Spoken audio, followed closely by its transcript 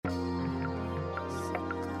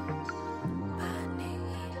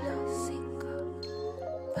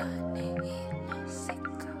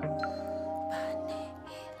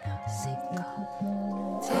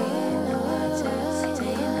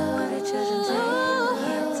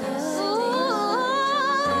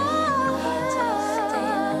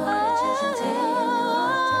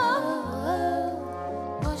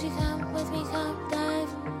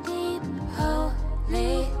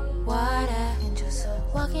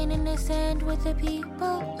Walking in the sand with the people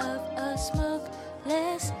of a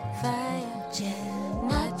smokeless fire.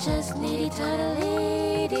 Not just needy,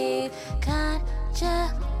 totally deep, conjure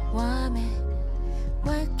woman.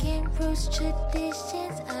 Working roots,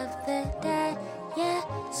 traditions of the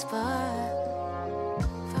diaspora.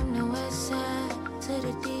 From the west side to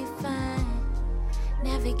the divine.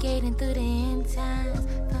 Navigating through the end times.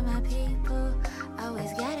 For my people,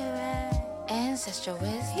 always gotta ride. Ancestral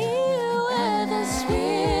wisdom. Here where the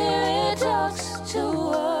spirit talks to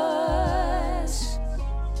us.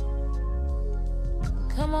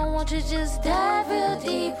 Come on, won't you just dive real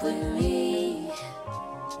deep with me?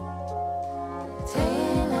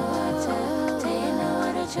 Tay in the water, tay in the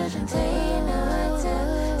water, children, tay in the water,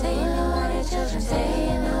 tay in the water, children, tay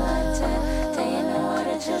in the water, tay in the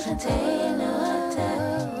water, children, tay in the water.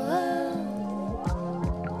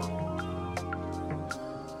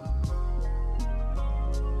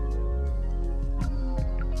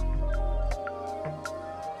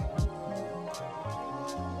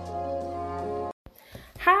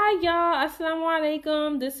 Hi y'all, assalamu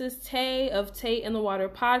alaikum. This is Tay of Tay in the Water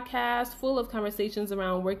podcast, full of conversations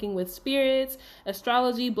around working with spirits,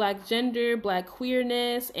 astrology, black gender, black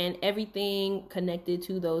queerness, and everything connected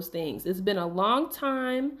to those things. It's been a long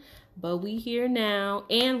time, but we here now,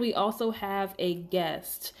 and we also have a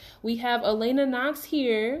guest. We have Elena Knox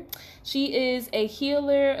here. She is a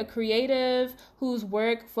healer, a creative whose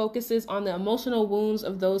work focuses on the emotional wounds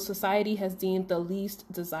of those society has deemed the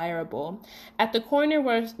least desirable. At the corner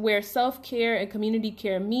where self-care and community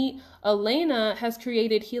care meet, Elena has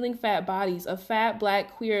created Healing Fat Bodies, a fat, black,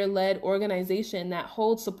 queer-led organization that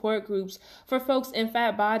holds support groups for folks in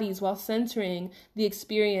fat bodies while centering the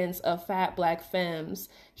experience of fat, black femmes.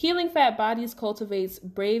 Healing Fat Bodies cultivates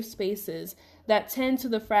brave spaces that tend to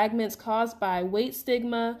the fragments caused by weight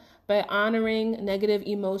stigma by honoring negative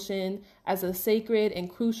emotion as a sacred and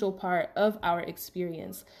crucial part of our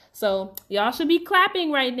experience. So y'all should be clapping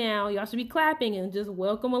right now. Y'all should be clapping and just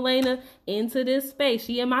welcome Elena into this space.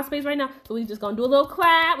 She in my space right now. So we just gonna do a little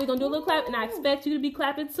clap. We're gonna do a little clap and I expect you to be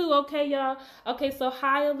clapping too. Okay, y'all. Okay, so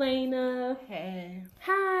hi, Elena. Hey.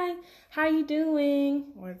 Hi. How you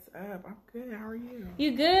doing? What's up? I'm good. How are you?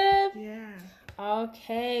 You good? Yeah.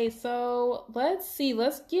 Okay, so let's see.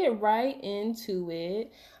 Let's get right into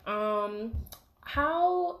it.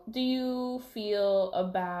 How do you feel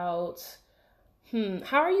about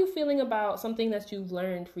how are you feeling about something that you've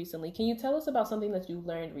learned recently? Can you tell us about something that you've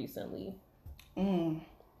learned recently? I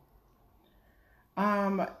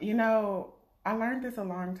learned this a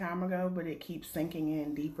long time ago, but it keeps sinking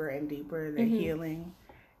in deeper and deeper that healing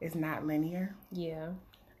is not linear. Yeah.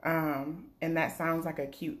 And that sounds like a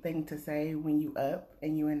cute thing to say when you up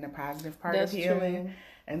and you in the positive part That's of healing. true.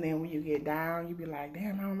 And then when you get down, you be like,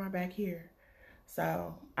 damn, how am I back here?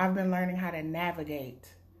 So I've been learning how to navigate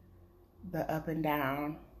the up and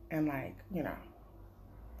down and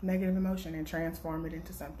negative emotion and transform it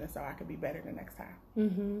into something so I could be better the next time.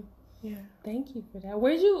 Mm-hmm. Yeah. Thank you for that.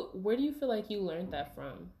 Where do you feel like you learned that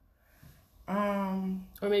from?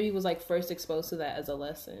 Or maybe it was like first exposed to that as a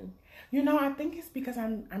lesson. I think it's because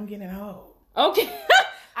I'm getting old. Okay.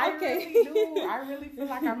 I Okay. really do. I really feel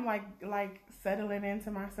like I'm like settling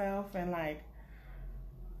into myself and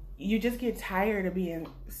you just get tired of being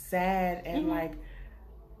sad and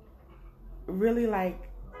really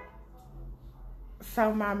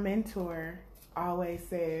so my mentor always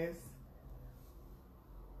says,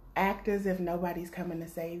 act as if nobody's coming to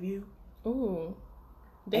save you. Ooh.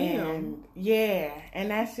 Damn. And yeah,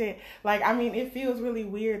 and that shit, it feels really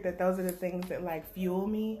weird that those are the things that fuel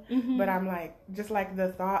me, but I'm just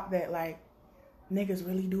the thought that niggas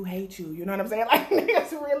really do hate you, you know what I'm saying?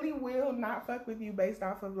 Niggas really will not fuck with you based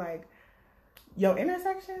off of your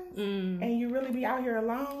intersections, and you really be out here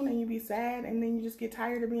alone and you be sad, and then you just get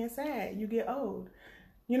tired of being sad. You get old,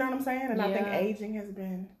 you know what I'm saying? And yeah. I think aging has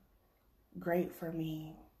been great for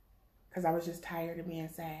me because I was just tired of being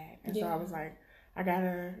sad, and so I was like, I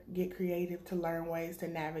gotta get creative to learn ways to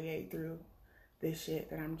navigate through this shit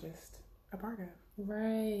that I'm just a part of.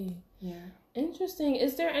 Right. Yeah. Interesting.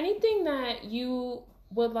 Is there anything that you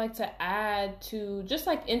would like to add to just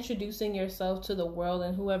introducing yourself to the world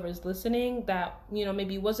and whoever's listening that,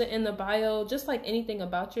 maybe wasn't in the bio, just anything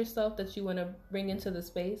about yourself that you want to bring into the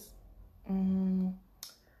space?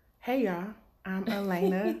 Hey y'all, I'm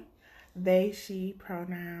Elena, they, she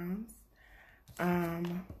pronouns.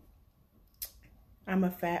 I'm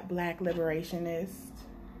a fat black liberationist,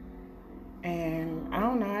 and I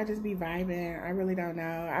don't know, I just be vibing. I really don't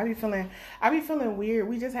know. I be feeling weird.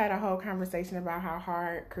 We just had a whole conversation about how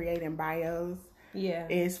hard creating bios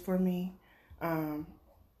is for me.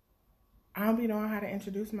 I don't be knowing how to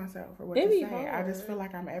introduce myself or what It to be say. hard. I just feel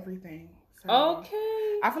like I'm everything. So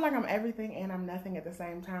Okay. I feel like I'm everything and I'm nothing at the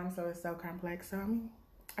same time, so it's so complex. So I mean,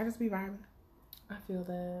 I just be vibing. I feel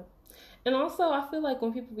that. And also, I feel like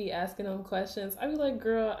when people be asking them questions, I be like,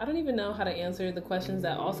 girl, I don't even know how to answer the questions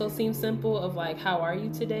that also seem simple of like, how are you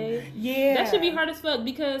today? Yeah. That should be hard as fuck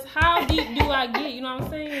because how deep do I get? You know what I'm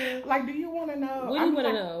saying? Like, do you want to know? What do you want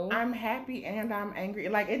to know? I'm happy and I'm angry.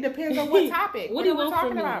 Like, it depends on what topic. What do you we're want talking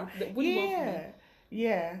from me? about? What do you want from me?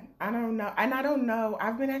 Yeah. I don't know. And I don't know.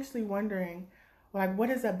 I've been actually wondering, like, what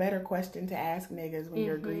is a better question to ask niggas when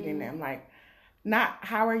you're greeting them? Like, not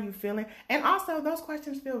how are you feeling? And also, those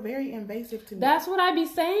questions feel very invasive to me. That's what I be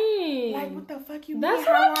saying. Like, what the fuck you That's mean?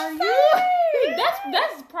 what How I are be you? saying.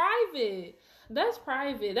 That's private. That's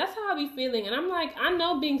private. That's how I be feeling. And I'm like, I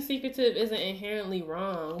know being secretive isn't inherently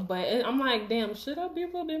wrong, but I'm like, damn, should I be a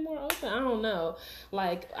little bit more open? I don't know.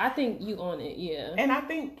 Like, I think you on it, yeah. And I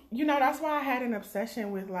think, that's why I had an obsession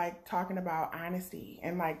with, like, talking about honesty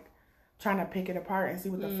and, like, trying to pick it apart and see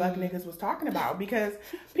what the fuck niggas was talking about. Because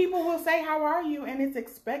people will say, how are you? And it's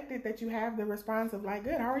expected that you have the response of, like,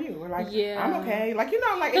 good, how are you? Or, like, I'm okay. Like,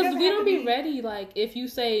 like, because we don't be ready. Like, if you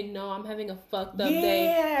say, no, I'm having a fucked up day.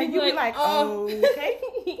 Yeah, you be like, oh, okay.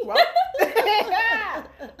 Well,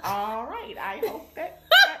 all right. I hope that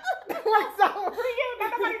works out for you.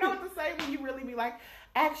 Nobody know what to say when you really be like,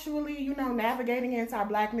 actually, navigating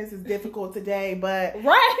anti-blackness is difficult today, but people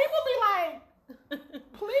be like,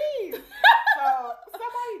 please. So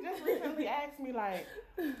somebody just recently asked me, like,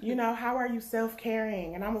 how are you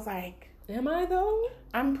self-caring? And I was like, am I though?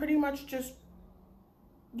 I'm pretty much just,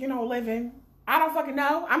 living. I don't fucking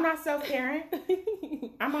know. I'm not self-caring.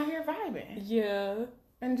 I'm out here vibing. Yeah.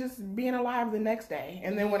 And just being alive the next day.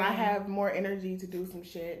 And then when I have more energy to do some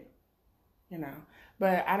shit,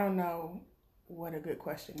 But I don't know what a good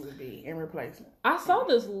question would be in replacement. I saw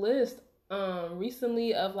this list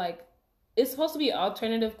recently of, like, it's supposed to be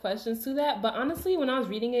alternative questions to that, but honestly, when I was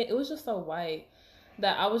reading it, it was just so white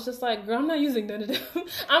that I was just like, girl, I'm not using none of them.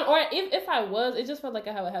 Or if I was, it just felt like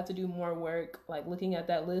I would have to do more work, like, looking at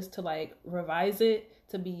that list to, like, revise it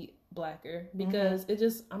to be blacker, because it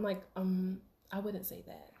just, I'm like, I wouldn't say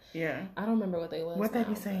that. Yeah. I don't remember what they was. What they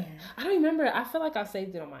be saying? I don't remember. I feel like I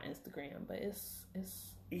saved it on my Instagram, but it's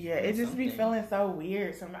yeah, it just be feeling so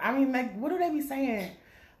weird. I mean, like, what do they be saying?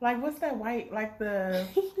 Like, what's that white, like, the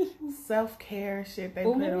self-care shit they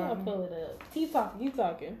put maybe on? I'll pull it up. Keep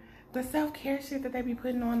talking. The self-care shit that they be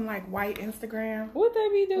putting on, like, white Instagram. What they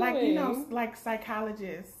be doing? Like, like,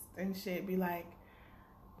 psychologists and shit be like,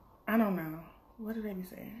 I don't know. What do they be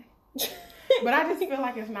saying? But I just feel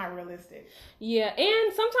like it's not realistic. Yeah,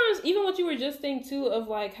 and sometimes even what you were just saying too of,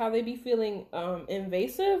 like, how they be feeling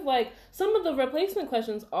invasive, like, some of the replacement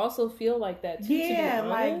questions also feel like that too. Yeah, to be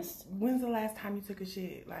honest. like, when's the last time you took a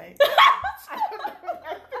shit? Like,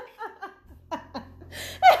 I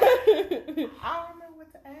don't remember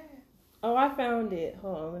what to ask. Oh, I found it.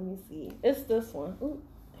 Hold on, let me see. It's this one. Ooh,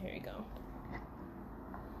 here we go.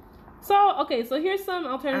 So here's some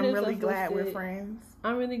alternatives. I'm really glad we're friends.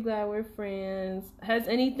 I'm really glad we're friends. Has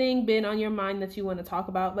anything been on your mind that you want to talk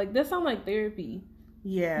about? Like, that sound like therapy.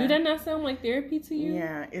 Yeah. Do that not sound like therapy to you?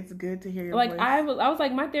 Yeah, it's good to hear your voice. I was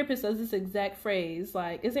like, my therapist says this exact phrase.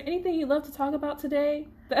 Like, is there anything you'd love to talk about today?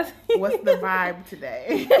 What's the vibe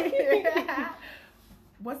today?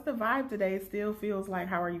 What's the vibe today? It still feels like,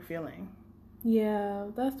 how are you feeling? Yeah,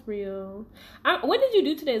 that's real. What did you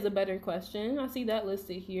do today is a better question. I see that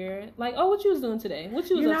listed here. Like, what you was doing today? What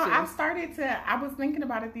you was up to? I was thinking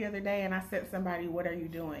about it the other day, and I said somebody, what are you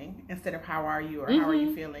doing? Instead of how are you or how are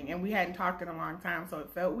you feeling? And we hadn't talked in a long time, so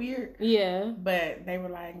it felt weird. Yeah. But they were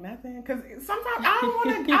like, nothing. Because sometimes I don't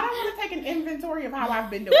want to take an inventory of how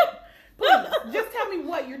I've been doing. Please, just tell me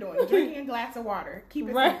what you're doing. Drinking a glass of water. Keep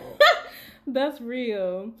it simple. That's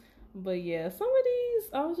real. But yeah, some of these,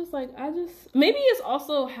 I was just like, maybe it's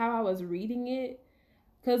also how I was reading it.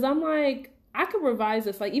 Because I'm like, I could revise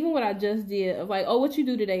this. Like, even what I just did of like, what you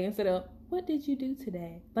do today instead of, what did you do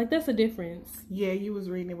today? Like, that's a difference. Yeah, you was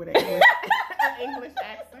reading it with an English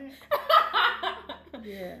accent.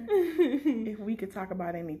 Yeah. If we could talk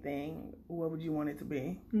about anything, what would you want it to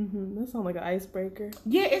be? That sounds like an icebreaker.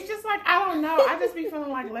 Yeah, it's just like, I don't know. I just be feeling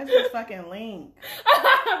like, let's just fucking link.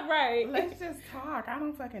 Right. Let's just talk. I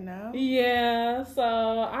don't fucking know. Yeah, so,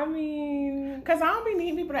 I mean... Because I don't be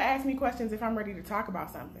needing people to ask me questions if I'm ready to talk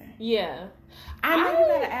about something. Yeah. I know you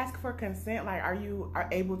gotta ask for consent. Like, are you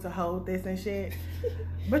able to hold this and shit?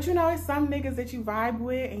 But you know, it's some niggas that you vibe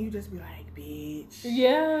with, and you just be like, bitch.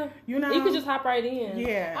 Yeah. You know, you could just hop right in.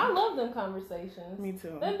 Yeah. I love them conversations. Me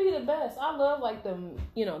too. That'd be the best. I love like them,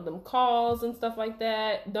 them calls and stuff like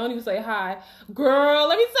that. Don't even say hi, girl.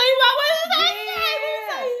 Let me tell you about what it is.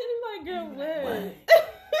 Yeah. Like, girl, what?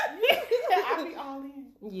 I be all in.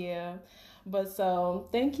 Yeah. But so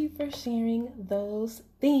thank you for sharing those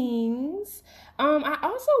things. I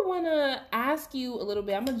also want to ask you a little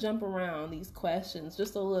bit. I'm going to jump around these questions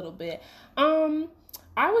just a little bit.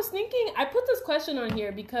 I was thinking, I put this question on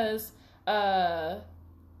here because I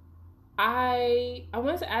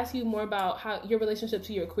wanted to ask you more about how your relationship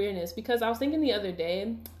to your queerness, because I was thinking the other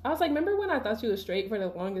day, I was like, remember when I thought you were straight for the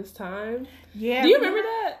longest time? Yeah. Do you remember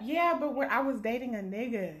that? Yeah, but when I was dating a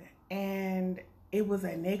nigga and it was a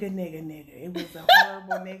nigga. It was a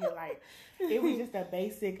horrible nigga. Like, it was just a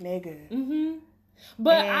basic nigga. Mm-hmm.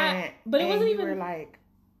 But it wasn't even. I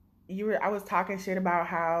was talking shit about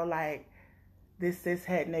how, like, this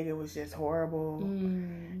cishet nigga was just horrible.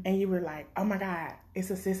 Mm. And you were like, oh my God, it's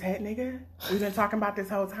a cishet nigga? We've been talking about this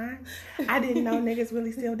whole time? I didn't know niggas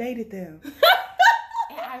really still dated them. And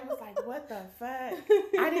I was like, what the fuck?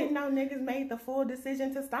 I didn't know niggas made the full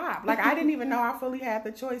decision to stop. Like, I didn't even know I fully had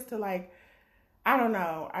the choice to, like, I don't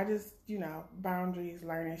know. I just, boundaries,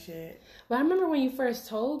 learning shit. But I remember when you first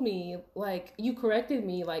told me, like, you corrected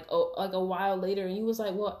me, like a while later, and you was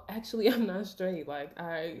like, well, actually, I'm not straight. Like,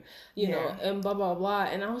 you know, and blah, blah, blah.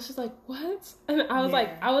 And I was just like, what? And I was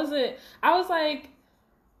like, I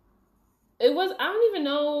don't even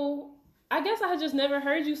know. I guess I had just never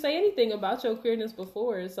heard you say anything about your queerness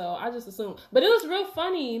before. So I just assumed. But it was real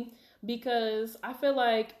funny because I feel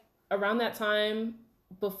like around that time,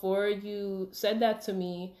 before you said that to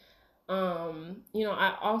me,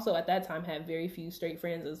 I also at that time had very few straight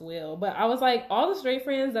friends as well. But I was like, all the straight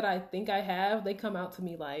friends that I think I have, they come out to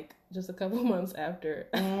me like just a couple months after.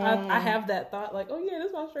 I have that thought, like, oh yeah, this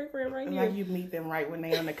is my straight friend right here. Like you meet them right when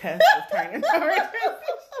they on the cusp of turning orange.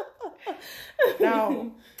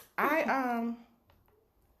 No, I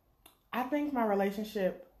think my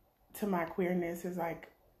relationship to my queerness is like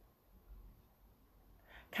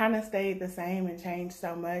kind of stayed the same and changed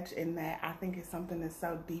so much in that I think it's something that's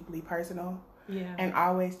so deeply personal and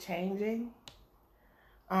always changing.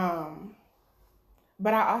 But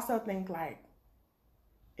I also think like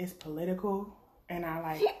it's political and I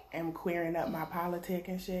like am queering up my politic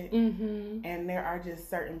and shit. Mm-hmm. And there are just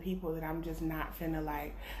certain people that I'm just not finna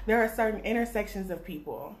like. There are certain intersections of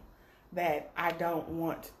people that I don't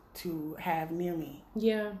want to have near me.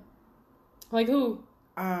 Yeah. Like who?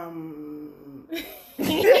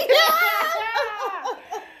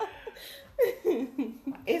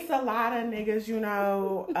 It's a lot of niggas,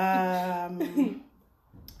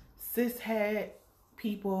 cishet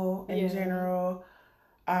people in general.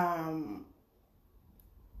 Everybody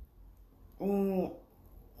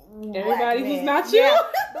who's not you. Yeah,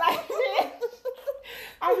 black men.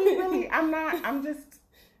 I mean, really, I'm just.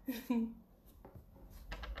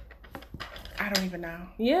 I don't even know.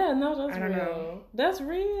 Yeah, no, that's real. Know. That's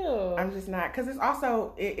real. I'm just not, because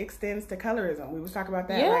it extends to colorism. We was talking about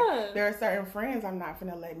that. Yeah. Like, there are certain friends I'm not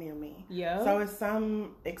finna let near me. Yeah. So it's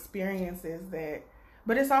some experiences that,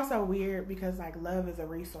 but it's also weird because like love is a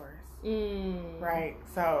resource, right?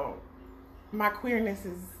 So my queerness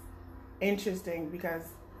is interesting because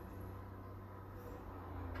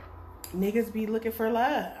niggas be looking for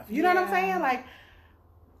love. You know what I'm saying? Like.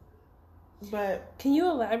 But can you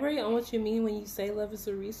elaborate on what you mean when you say love is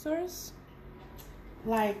a resource?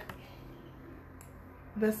 Like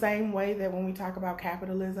the same way that when we talk about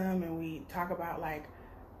capitalism and we talk about like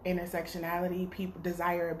intersectionality, people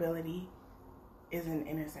desirability is an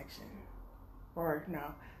intersection. Or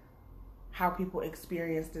no, how people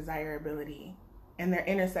experience desirability and their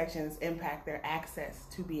intersections impact their access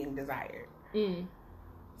to being desired.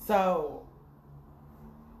 So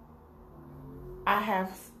I have,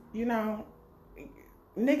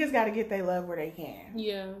 niggas got to get their love where they can.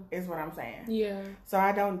 Yeah. Is what I'm saying. Yeah. So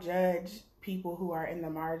I don't judge people who are in the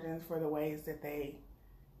margins for the ways that they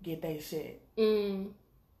get their shit.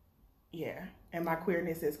 Yeah. And my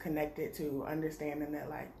queerness is connected to understanding that,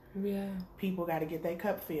 like, people got to get their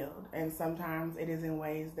cup filled. And sometimes it is in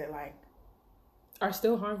ways that, like, are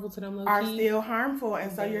still harmful to them, are still harmful.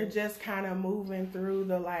 And so you're just kind of moving through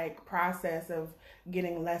the, like, process of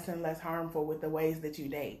getting less and less harmful with the ways that you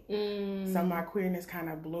date. So my queerness kind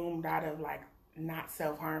of bloomed out of, like, not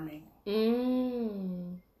self-harming.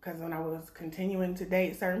 Because when I was continuing to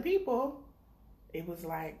date certain people, it was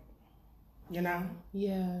like, Yeah.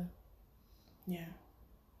 Yeah.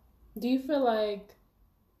 Do you feel like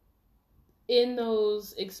in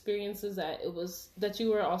those experiences that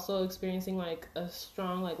you were also experiencing like a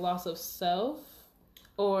strong like loss of self,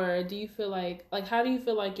 or do you feel like how do you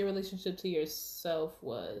feel like your relationship to yourself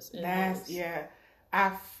was? I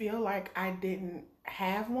feel like I didn't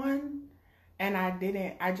have one, and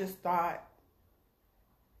I just thought.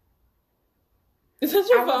 Is that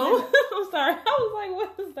your phone? I'm sorry. I was like,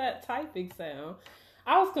 what is that typing sound?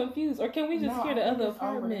 I was confused. Or can we just hear the other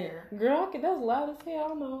apartment? Girl, that's loud as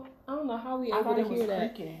hell. I don't know how we able to hear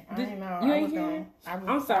that. Creaking. I didn't know. You ain't hear it?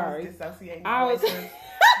 I'm sorry. I was dissociating. I was the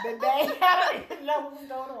day. I don't even know what was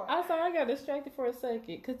going on. I'm sorry. I got distracted for a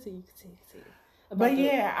second. Continue. But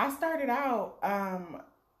yeah, I started out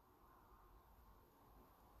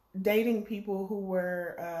dating people who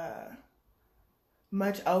were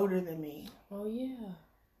much older than me. Oh yeah.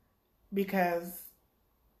 Because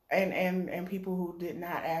and people who did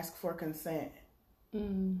not ask for consent.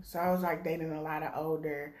 So I was like dating a lot of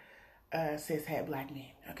older cishet black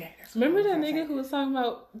men. Okay. Remember that nigga who was talking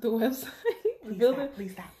about the website?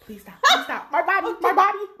 Please stop. My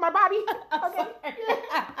body. Okay.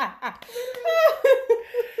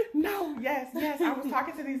 No, yes. I was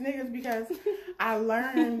talking to these niggas because I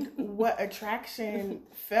learned what attraction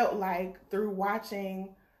felt like through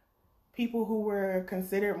watching people who were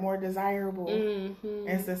considered more desirable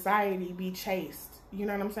in society be chased. You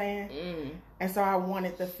know what I'm saying? And so I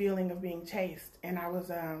wanted the feeling of being chased. And I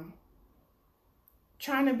was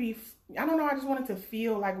trying to be, I don't know, I just wanted to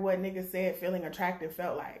feel like what niggas said feeling attractive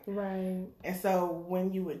felt like. Right. And so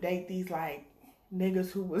when you would date these like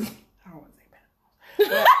niggas who was, I don't want to say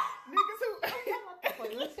that.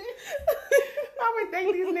 I would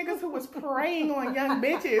date these niggas who was preying on young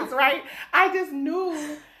bitches, right? I just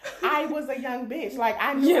knew I was a young bitch. Like,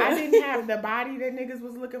 I knew I didn't have the body that niggas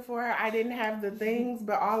was looking for. I didn't have the things,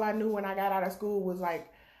 but all I knew when I got out of school was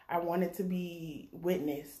like, I wanted to be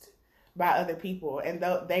witnessed by other people. And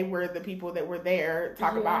they were the people that were there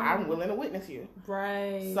talk about, I'm willing to witness you.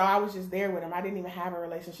 Right. So I was just there with them. I didn't even have a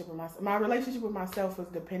relationship with myself. My relationship with myself was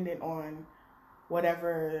dependent on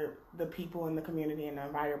whatever the people in the community and the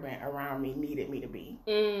environment around me needed me to be.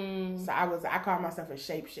 So I called myself a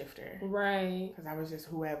shapeshifter. Right. Because I was just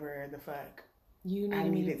whoever the fuck I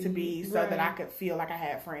needed to be so that I could feel like I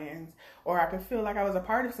had friends, or I could feel like I was a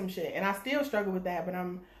part of some shit. And I still struggle with that, but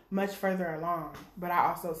I'm much further along. But I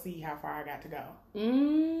also see how far I got to go.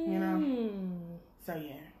 You know? So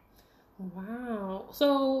yeah. Wow.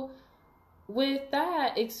 So with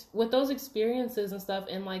that, with those experiences and stuff,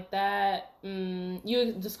 and like that,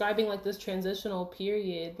 you're describing like this transitional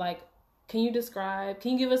period. Like, can you give us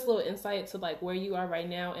a little insight to like where you are right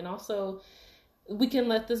now? And also, we can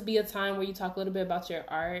let this be a time where you talk a little bit about your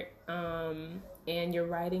art, and your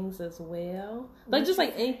writings as well. Like, just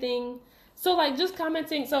like anything. So like just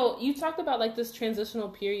commenting. So you talked about like this transitional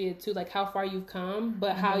period to like how far you've come,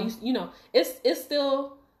 but how you know, it's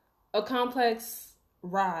still a complex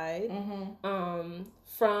ride,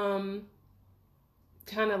 from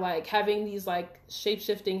kind of like having these like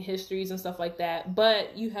shape-shifting histories and stuff like that,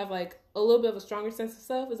 but you have like a little bit of a stronger sense of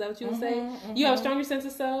self. Is that what you would say? You have a stronger sense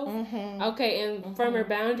of self? Okay, and firmer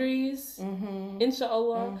boundaries,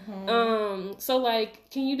 inshallah. So like,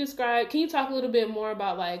 can you talk a little bit more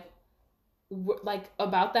about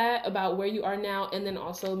about where you are now, and then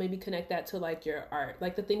also maybe connect that to like your art,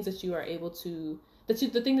 like the things that you are able to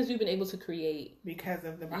the things that you've been able to create because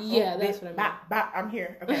of the that's what I mean. I'm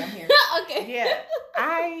here. Okay, I'm here. Okay. Yeah.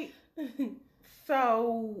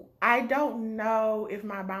 So I don't know if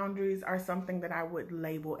my boundaries are something that I would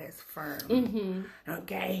label as firm.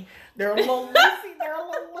 Okay. They're a little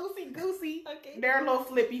loosey goosey. Okay. They're a little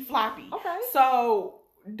flippy floppy. Okay. So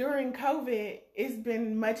during COVID, it's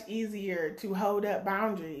been much easier to hold up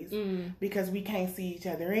boundaries because we can't see each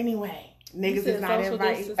other anyway. Niggas is not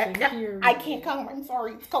invited. I can't come. I'm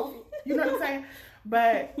sorry. It's COVID. You know what I'm saying?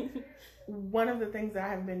 But one of the things that I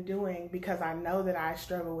have been doing, because I know that I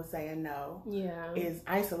struggle with saying no, is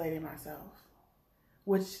isolating myself,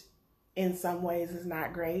 which in some ways is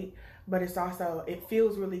not great, but it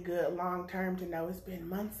feels really good long term to know it's been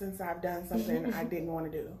months since I've done something I didn't want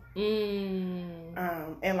to do.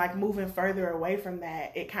 And like moving further away from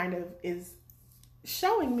that, it kind of is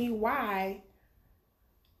showing me why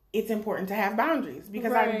it's important to have boundaries,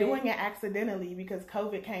 because I'm doing it accidentally because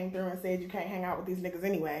COVID came through and said you can't hang out with these niggas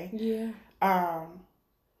anyway. Yeah.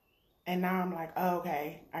 And now I'm like, oh,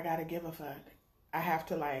 okay, I gotta give a fuck. I have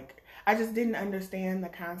to I just didn't understand the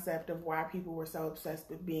concept of why people were so obsessed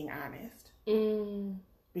with being honest.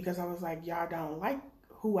 Because I was like, y'all don't like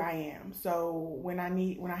who I am. So when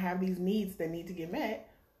I have these needs that need to get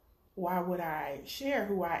met, why would I share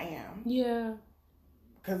who I am? Yeah.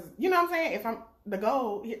 Because, you know what I'm saying? the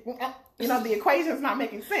goal, the equation's not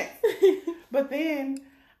making sense. But then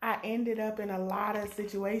I ended up in a lot of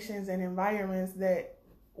situations and environments that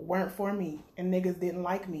weren't for me, and niggas didn't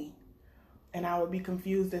like me. And I would be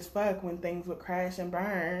confused as fuck when things would crash and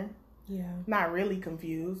burn. Yeah. Not really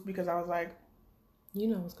confused, because I was like, you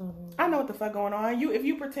know what's going on. I know what the fuck going on. If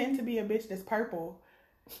you pretend to be a bitch that's purple,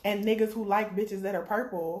 and niggas who like bitches that are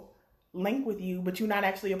purple link with you, but you're not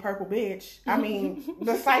actually a purple bitch. I mean,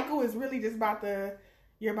 the cycle is really just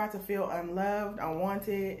you're about to feel unloved,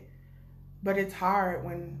 unwanted. But it's hard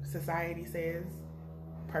when society says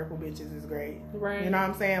purple bitches is great. Right. You know what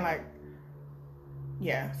I'm saying? Like,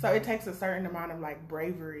 yeah. So it takes a certain amount of like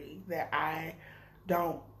bravery that I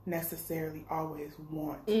don't necessarily always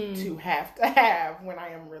want to have when I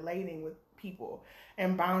am relating with people.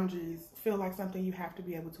 And boundaries feel like something you have to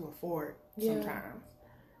be able to afford sometimes.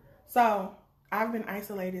 So I've been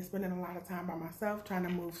isolated, spending a lot of time by myself, trying to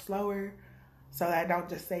move slower so that I don't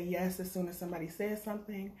just say yes as soon as somebody says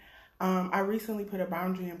something. I recently put a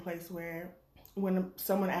boundary in place where when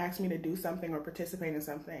someone asks me to do something or participate in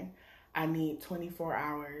something, I need 24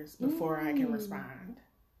 hours before I can respond.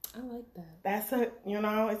 I like that. That's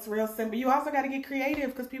it's real simple. You also got to get creative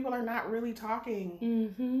because people are not really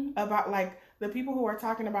talking about, like, the people who are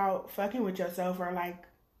talking about fucking with yourself are like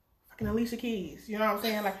fucking Alicia Keys. You know what I'm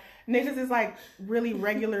saying? Like, niggas is like really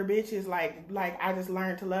regular bitches. Like I just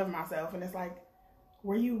learned to love myself. And it's like,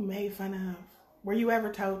 were you made fun of? Were you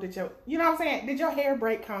ever told that you know what I'm saying? Did your hair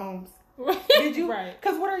break combs? Did you? Right.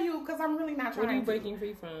 Because what are you? Because I'm really not trying. What are you breaking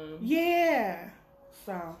free from? Yeah.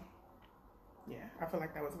 So, yeah, I feel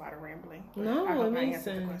like that was a lot of rambling. No, it makes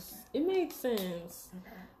sense. It makes sense.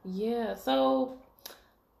 Okay. Yeah. So,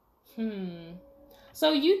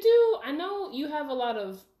 So you do. I know you have a lot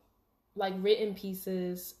of like written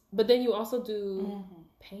pieces, but then you also do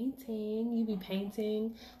painting. You be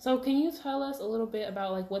painting. So can you tell us a little bit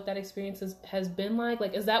about like what that experience has been like?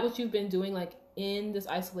 Like, is that what you've been doing like in this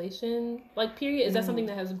isolation like period? Is that something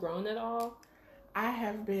that has grown at all? I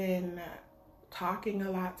have been talking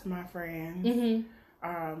a lot to my friends,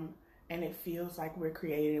 and it feels like we're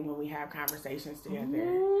creating when we have conversations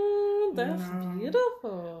together. That's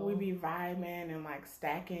beautiful. We be vibing and like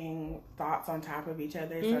stacking thoughts on top of each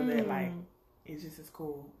other so that like it just is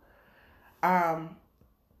cool.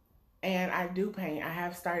 And I do paint. I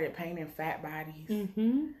have started painting fat bodies,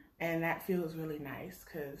 and that feels really nice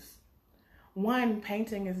because one,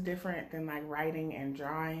 painting is different than like writing and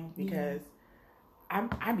drawing because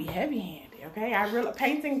I be heavy-handed, okay?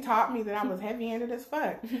 Painting taught me that I was heavy-handed as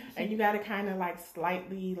fuck. And you got to kind of like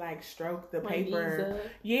slightly like stroke the paper.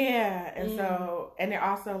 Yeah. And so, and it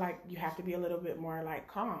also like you have to be a little bit more like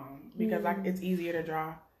calm because like it's easier to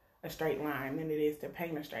draw a straight line than it is to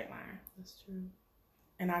paint a straight line. That's true.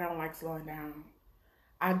 And I don't like slowing down.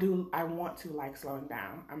 I want to like slowing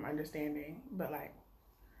down. I'm understanding, but like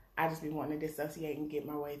I just be wanting to dissociate and get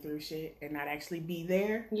my way through shit and not actually be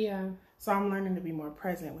there. Yeah. So I'm learning to be more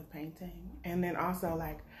present with painting. And then also,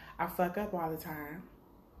 like, I fuck up all the time.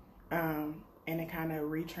 And it kind of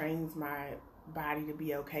retrains my body to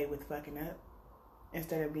be okay with fucking up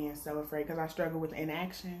instead of being so afraid. Because I struggle with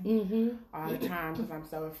inaction all the time because I'm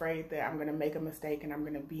so afraid that I'm going to make a mistake and I'm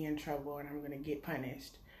going to be in trouble and I'm going to get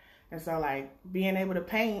punished. And so, like, being able to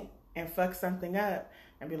paint and fuck something up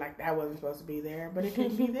and be like, that wasn't supposed to be there, but it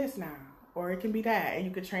can be this now, or it can be that, and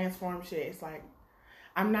you could transform shit. It's like,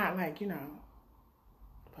 I'm not like, Picasso,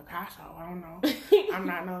 I don't know. I'm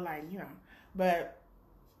not no like, but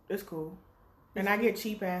it's cool. And I get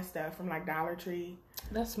cheap ass stuff from like Dollar Tree.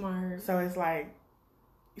 That's smart. So it's like,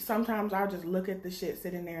 sometimes I'll just look at the shit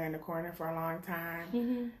sitting there in the corner for a long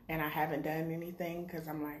time and I haven't done anything because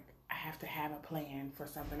I'm like, I have to have a plan for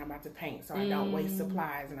something I'm about to paint so I don't waste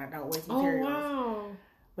supplies and I don't waste materials. Oh, wow.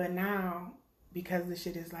 But now, because the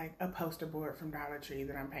shit is like a poster board from Dollar Tree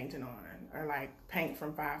that I'm painting on, or like paint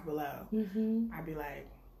from Five Below, I'd be like,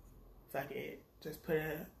 fuck it. Just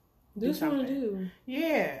do what you want to do.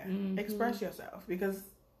 Yeah. Express yourself because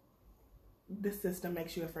this system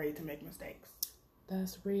makes you afraid to make mistakes.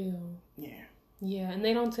 That's real. Yeah. Yeah, and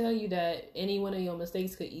they don't tell you that any one of your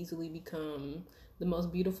mistakes could easily become the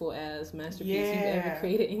most beautiful ass masterpiece you've ever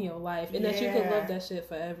created in your life. And that you could love that shit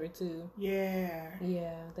forever too. Yeah.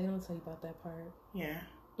 Yeah, they don't tell you about that part. Yeah.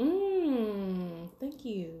 Thank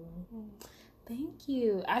you. Thank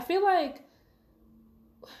you. I feel like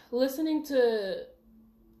listening to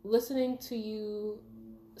you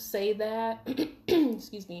say that,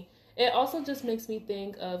 excuse me, it also just makes me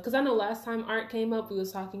think of, because I know last time art came up, we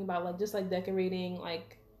was talking about like just like decorating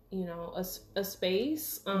like, a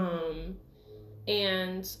space.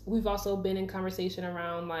 And we've also been in conversation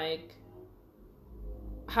around like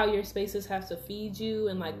how your spaces have to feed you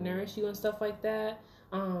and like nourish you and stuff like that.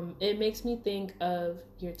 It makes me think of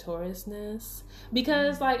your Taurusness,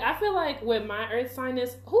 because like I feel like with my earth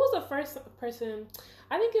signness, who was the first person?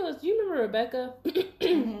 I think it was, do you remember Rebecca?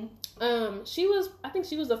 Mm-hmm. I think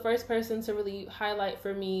she was the first person to really highlight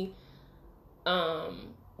for me,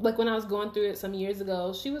 like when I was going through it some years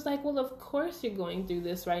ago. She was like, well, of course you're going through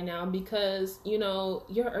this right now because, you know,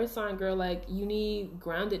 you're earth sign, girl, like you need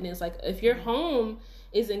groundedness. Like if your home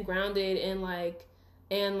isn't grounded and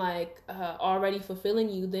already fulfilling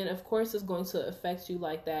you, then of course it's going to affect you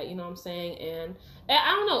like that, you know what I'm saying? And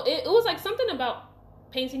I don't know, it was like something about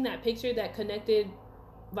painting that picture that connected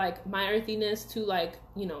like my earthiness to like,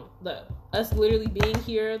 you know, us literally being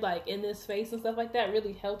here like in this space and stuff like that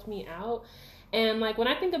really helped me out. And like when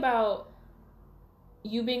I think about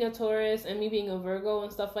you being a Taurus and me being a Virgo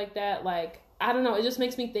and stuff like that, like I don't know, it just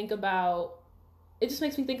makes me think a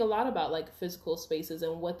lot about like physical spaces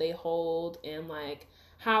and what they hold, and like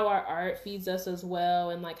how our art feeds us as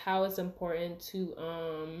well, and like how it's important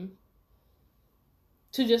to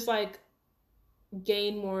just like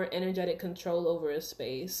gain more energetic control over a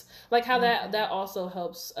space. Like how that also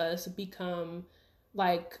helps us become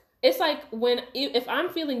like, it's like if I'm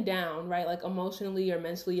feeling down, right, like emotionally or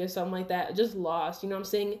mentally or something like that, just lost, you know what I'm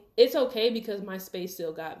saying? It's okay because my space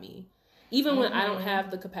still got me. Even when I don't have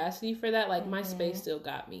the capacity for that, like my space still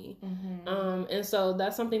got me. And so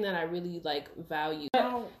that's something that I really like value.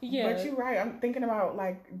 Yeah. But you're right. I'm thinking about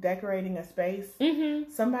like decorating a space.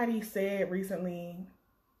 Somebody said recently,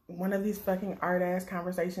 one of these fucking art ass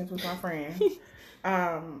conversations with my friend,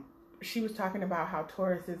 she was talking about how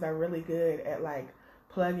Tauruses are really good at like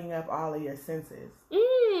plugging up all of your senses.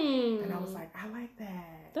 And I was like, I like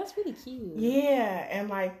that. That's really cute. Yeah. And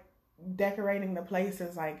like decorating the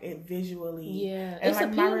places, like it visually, and like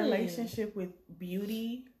appealing. My relationship with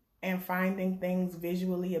beauty and finding things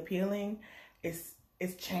visually appealing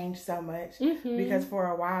it's changed so much. Because for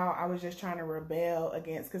a while I was just trying to rebel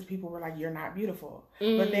against, because people were like, you're not beautiful.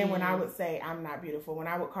 But then when I would say I'm not beautiful, when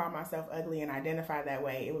I would call myself ugly and identify that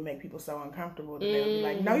way, it would make people so uncomfortable that they would be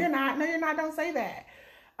like, no you're not, don't say that.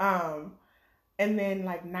 And then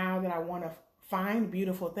like now that I want to find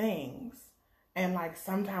beautiful things, and like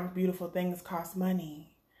sometimes beautiful things cost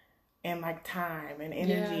money and like time and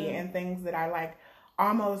energy and things that I like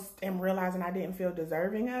almost am realizing I didn't feel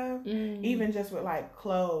deserving of, even just with like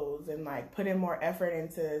clothes, and like putting more effort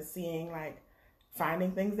into seeing like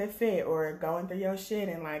finding things that fit, or going through your shit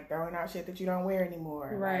and like throwing out shit that you don't wear anymore,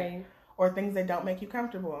 right? Like, or things that don't make you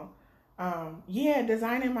comfortable.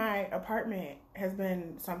 Designing my apartment has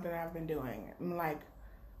been something I've been doing. I'm like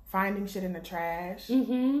finding shit in the trash.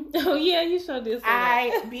 Oh yeah, you showed this.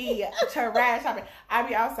 I be trash shopping. I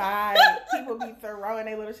be outside. People be throwing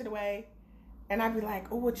their little shit away, and I be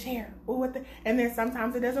like, "Oh, a chair. Oh, what the?" And then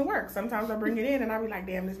sometimes it doesn't work. Sometimes I bring it in, and I be like,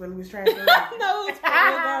 "Damn, this really was trash." No, it's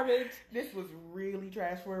garbage. This was really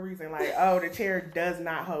trash for a reason. Like, oh, the chair does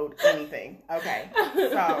not hold anything. Okay,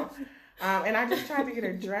 so, and I just tried to get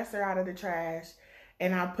a dresser out of the trash.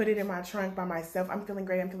 And I put it in my trunk by myself. I'm feeling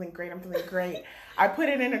great. I put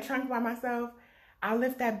it in the trunk by myself. I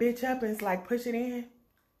lift that bitch up and it's like, push it in.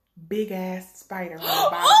 Big ass spider on the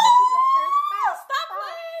bottom of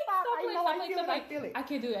the I feel it. I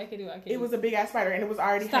can't do it. It was a big ass spider, and it was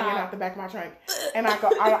already hanging out the back of my trunk. And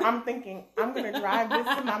I'm thinking, I'm going to drive this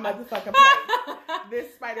to my motherfucking place.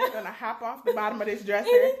 This spider's going to hop off the bottom of this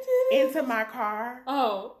dresser into my car.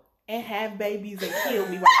 Oh. And have babies and kill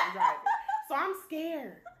me while I'm driving. So I'm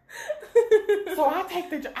scared. So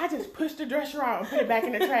I just push the dresser out and put it back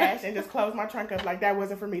in the trash and just close my trunk up like that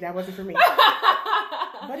wasn't for me. But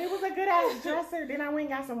it was a good ass dresser. Then I went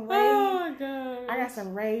and got some Raid. Oh god. I got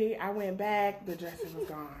some Raid. I went back. The dresser was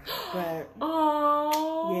gone. But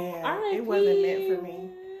it wasn't meant for me.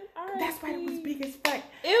 That spider was big as fuck.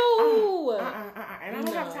 Ew. And I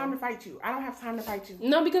don't have time to fight you.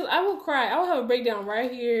 No, because I will cry. I will have a breakdown right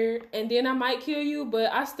here, and then I might kill you,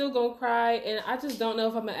 but I still gonna cry, and I just don't know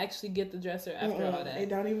if I'm gonna actually get the dresser after all that. It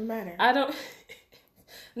don't even matter. I don't.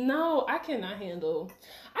 No, I cannot handle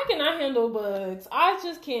bugs. I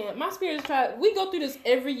just can't. My spirits try. We go through this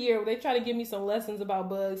every year where they try to give me some lessons about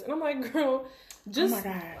bugs, and I'm like, girl, just. Oh my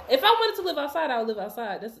God. If I wanted to live outside, I would live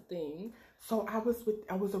outside. That's the thing. So I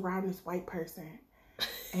was around this white person,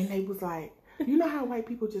 and they was like, you know how white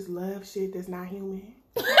people just love shit that's not human?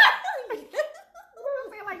 You know what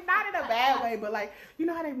I'm saying? Like, not in a bad way, but like, you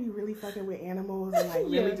know how they be really fucking with animals and like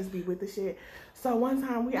really just be with the shit? So one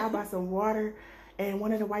time we out by some water, and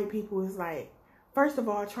one of the white people was like, first of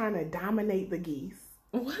all, trying to dominate the geese.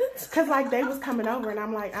 What? Cause like they was coming over and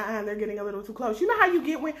I'm like, they're getting a little too close. You know how you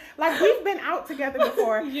get when like we've been out together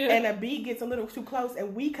before and a bee gets a little too close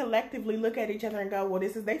and we collectively look at each other and go, well,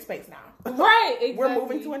 this is their space now. Right, exactly. We're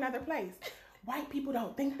moving to another place. White people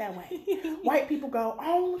don't think that way. White people go,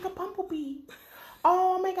 oh, look, a bumblebee.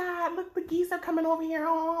 Oh my God, look, the geese are coming over here.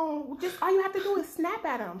 Oh, just all you have to do is snap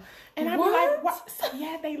at them. And I'd be like, what? So,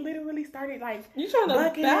 yeah, they literally started like, you trying to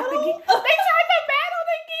battle? The geese. They tried to battle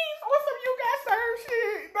the geese on some you got served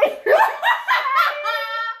shit.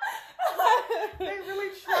 They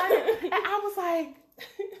really tried it. And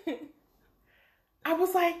I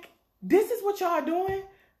was like, this is what y'all doing?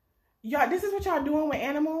 Y'all, this is what y'all doing with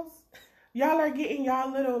animals? Y'all are getting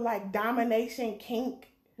y'all little like domination kink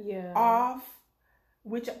off.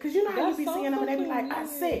 Which, cause you know how you be seeing them and they be like, I'm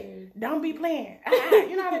sick. Don't be playing.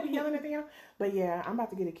 You know how they be yelling at them? But yeah, I'm about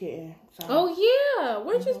to get a kitten. So. Oh yeah.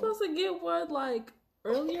 Weren't you supposed to get one like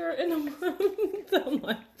earlier in the month? I'm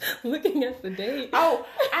like looking at the date. Oh,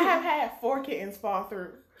 I have had 4 kittens fall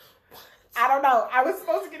through. I don't know. I was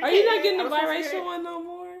supposed to get a kitten. Are you not getting the biracial one no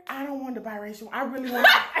more? I don't want the biracial. I really want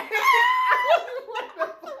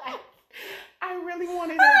I really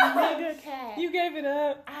wanted a nigga cat. You gave it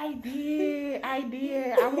up. I did. I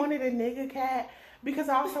wanted a nigga cat because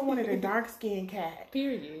I also wanted a dark skinned cat.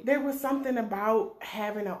 Period. There was something about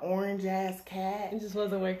having an orange ass cat. It just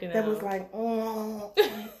wasn't working out. That was like,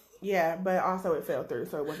 yeah, but also it fell through,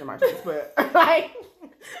 so it wasn't my choice. But like,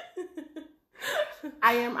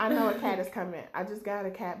 I know a cat is coming. I just got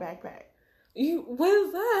a cat backpack. What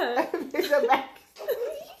is that? It's a backpack.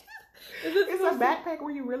 It's a backpack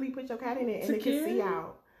where you really put your cat in it and it can see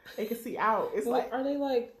out. It can see out. It's like, are they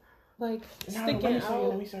like sticking out?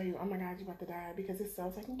 Let me show you. Oh my God, you about to die because it's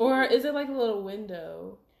so fucking cute. Or is it like a little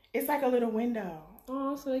window? It's like a little window.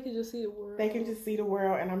 Oh, so they can just see the world. They can just see the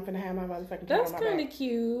world, and I'm finna have my motherfucking cat That's on my back. kind of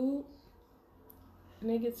cute. And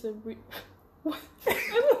they get to what?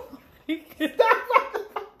 It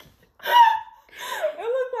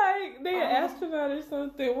looked like they an astronaut or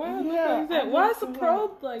something. Why it look like that? Why is the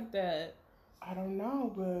probe like that? I don't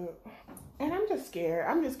know, but and I'm just scared.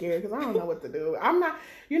 I'm just scared because I don't know what to do. I'm not,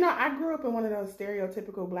 I grew up in one of those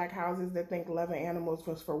stereotypical black houses that think loving animals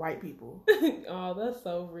was for white people. Oh, that's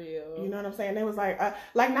so real. You know what I'm saying? They was like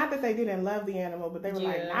not that they didn't love the animal, but they were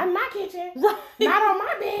like, not in my kitchen, right. Not on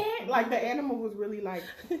my bed. Like the animal was really like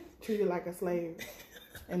treated like a slave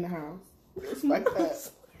in the house. It's like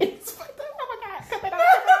that. It's fucked up. Oh my God. Cut that out.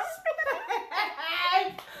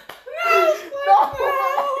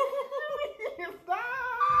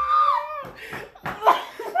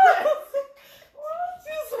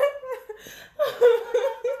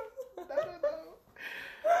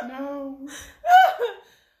 No.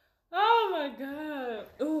 Oh my God.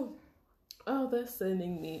 Ooh. Oh, that's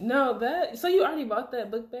sending me. No, so you already bought that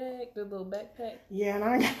book bag, the little backpack? Yeah, and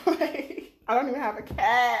I don't even have a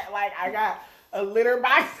cat. Like, I got a litter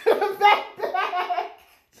box in a backpack.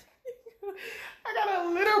 I got a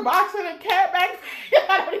litter box and a cat backpack.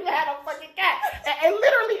 I don't even have a fucking cat. And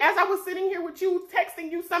literally, as I was sitting here with you, texting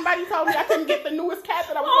you, somebody told me I couldn't get the newest cat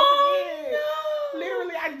that I was supposed to get. No.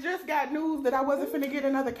 Literally, I just got news that I wasn't finna get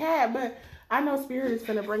another cat, but I know Spirit is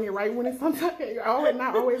finna bring it right when it's on time.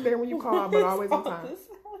 Not always there when you call, but always on time.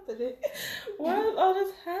 Why is all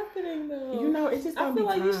this happening though? It just don't be time.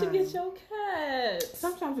 I feel like you should get your cat.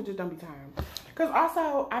 Sometimes it just don't be time. Because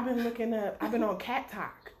also, I've been on Cat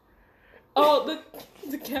Talk. Oh,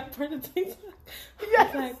 the cat part of TikTok.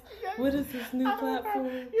 Yes, like, yes. What is this new platform?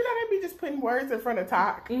 They be just putting words in front of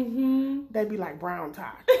talk. Mm-hmm. They be like brown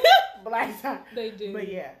talk, black talk. They do. But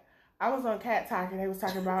yeah, I was on Cat Talk and they was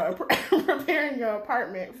talking about preparing your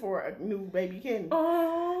apartment for a new baby kitten.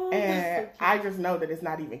 Oh, and so I just know that it's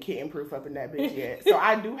not even kitten proof up in that bitch yet. So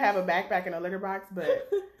I do have a backpack and a litter box, but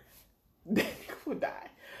they would die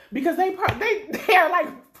because they are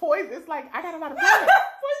like poison. It's like I got a lot of plants.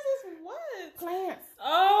 Poisonous what? Plants.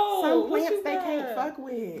 Oh, some plants they can't fuck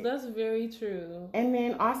with. That's very true. And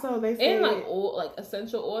then also they say and like like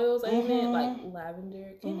essential oils, ain't it? Like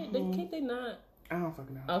lavender. Can't they not? I don't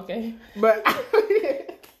fucking know. Okay. But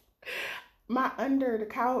my under the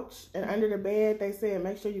couch and under the bed, they said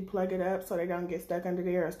make sure you plug it up so they don't get stuck under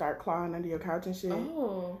there or start clawing under your couch and shit.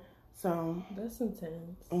 Oh. So that's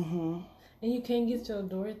intense. Mm-hmm. And you can't get your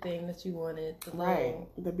door thing that you wanted.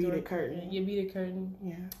 The beaded curtain. Your beaded curtain.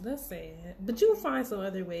 Yeah. That's sad. But you will find some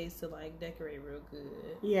other ways to like decorate real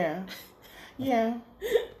good. Yeah. Yeah.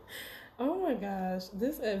 Oh my gosh,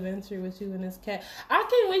 this adventure with you and this cat. I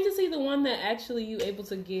can't wait to see the one that actually you able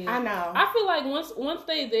to get. I know. I feel like once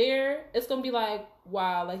they there, it's gonna be like,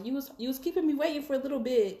 wow, like you was keeping me waiting for a little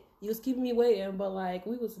bit. You was keeping me waiting, but like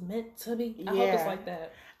we was meant to be. I hope it's like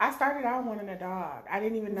that. I started out wanting a dog. I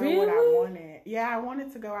didn't even know Really? what I wanted. Yeah, I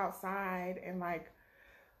wanted to go outside and like,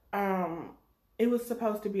 it was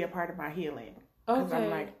supposed to be a part of my healing. Because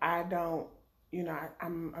I'm like, I don't, you know,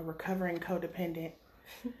 I'm a recovering codependent.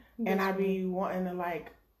 And I be wanting to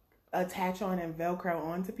like attach on and Velcro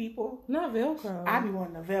onto people. Not Velcro. I be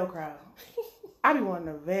wanting to Velcro. I be wanting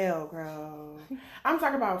to Velcro. I'm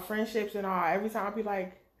talking about friendships and all. Every time I be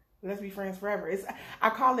like, let's be friends forever. I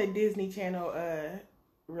call it Disney Channel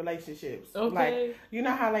relationships. Okay. Like, you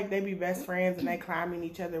know how like they be best friends and they climb in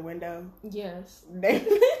each other's window? Yes. They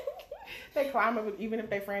climb up, even if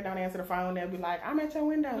their friend don't answer the phone, they'll be like, I'm at your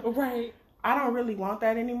window. Right. I don't really want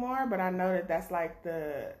that anymore, but I know that that's like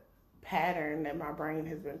the pattern that my brain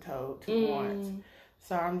has been told to want.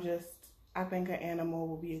 So I think an animal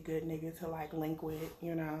will be a good nigga to like link with,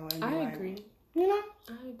 you know. And I agree. You know?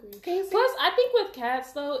 I agree. Plus, I think with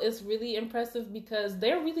cats, though, it's really impressive because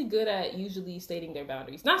they're really good at usually stating their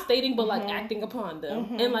boundaries. Not stating, but, like, acting upon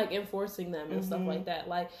them and, like, enforcing them and stuff like that.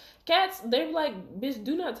 Like, cats, they're like, bitch,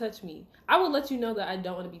 do not touch me. I will let you know that I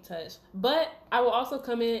don't want to be touched. But I will also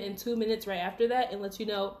come in 2 minutes right after that and let you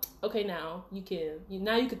know, okay, now you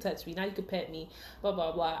can touch me. Now you can pet me, blah,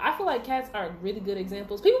 blah, blah. I feel like cats are really good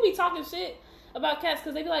examples. People be talking shit about cats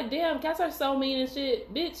because they be like, damn, cats are so mean and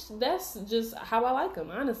shit. Bitch, that's just how I like them,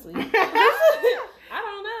 honestly. I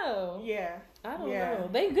don't know. Yeah. I don't know.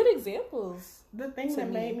 They good examples. The thing that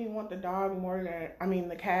made me want the dog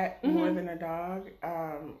the cat more than a dog,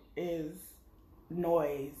 is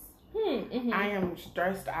noise. I am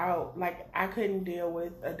stressed out. Like, I couldn't deal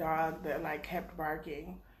with a dog that like kept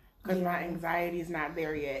barking. Because my anxiety is not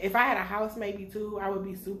there yet. If I had a house maybe too, I would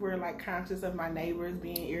be super like conscious of my neighbors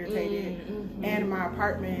being irritated. And my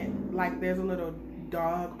apartment, like there's a little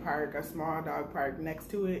dog park, a small dog park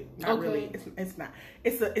next to it. Not really. It's not.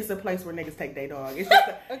 It's a place where niggas take their dog. It's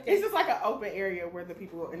just it's just like an open area where the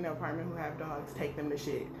people in the apartment who have dogs take them to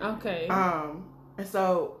shit. Okay. And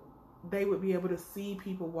so they would be able to see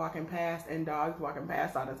people walking past and dogs walking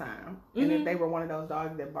past all the time. And if they were one of those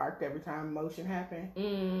dogs that barked every time motion happened,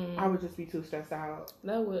 I would just be too stressed out.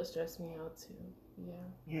 That would stress me out too.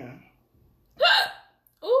 Yeah.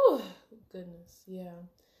 Ooh, goodness. Yeah.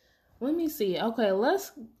 Let me see. Okay,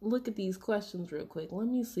 let's look at these questions real quick. Let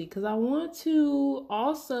me see. Because I want to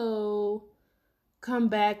also come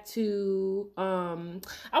back to,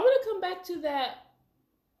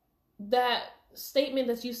 that statement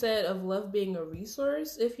that you said of love being a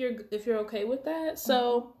resource, if you're okay with that.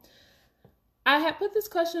 So I had put this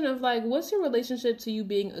question of like, what's your relationship to you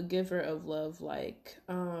being a giver of love like,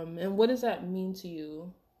 and what does that mean to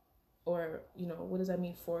you, or you know, what does that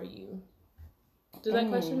mean for you? Does that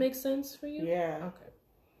question make sense for you? Yeah. Okay.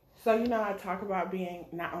 So, you know, I talk about being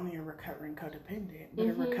not only a recovering codependent, but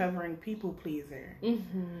a recovering people pleaser.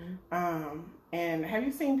 And have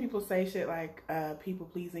you seen people say shit like people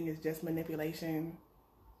pleasing is just manipulation?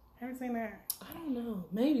 Have you seen that? I don't know.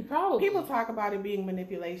 Maybe, probably. People talk about it being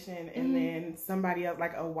manipulation, and then somebody else,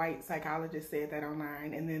 like a white psychologist, said that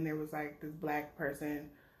online, and then there was like this black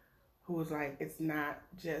person who was like, it's not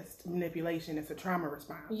just manipulation, it's a trauma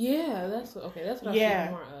response. Yeah, that's what I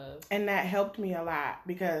think more of. And that helped me a lot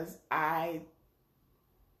because I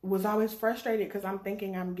was always frustrated because I'm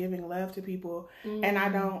thinking I'm giving love to people and I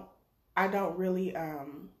don't really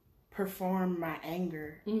perform my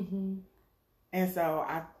anger. And so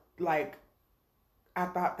I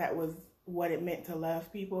thought that was what it meant to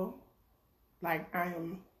love people. Like, I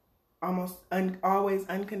am almost always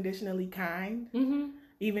unconditionally kind.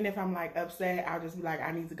 Even if I'm like upset, I'll just be like,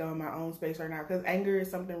 I need to go in my own space right now. Because anger is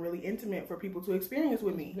something really intimate for people to experience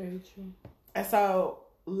with me. Very true. And so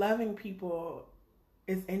loving people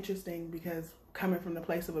is interesting because coming from the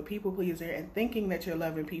place of a people pleaser and thinking that you're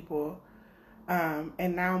loving people,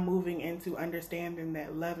 and now moving into understanding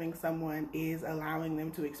that loving someone is allowing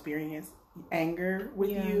them to experience anger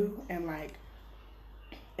with you and like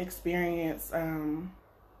experience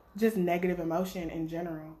just negative emotion in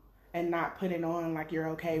general. And not put it on like you're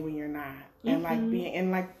okay when you're not. And like being, and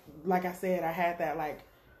like I said, I had that like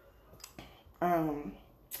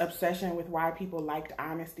obsession with why people liked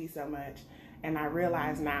honesty so much. And I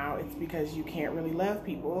realize now it's because you can't really love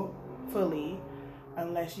people fully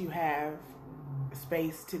unless you have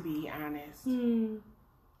space to be honest.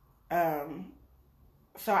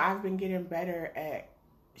 So I've been getting better at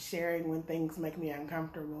sharing when things make me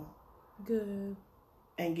uncomfortable. Good.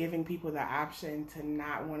 And giving people the option to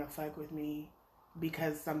not want to fuck with me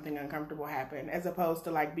because something uncomfortable happened, as opposed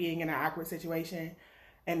to like being in an awkward situation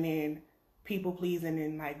and then people pleasing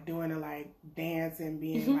and like doing a like dance and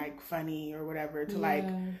being like funny or whatever to like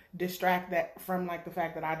distract that from like the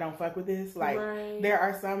fact that I don't fuck with this. Like there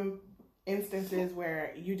are some instances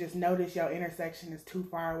where you just notice your intersection is too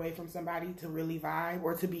far away from somebody to really vibe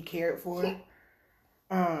or to be cared for.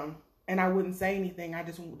 And I wouldn't say anything. I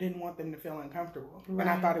just didn't want them to feel uncomfortable. And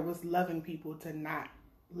I thought it was loving people to not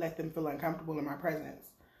let them feel uncomfortable in my presence.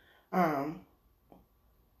 But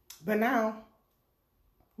now,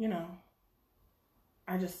 you know,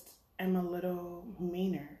 I just am a little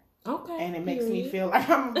meaner. Okay. And it makes me feel like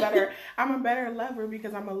I'm a better lover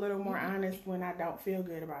because I'm a little more honest when I don't feel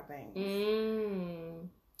good about things.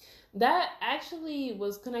 That actually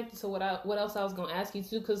was connected to what else I was going to ask you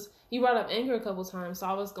too, because you brought up anger a couple times. So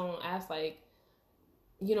I was going to ask, like,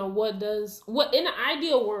 you know, what in an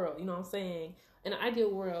ideal world, you know what I'm saying? In an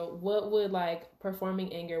ideal world, what would like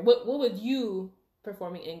performing anger, what would you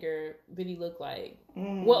performing anger really look like?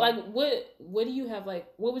 What do you have, like,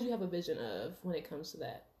 what would you have a vision of when it comes to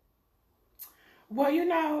that? Well, you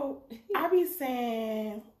know, I be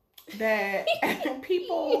saying that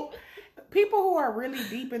people who are really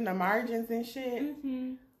deep in the margins and shit,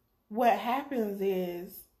 what happens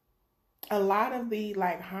is a lot of the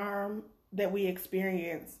like harm that we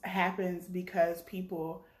experience happens because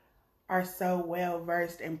people are so well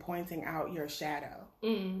versed in pointing out your shadow,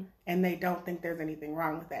 and they don't think there's anything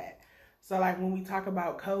wrong with that. So like when we talk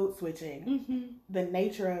about code switching, the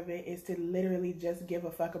nature of it is to literally just give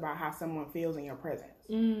a fuck about how someone feels in your presence.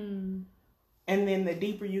 And then the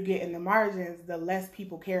deeper you get in the margins, the less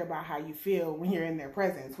people care about how you feel when you're in their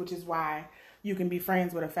presence, which is why you can be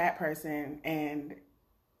friends with a fat person and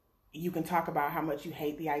you can talk about how much you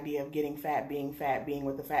hate the idea of getting fat, being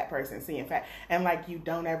with a fat person, seeing fat. And like you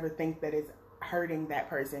don't ever think that it's hurting that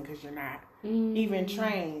person because you're not even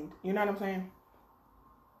trained. You know what I'm saying?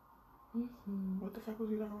 What the fuck was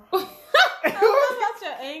you talking about? I was about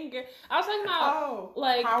your anger. I was talking about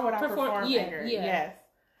like how would I perform anger? Yes.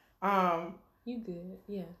 You good?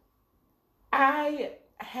 Yeah. I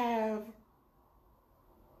have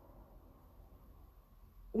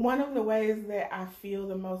one of the ways that I feel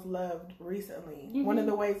the most loved recently. One of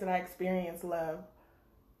the ways that I experience love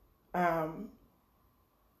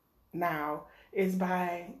now is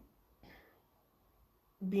by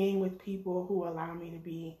being with people who allow me to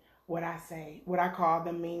be what I call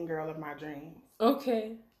the mean girl of my dreams.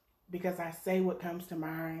 Okay. Because I say what comes to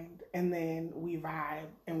mind and then we vibe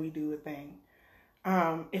and we do a thing.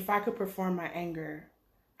 If I could perform my anger,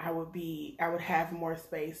 I would have more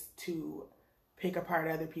space to pick apart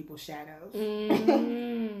other people's shadows.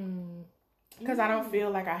 Because I don't feel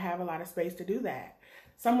like I have a lot of space to do that.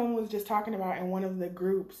 Someone was just talking about in one of the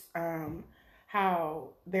groups,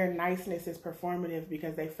 how their niceness is performative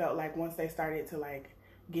because they felt like once they started to like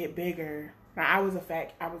get bigger. Now I was a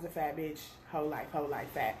fat bitch whole life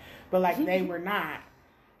fat, but like they were not,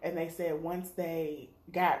 and they said once they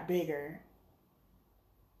got bigger,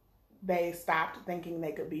 they stopped thinking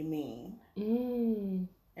they could be mean,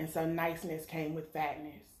 and so niceness came with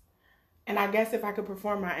fatness. And I guess if I could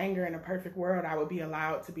perform my anger in a perfect world, I would be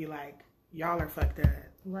allowed to be like, y'all are fucked up,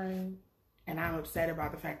 right? And I'm upset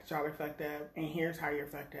about the fact that y'all are fucked up, and here's how you're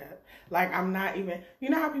fucked up. Like, I'm not even, you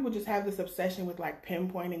know how people just have this obsession with like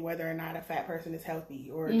pinpointing whether or not a fat person is healthy,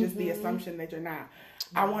 or just the assumption that you're not.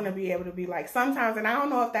 I want to be able to be like, sometimes, and I don't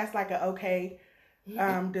know if that's like a okay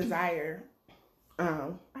desire.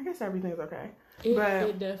 I guess everything's okay. But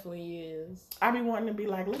it definitely is. I be wanting to be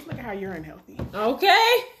like, let's look at how you're unhealthy.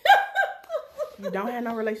 Okay. You don't have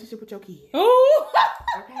no relationship with your kids. Ooh.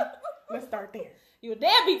 Okay. Let's start there. You're a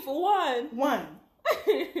deadbeat for one.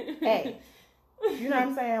 Hey. You know what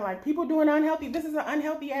I'm saying? Like, people doing unhealthy. This is an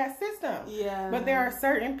unhealthy ass system. Yeah. But there are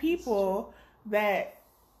certain people that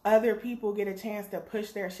other people get a chance to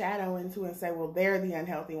push their shadow into and say, well, they're the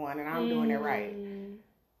unhealthy one and I'm doing it right.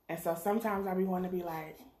 And so sometimes I be wanting to be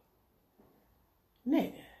like,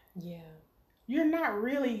 nigga. Yeah. You're not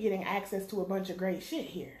really getting access to a bunch of great shit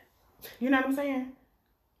here. You know what I'm saying?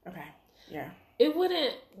 Okay. Yeah. It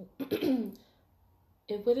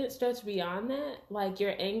wouldn't stretch beyond that, like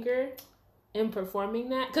your anger in performing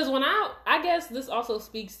that. Because when I guess this also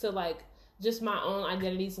speaks to like just my own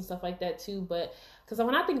identities and stuff like that too. But because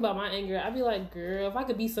when I think about my anger, I'd be like, girl, if I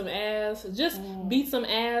could beat some ass, just beat some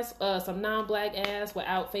ass, some non-black ass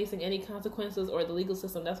without facing any consequences or the legal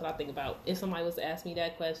system. That's what I think about if somebody was to ask me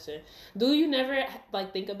that question. Do you never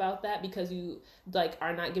like think about that because you like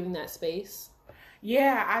are not giving that space?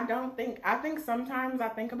 Yeah, I think sometimes I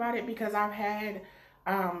think about it because I've had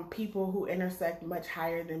people who intersect much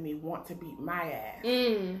higher than me want to beat my ass.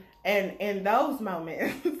 And in those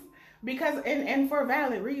moments, because, and for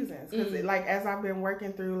valid reasons, because like, as I've been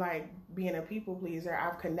working through like being a people pleaser,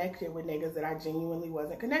 I've connected with niggas that I genuinely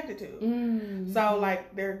wasn't connected to. So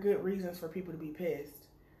like, there are good reasons for people to be pissed.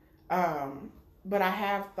 But I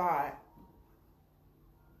have thought,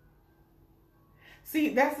 see,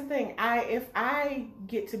 that's the thing. If I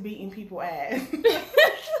get to beating people ass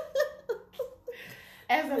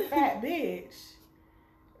as a fat bitch,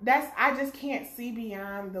 I just can't see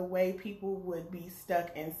beyond the way people would be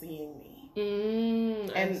stuck in seeing me.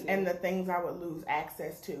 And the things I would lose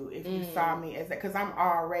access to if you saw me as that, because I'm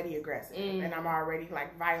already aggressive and I'm already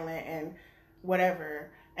like violent and whatever.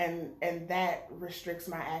 And that restricts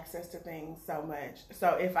my access to things so much.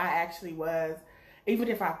 So if I actually was, even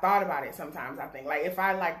if I thought about it sometimes, I think like if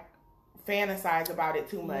I like fantasize about it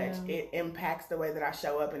too much, it impacts the way that I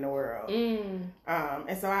show up in the world.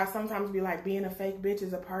 And so I sometimes be like, being a fake bitch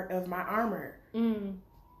is a part of my armor.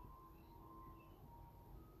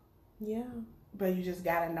 Yeah. But you just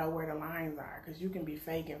gotta know where the lines are, because you can be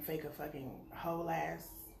fake and fake a fucking whole ass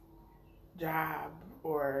job,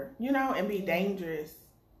 or, you know, and be dangerous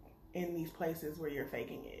in these places where you're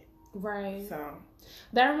faking it. Right. So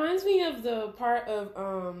that reminds me of the part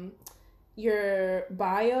of your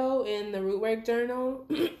bio in the Rootwork Journal,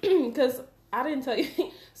 because I didn't tell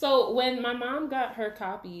you. So when my mom got her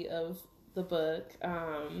copy of the book,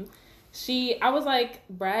 I was like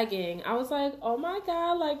bragging. I was like, oh my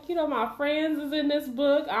God, like, you know, my friends is in this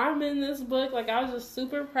book. I'm in this book. Like, I was just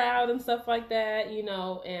super proud and stuff like that, you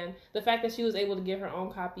know, and the fact that she was able to get her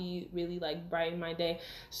own copy really like brightened my day.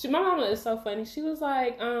 My mama is so funny. She was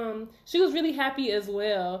like, she was really happy as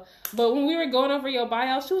well. But when we were going over your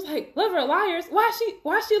bio, she was like, love her liars. Why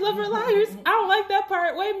she love her liars? I don't like that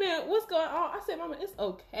part. Wait a minute, what's going on? I said, Mama, it's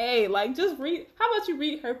okay. Like, just read. How about you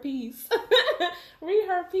read her piece? Read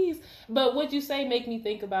her piece. But what you say make me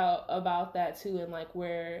think about that too, and like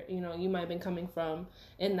where, you know, you might have been coming from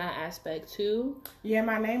in that aspect too. Yeah,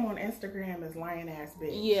 my name on Instagram is Lion Ass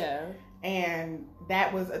Bitch. Yeah. And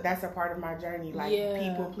that's a part of my journey, like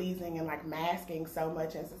people pleasing and like masking so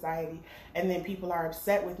much in society, and then people are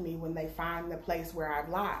upset with me when they find the place where I've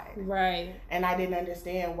lied. Right. And I didn't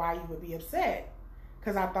understand why you would be upset,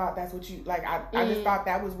 because I thought that's what you like. I just thought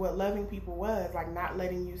that was what loving people was, like not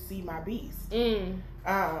letting you see my beast.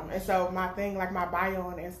 And so my thing, like my bio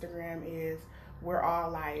on Instagram is, we're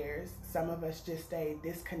all liars. Some of us just stay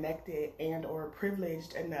disconnected and or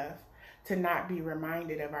privileged enough to not be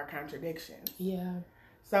reminded of our contradictions. Yeah.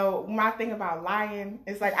 So my thing about lying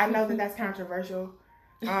is like, I know that that's controversial.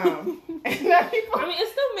 And people, I mean, it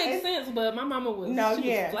still makes sense, but my mama was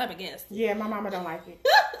was flabbergasted. Yeah, my mama don't like it.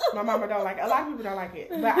 My mama don't like it. A lot of people don't like it,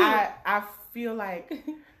 but I feel like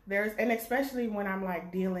there's, and especially when I'm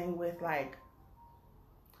like dealing with like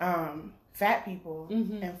fat people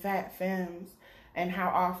and fat femmes, and how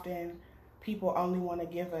often people only want to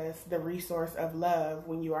give us the resource of love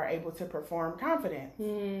when you are able to perform confidence.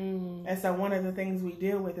 And so one of the things we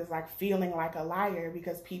deal with is like feeling like a liar,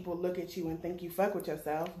 because people look at you and think you fuck with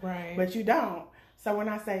yourself, right? But you don't. So when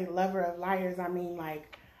I say lover of liars, I mean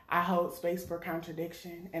like I hold space for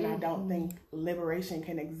contradiction, and I don't think liberation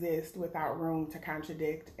can exist without room to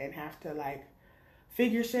contradict and have to like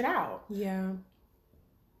figure shit out. Yeah.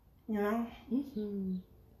 You know?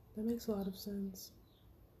 That makes a lot of sense.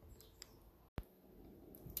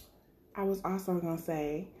 I was also going to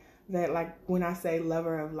say that, like, when I say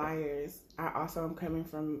lover of liars, I also am coming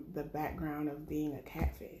from the background of being a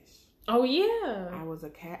catfish. Oh, yeah. I was a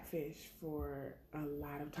catfish for a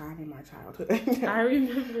lot of time in my childhood. I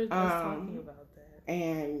remember talking about that.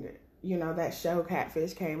 And, you know, that show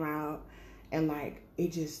Catfish came out, and, like,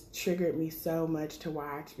 it just triggered me so much to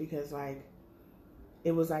watch, because, like,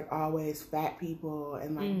 it was like always fat people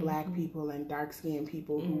and like black people and dark skinned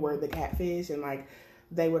people who were the catfish, and like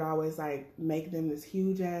they would always like make them this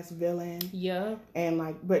huge ass villain. Yeah. And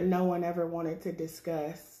like, but no one ever wanted to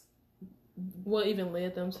discuss what even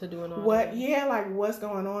led them to doing all what that. Yeah, like what's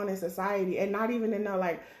going on in society, and not even to know,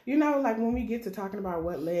 like, you know, like when we get to talking about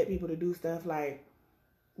what led people to do stuff, like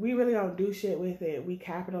we really don't do shit with it. We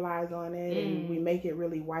capitalize on it and we make it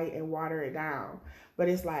really white and water it down. But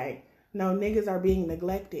it's like, no, niggas are being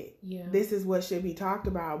neglected. Yeah. This is what should be talked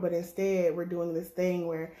about. But instead, we're doing this thing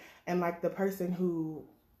where, and like the person who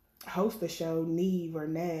hosts the show,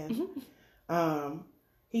 Nev,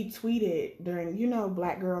 he tweeted during, you know,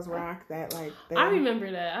 Black Girls Rock, that like... I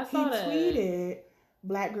remember that. I saw that. He tweeted,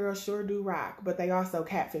 Black girls sure do rock, but they also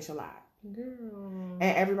catfish a lot. Girl.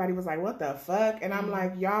 And everybody was like, what the fuck? And I'm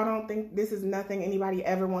like, y'all don't think this is nothing anybody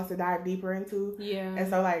ever wants to dive deeper into? Yeah. And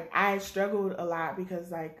so like, I struggled a lot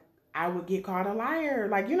because like, I would get called a liar.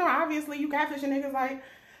 Like, you know, obviously you catfishing niggas, like,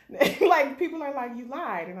 Like, people are like, you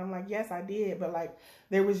lied. And I'm like, yes, I did. But, like,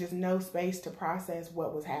 there was just no space to process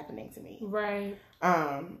what was happening to me. Right.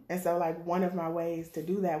 And so, like, one of my ways to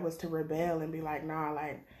do that was to rebel and be like, nah,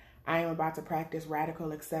 like, I am about to practice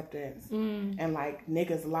radical acceptance. And, like,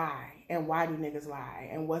 niggas lie. And why do niggas lie?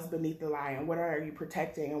 And what's beneath the lie? And what are you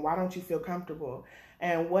protecting? And why don't you feel comfortable?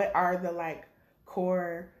 And what are the, like,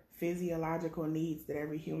 core physiological needs that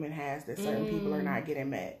every human has that certain people are not getting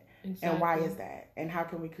met? Exactly. And why is that? And how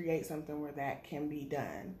can we create something where that can be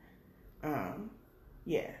done?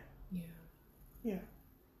 Yeah.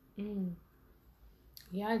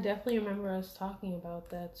 Yeah, I definitely remember us talking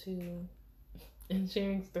about that too. And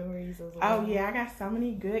sharing stories as well. Oh, yeah. I got so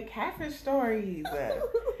many good catfish stories.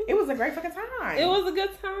 It was a great fucking time. It was a good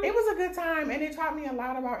time? It was a good time. And it taught me a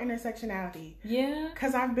lot about intersectionality. Yeah?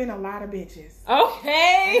 Because I've been a lot of bitches.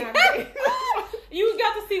 Okay. You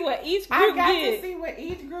got to see what each group did. I got to see what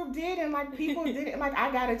each group did. And, like, people did it. Like,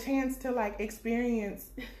 I got a chance to, like, experience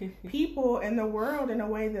people in the world in a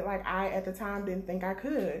way that, like, I, at the time, didn't think I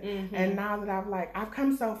could. And now that I've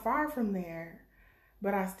come so far from there.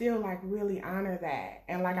 But I still, like, really honor that.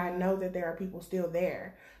 And, like, I know that there are people still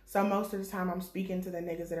there. So most of the time I'm speaking to the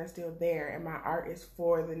niggas that are still there. And my art is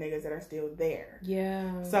for the niggas that are still there.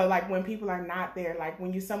 Yeah. So, like, when people are not there, like,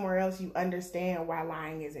 when you're somewhere else, you understand why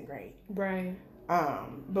lying isn't great. Right.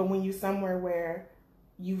 But when you're somewhere where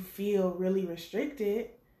you feel really restricted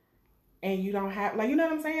and you don't have, like, you know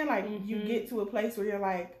what I'm saying? Like, you get to a place where you're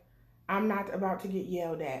like, I'm not about to get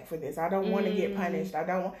yelled at for this. I don't want to get punished.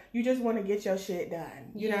 You just want to get your shit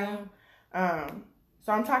done, you know?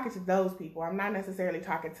 So I'm talking to those people. I'm not necessarily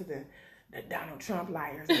talking to the Donald Trump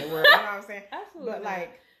liars in the world, you know what I'm saying? Absolutely. But,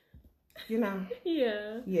 like, you know?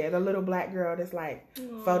 Yeah, the little black girl that's, like,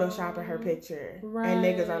 photoshopping her picture. Right. And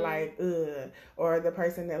niggas are like, ugh. Or the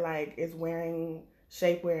person that, like, is wearing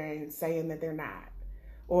shapewear and saying that they're not.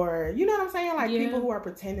 Or, you know what I'm saying? Like, people who are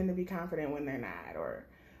pretending to be confident when they're not. Or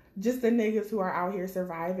just the niggas who are out here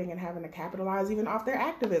surviving and having to capitalize even off their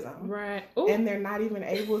activism. Right. Ooh. And they're not even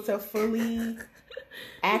able to fully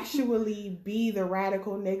actually be the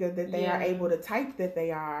radical nigga that they are able to type that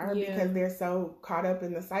they are because they're so caught up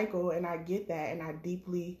in the cycle. And I get that. And I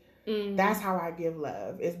deeply, that's how I give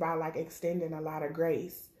love, is by, like, extending a lot of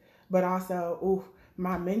grace. But also,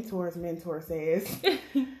 my mentor's mentor says,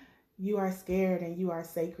 you are scared and you are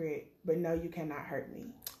sacred, but no, you cannot hurt me.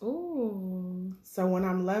 Ooh. So when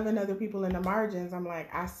I'm loving other people in the margins, I'm like,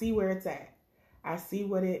 I see where it's at. I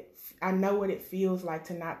know what it feels like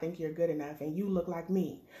to not think you're good enough, and you look like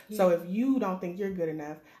me. Yeah. So if you don't think you're good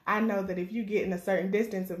enough, I know that if you get in a certain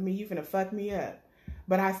distance of me, you're finna fuck me up.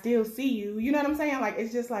 But I still see you. You know what I'm saying? Like,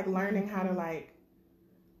 it's just like learning how to, like,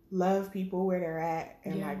 love people where they're at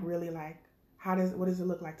and like really, like, what does it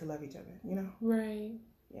look like to love each other? You know? Right.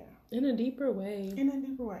 Yeah. In a deeper way.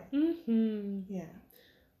 Yeah.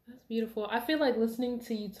 That's beautiful. I feel like listening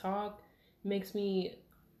to you talk makes me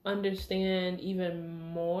understand even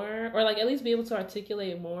more, or, like, at least be able to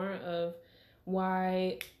articulate more of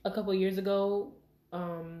why a couple years ago,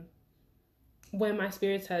 when my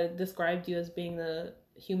spirits had described you as being the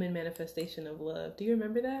human manifestation of love. Do you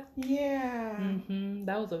remember that? Yeah.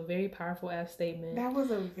 That was a very powerful ass statement. That was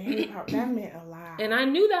a very powerful, that meant a lot. And I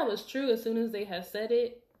knew that was true as soon as they had said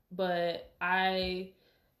it, but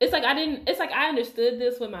it's like I understood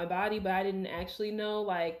this with my body, but I didn't actually know,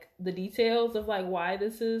 like, the details of, like, why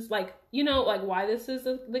this is, like, you know, like, why this is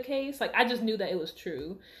the case. Like, I just knew that it was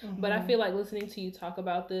true. But I feel like listening to you talk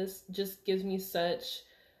about this just gives me such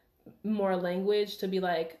more language to be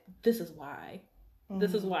like, this is why.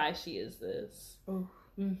 This is why she is this. I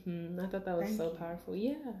thought that was so powerful.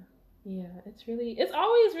 Yeah. It's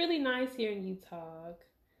always really nice hearing you talk.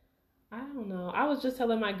 I don't know. I was just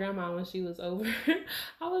telling my grandma when she was over.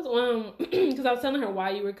 I was because I was telling her why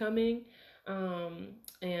you were coming,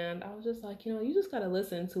 and I was just like, you know, you just gotta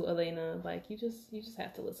listen to Elena. Like, you just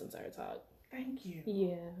have to listen to her talk. Thank you.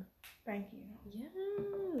 Yeah. Thank you.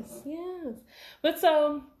 Yes. But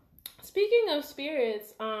so, speaking of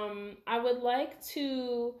spirits, I would like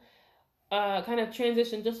to kind of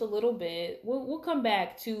transition just a little bit. We'll come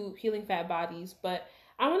back to healing fat bodies, but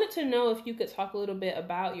I wanted to know if you could talk a little bit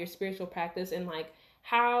about your spiritual practice and, like,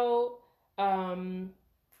 how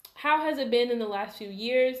has it been in the last few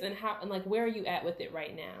years, and like, where are you at with it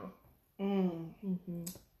right now?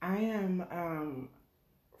 I am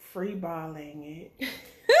free balling it.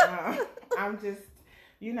 I'm just,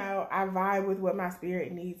 you know, I vibe with what my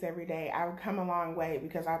spirit needs every day. I've come a long way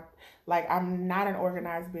because I'm not an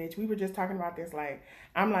organized bitch. We were just talking about this. Like,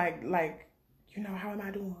 I'm like, you know, how am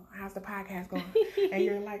I doing? How's the podcast going? And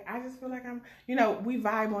you're like, I just feel like I'm, you know, we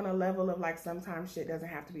vibe on a level of like sometimes shit doesn't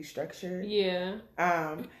have to be structured. Yeah.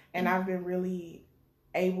 And I've been really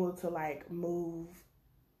able to like move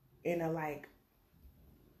in a like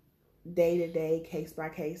day-to-day,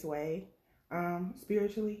 case-by-case way,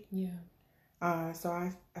 spiritually. Yeah. So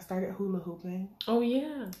I started hula hooping. Oh,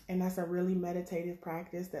 yeah. And that's a really meditative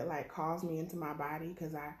practice that like calls me into my body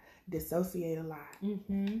because I dissociate a lot.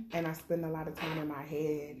 Mm-hmm. And I spend a lot of time in my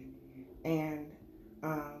head. And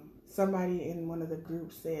somebody in one of the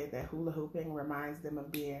groups said that hula hooping reminds them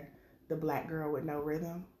of being the black girl with no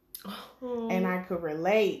rhythm. Oh. And I could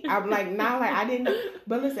relate. I'm like, not like I didn't,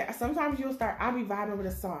 but listen, sometimes I'll be vibing with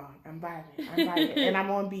a song. I'm vibing, and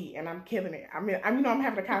I'm on beat, and I'm killing it. I'm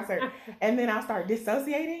having a concert, and then I'll start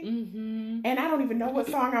dissociating, and I don't even know what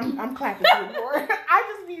song I'm clapping to for.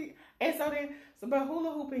 I just be, and so then, but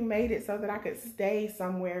hula hooping made it so that I could stay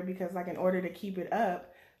somewhere because, like, in order to keep it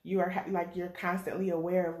up, you're constantly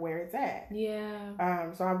aware of where it's at.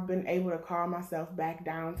 Yeah. So I've been able to calm myself back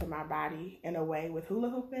down to my body in a way with hula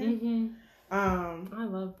hooping. Mm-hmm. I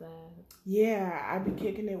love that. Yeah, I've been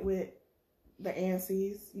kicking it with the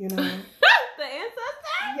Ansies, you know. The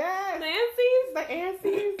ancestors? Yes. The Ansies? The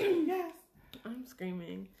Ansies, yes. I'm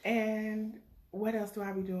screaming. And what else do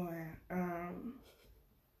I be doing?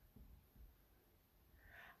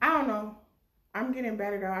 I don't know. I'm getting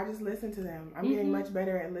better though. I just listen to them. I'm getting much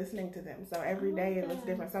better at listening to them. So every day it looks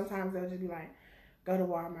different. Sometimes they'll just be like, go to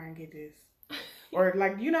Walmart and get this. Or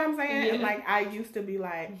like, you know what I'm saying? Yeah. And like I used to be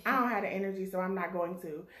like, I don't have the energy, so I'm not going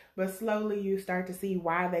to. But slowly you start to see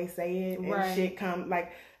why they say it and shit come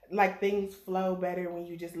like things flow better when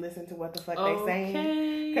you just listen to what the fuck they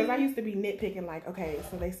saying. Because I used to be nitpicking like, okay,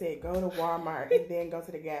 so they said go to Walmart and then go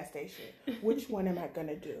to the gas station. Which one am I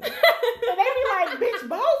gonna do? And they be like, bitch,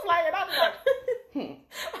 both. Like, and I'm like,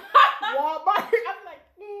 Walmart. I'm like,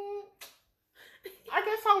 I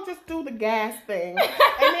guess I'll just do the gas thing.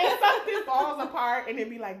 And then something falls apart and it'd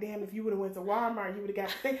be like, damn, if you would have went to Walmart, you would have got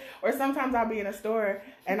the thing. Or sometimes I'll be in a store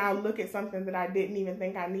and I'll look at something that I didn't even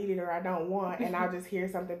think I needed or I don't want, and I'll just hear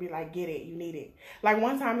something be like, get it, you need it. Like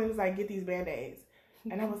one time it was like, get these Band-Aids.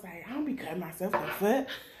 And I was like, I don't be cutting myself in the foot.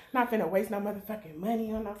 Not finna waste no motherfucking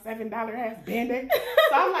money on no $7 ass Band-Aid.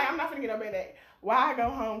 So I'm like, I'm not finna get no Band-Aid. Why I go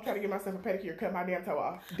home, try to get myself a pedicure, cut my damn toe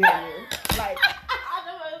off. Damn you. Like,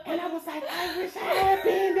 and I was like, I wish I had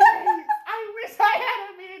Band-Aids. I wish I had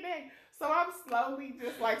a Band-Aid. So I'm slowly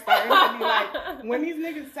just like starting to be like, when these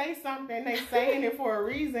niggas say something, they saying it for a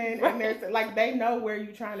reason. And there's like, they know where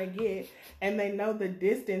you're trying to get and they know the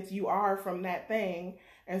distance you are from that thing.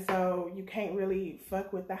 And so you can't really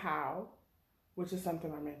fuck with the how, which is something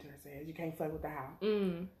my mentor says. You can't fuck with the how.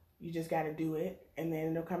 You just got to do it and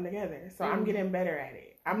then it'll come together. So I'm getting better at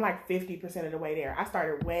it. I'm like 50% of the way there. I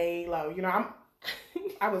started way low. You know,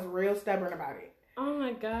 I was real stubborn about it. Oh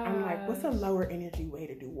my God. I'm like, what's a lower energy way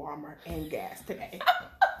to do Walmart and gas today?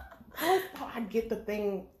 I get the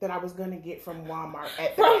thing that I was going to get from Walmart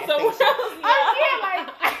at the gas station.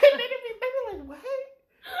 They be like, what?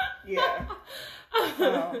 Yeah.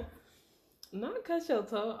 So, not cut your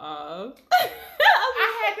toe off.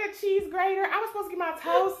 I had the cheese grater. I was supposed to get my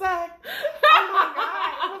toe sucked. Oh my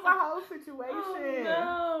God. It was a whole situation.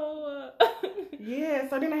 Oh no. Yeah,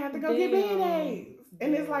 so then I had to go get Band-Aids.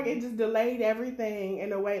 And it's like, it just delayed everything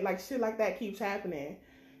in a way, like shit like that keeps happening.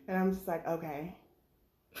 And I'm just like, okay.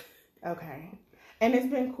 And it's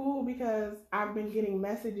been cool because I've been getting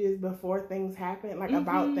messages before things happen, like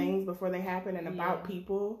about things before they happen and about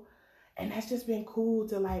people. And that's just been cool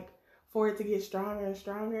to like, for it to get stronger and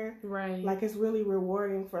stronger. Right. Like it's really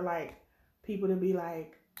rewarding for like people to be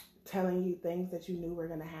like telling you things that you knew were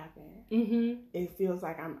going to happen. It feels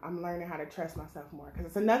like I'm learning how to trust myself more. Because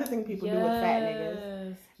it's another thing people do with fat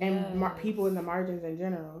niggas and people in the margins in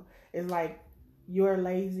general is like, you're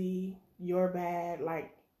lazy, you're bad,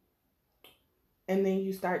 like, and then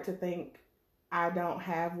you start to think, I don't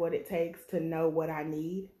have what it takes to know what I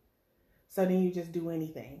need. So then you just do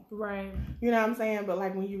anything. Right. You know what I'm saying? But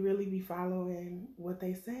like when you really be following what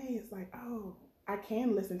they say, it's like, oh, I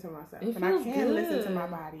can listen to myself. And I can listen to my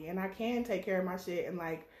body. And I can take care of my shit. And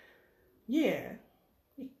like, yeah.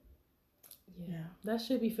 That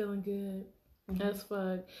should be feeling good. As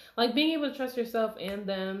fuck. Like being able to trust yourself and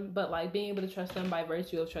them, but like being able to trust them by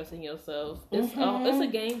virtue of trusting yourself. It's a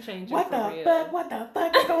game changer. What the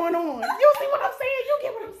fuck is going on? You see what I'm saying? You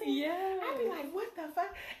get what I'm saying? Yeah. I be like, what the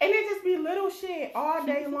fuck? And it just be little shit all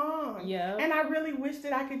day long. Yeah. And I really wish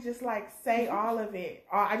that I could just like say all of it.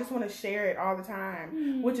 I just want to share it all the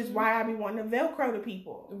time, which is why I be wanting to Velcro to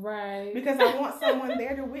people. Right. Because I want someone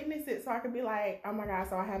there to witness it so I could be like, oh my God,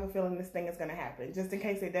 so I have a feeling this thing is going to happen. Just in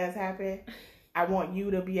case it does happen. I want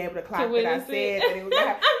you to be able to clock that I said that it was gonna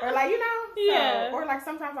happen. Or like, you know, so, yeah. Or like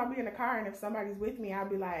sometimes I'll be in the car and if somebody's with me, I'll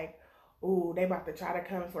be like, ooh, they about to try to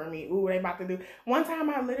come for me. Ooh, they about to do. One time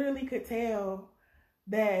I literally could tell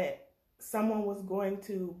that someone was going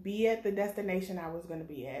to be at the destination I was going to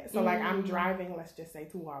be at. So like I'm driving, let's just say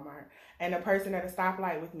to Walmart, and the person at a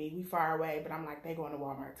stoplight with me, we far away, but I'm like, they going to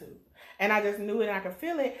Walmart too. And I just knew it and I could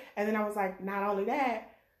feel it. And then I was like, not only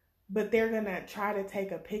that, but they're going to try to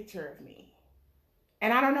take a picture of me.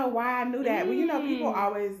 And I don't know why I knew that. But you know, people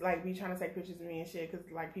always like be trying to take pictures of me and shit because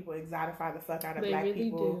like people exotify the fuck out of black really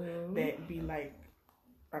people that be like,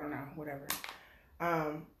 I don't know, whatever.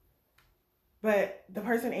 But the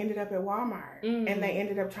person ended up at Walmart and they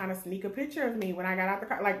ended up trying to sneak a picture of me when I got out the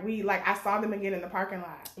car. I saw them again in the parking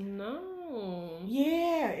lot. No.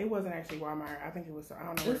 Yeah, it wasn't actually Walmart. I think it was, I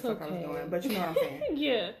don't know where the fuck I was going, but you know what I'm saying.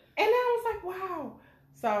 Yeah. And then I was like, wow.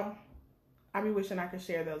 So I be wishing I could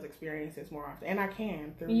share those experiences more often. And I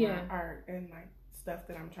can through my art and like stuff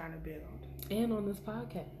that I'm trying to build. And on this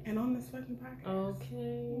podcast. And on this fucking podcast.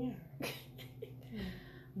 Okay. Yeah.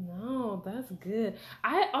 No, that's good.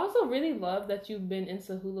 I also really love that you've been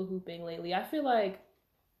into hula hooping lately. I feel like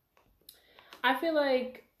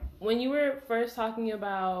when you were first talking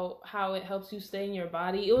about how it helps you stay in your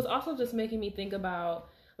body, it was also just making me think about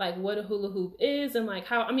like what a hula hoop is and like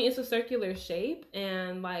how, I mean, it's a circular shape.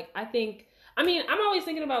 And like, I'm always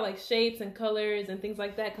thinking about like shapes and colors and things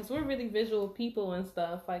like that because we're really visual people and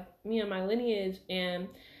stuff, like me and my lineage. And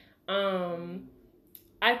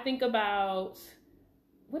I think about,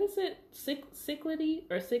 what is it? Cyclicity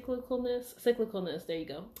or cyclicalness? Cyclicalness, there you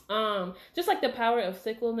go. Just like the power of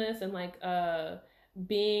cyclicalness and like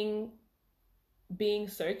being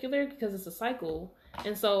circular because it's a cycle.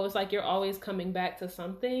 And so it's like you're always coming back to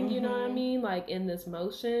something, you know what I mean? Like in this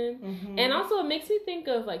motion. And also it makes me think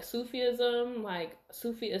of like Sufism, like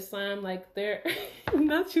Sufi Islam, like they're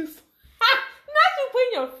not you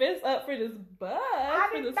putting your fist up for this bug. I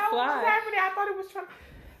didn't know what was happening. I thought it was trying.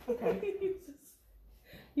 Okay.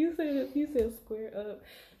 You said square up.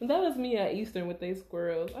 And that was me at Eastern with they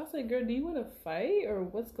squirrels. I said, girl, do you want to fight or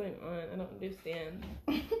what's going on? I don't understand.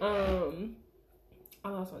 I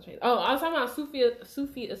lost my train. Oh, I was talking about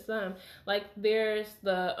Sufi Islam. Like there's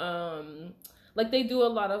the like they do a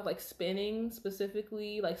lot of like spinning,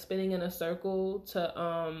 specifically like spinning in a circle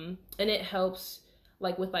to and it helps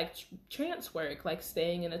like with like trance work, like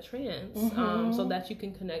staying in a trance, so that you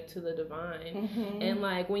can connect to the divine. And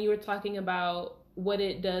like when you were talking about what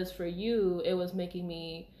it does for you, it was making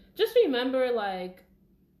me just remember like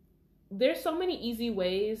there's so many easy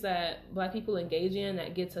ways that Black people engage in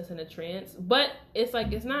that gets us in a trance, but it's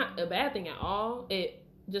like it's not a bad thing at all. It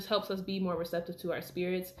just helps us be more receptive to our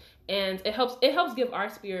spirits, and it helps give our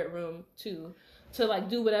spirit room too to like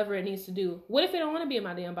do whatever it needs to do. What if it don't want to be in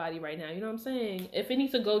my damn body right now? You know what I'm saying? If it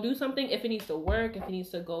needs to go do something, if it needs to work, if it needs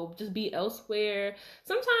to go just be elsewhere,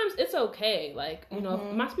 sometimes it's okay. Like, you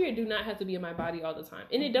know, my spirit do not have to be in my body all the time.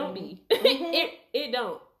 And it don't be. It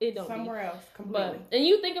don't somewhere be. else completely. But, and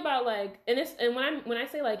you think about like, and when I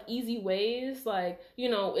say like easy ways, like, you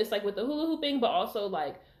know, it's like with the hula hooping, but also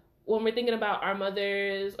like when we're thinking about our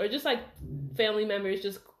mothers or just like family members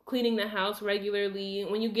just cleaning the house regularly,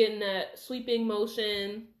 when you get in that sweeping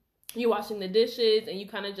motion, you're washing the dishes and you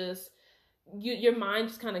kind of just, your mind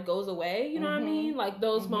just kind of goes away, you know what I mean? Like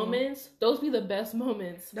those moments, those be the best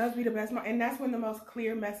moments. Those be the best moments. And that's when the most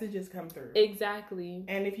clear messages come through. Exactly.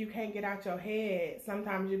 And if you can't get out your head,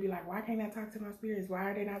 sometimes you'll be like, why can't I talk to my spirits? Why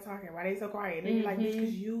are they not talking? Why are they so quiet? And then you're like, it's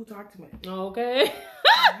because you talk too much. Okay.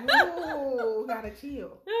 You gotta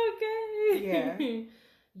chill. Okay.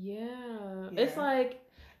 Yeah. It's like,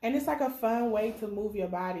 and it's like a fun way to move your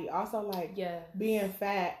body. Also, like, being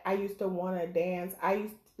fat, I used to want to dance.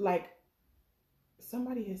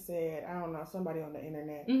 Somebody has said, I don't know, somebody on the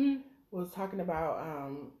internet was talking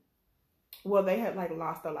about, well, they had, like,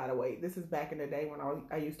 lost a lot of weight. This is back in the day when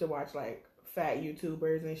I used to watch, like, fat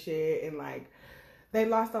YouTubers and shit. And, like, they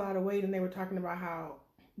lost a lot of weight and they were talking about how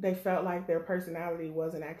they felt like their personality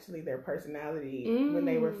wasn't actually their personality when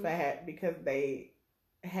they were fat because they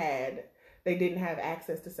didn't have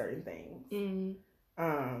access to certain things.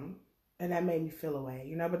 And that made me feel away,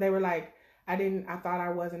 you know, but they were like, I thought I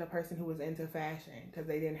wasn't a person who was into fashion because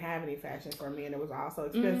they didn't have any fashion for me and it was all so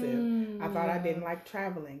expensive. I thought I didn't like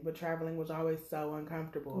traveling, but traveling was always so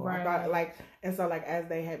uncomfortable. Right. I thought like, and so like as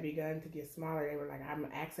they had begun to get smaller, they were like, I'm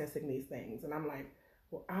accessing these things. And I'm like,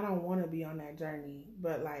 well, I don't want to be on that journey,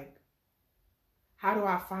 but like, how do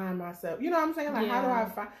I find myself? You know what I'm saying? Like, how do I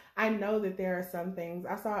find... I know that there are some things...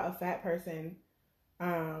 I saw a fat person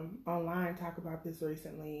online talk about this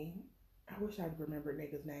recently. I wish I'd remembered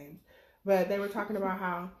niggas' names. But they were talking about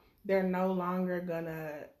how they're no longer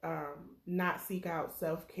gonna not seek out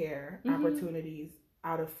self-care opportunities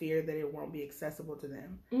out of fear that it won't be accessible to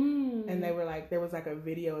them. And they were like, there was like a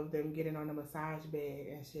video of them getting on a massage bed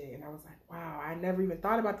and shit, and I was like, wow, I never even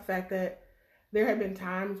thought about the fact that there had been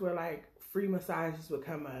times where like free massages would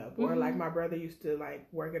come up, or like my brother used to like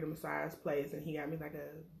work at a massage place and he got me like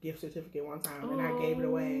a gift certificate one time and I gave it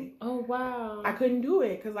away. Oh wow. I couldn't do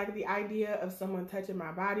it because like the idea of someone touching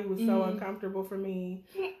my body was so uncomfortable for me.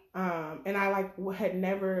 And I like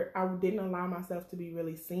I didn't allow myself to be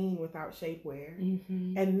really seen without shapewear.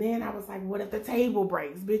 And then I was like, what if the table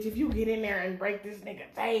breaks? Bitch, if you get in there and break this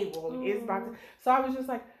nigga table, it's about to... So I was just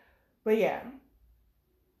like, but yeah.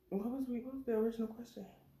 What was the original question?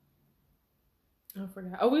 I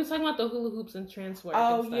forgot. Oh, we were talking about the hula hoops and trance work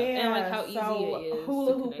and stuff. Yeah. And like how easy it is.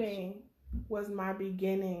 Hula hooping was my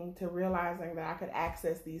beginning to realizing that I could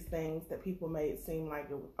access these things that people made seem like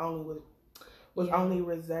it only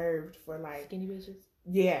reserved for like skinny bitches.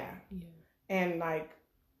 Yeah. And like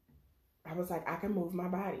I was like, I can move my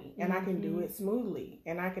body and I can do it smoothly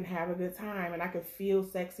and I can have a good time and I can feel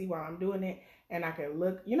sexy while I'm doing it and I can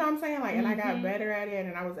look, you know what I'm saying? Like, and I got better at it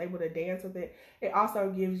and I was able to dance with it. It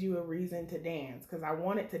also gives you a reason to dance because I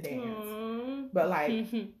wanted to dance. But like,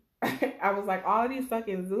 I was like, all of these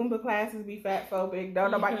fucking Zumba classes be fat phobic.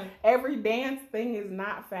 Don't nobody, every dance thing is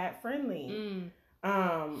not fat friendly.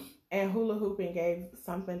 And hula hooping gave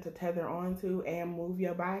something to tether onto and move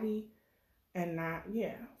your body. And not,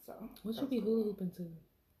 so. What should be hula hooping to?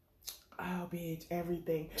 Oh, bitch,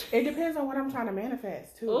 everything. It depends on what I'm trying to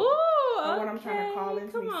manifest, too. Ooh, or what I'm trying to call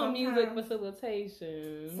into Come me. on, music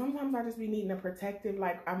facilitation. Sometimes I just be needing a protective,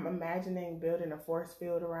 like, I'm imagining building a force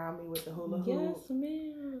field around me with the hula hoop. Yes,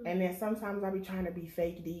 ma'am. And then sometimes I be trying to be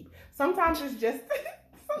fake deep. Sometimes it's just...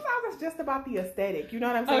 Sometimes it's just about the aesthetic. You know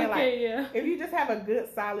what I'm saying? Okay, like, if you just have a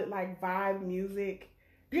good, solid, like, vibe music,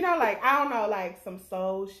 you know, like, I don't know, like, some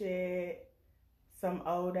soul shit, some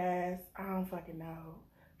old ass, I don't fucking know,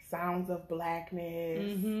 Sounds of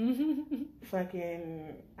Blackness,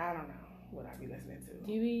 fucking, I don't know what I be listening to.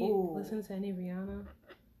 Do you be listening to any Rihanna?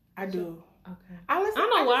 I do. Okay. I don't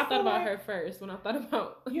know why I thought about her first when I thought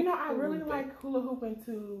about... You know, I really like hula hooping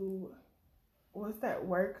to, what's that,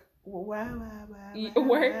 Work? Work,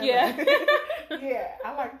 yeah. Yeah,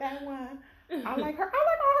 I like that one. I like her. I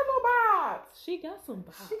like all her little vibes. She got some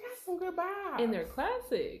vibes. She got some good vibes. And they're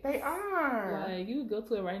classics. They are. Like, you go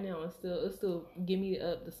to it right now and it'll still give me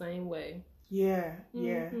up the same way. Yeah,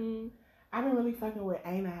 yeah. I've been really fucking with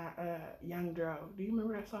Ain't I, Young Dro. Do you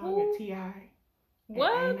remember that song with T.I.?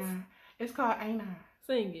 What? Ain't I? It's called Ain't I.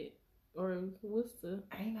 Sing it. Or what's the...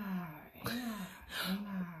 Ain't I, Ain't I, Ain't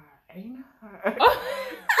I, Ain't I.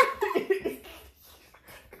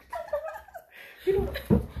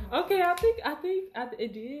 Okay, I think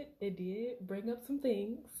it did bring up some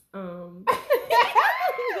things. I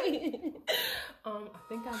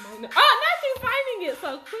think I might know. Oh, now she's finding it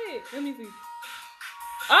so quick. Let me see.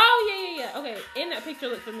 Oh yeah. Okay, and that picture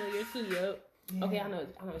looks familiar too. Yep. Yeah. Okay, I know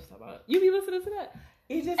what you're talking about. You be listening to that?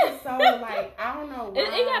 It just is so like I don't know why.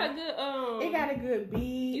 It got a good It got a good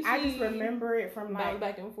beat. I just remember it from like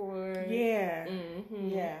back and forth. Yeah.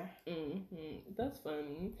 Yeah. That's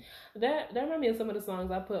funny. That reminded me of some of the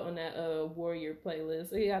songs I put on that Warrior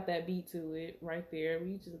playlist. It got that beat to it right there.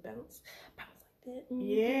 We just bounce like that.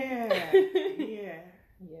 Yeah.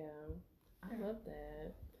 Yeah. I love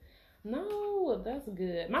that. No, that's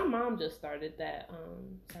good. My mom just started that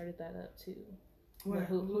up too. What,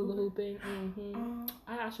 hula hooping.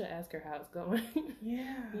 I should ask her how it's going.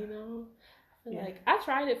 Yeah. You know? I feel like I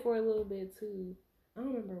tried it for a little bit too. I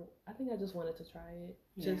don't remember. I think I just wanted to try it.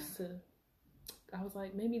 I was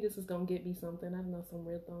like, maybe this is gonna get me something. I don't know, some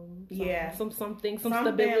rhythm. Some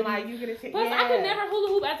stability. Like you get a Plus, I could never hula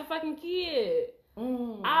hoop as a fucking kid.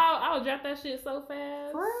 I would drop that shit so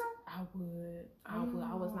fast. For real? I would.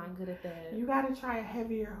 I was not good at that. You gotta try a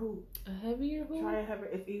heavier hoop. A heavier hoop? Try a heavier.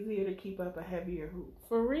 It's easier to keep up a heavier hoop.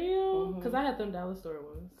 For real? Because I had them dollar store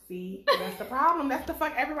ones. See, that's the problem. That's the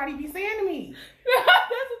fuck everybody be saying to me.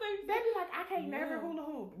 That's what they be like, I can't never hula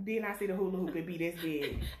hoop. Then I see the hula hoop and be this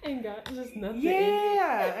big. Ain't got just nothing.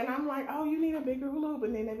 Yeah, and I'm like, oh, you need a bigger hula hoop,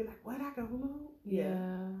 and then they be like, what? I can hula hoop?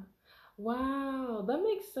 Yeah. Wow, that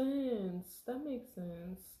makes sense.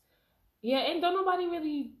 Yeah, and don't nobody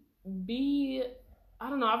really be, I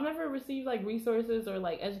don't know, I've never received like resources or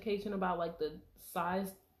like education about like the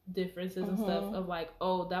size differences and stuff of like,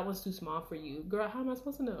 oh, that one's too small for you. Girl, how am I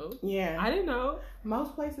supposed to know? Yeah. I didn't know.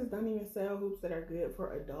 Most places don't even sell hoops that are good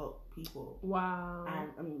for adult people. Wow.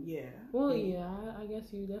 I mean, yeah. Well, yeah, I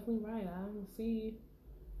guess you're definitely right. I don't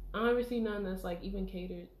ever see none that's like even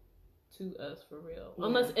catered to us for real. Yeah.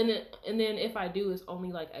 Unless and then if I do, it's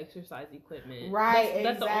only like exercise equipment. Right.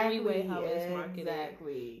 That's the only way how it's marketed.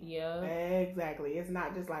 Exactly. Yeah. Exactly. It's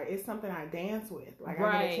not just like it's something I dance with. Like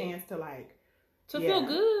I get a chance to like feel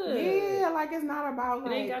good. Yeah, like it's not about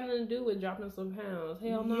like it ain't got nothing to do with dropping some pounds.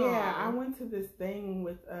 Hell no. Yeah, I went to this thing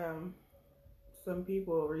with some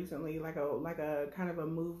people recently, like a kind of a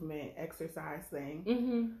movement exercise thing.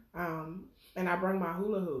 Mm-hmm. And I brought my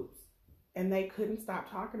hula hoops, and they couldn't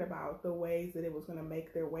stop talking about the ways that it was going to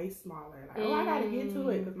make their waist smaller. Like, I got to get to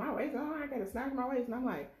it because my waist, I got to snatch my waist, and I'm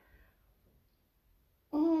like,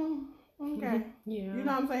 okay, yeah, you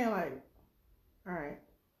know what I'm saying? Like, all right,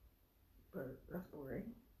 but that's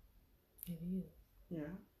boring. It is.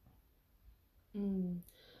 Yeah.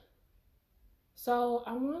 So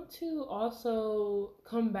I want to also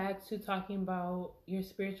come back to talking about your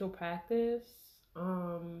spiritual practice,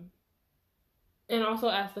 and also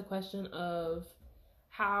ask the question of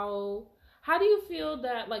how do you feel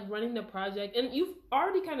that like running the project, and you've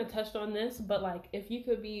already kind of touched on this, but like if you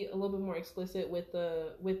could be a little bit more explicit with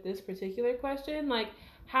this particular question, like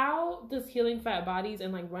how does Healing Fat Bodies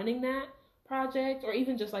and like running that project, or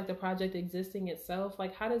even just like the project existing itself,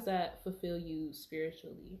 like how does that fulfill you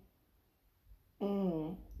spiritually?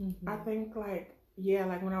 Mm-hmm. I think like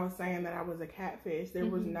when I was saying that I was a catfish, there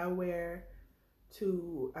was nowhere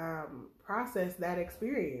to process that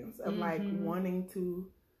experience of like wanting to,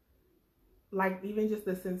 like even just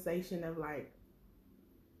the sensation of like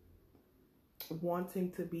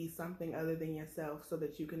wanting to be something other than yourself so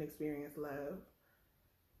that you can experience love.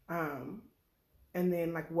 And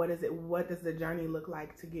then like what does the journey look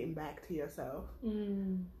like to getting back to yourself?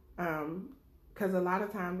 Because a lot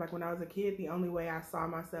of times, like when I was a kid, the only way I saw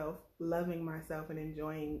myself loving myself and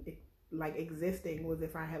enjoying it, like existing, was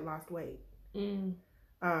if I had lost weight.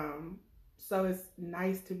 So it's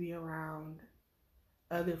nice to be around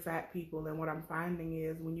other fat people, and what I'm finding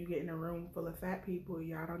is when you get in a room full of fat people,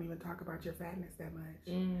 y'all don't even talk about your fatness that much.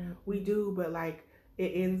 We do, but like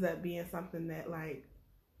it ends up being something that like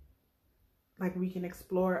we can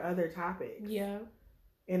explore other topics. Yeah.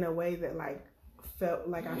 In a way that like felt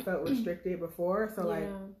like I felt restricted before. So like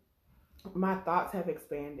my thoughts have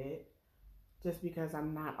expanded just because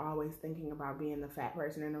I'm not always thinking about being the fat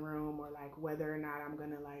person in the room, or like whether or not I'm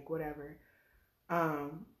gonna like whatever.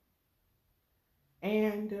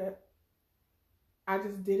 And I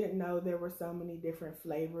just didn't know there were so many different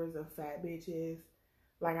flavors of fat bitches.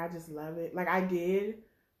 Like I just love it. Like I knew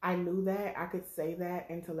that, I could say that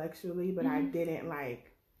intellectually, but I didn't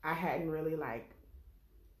like, I hadn't really like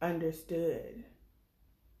understood.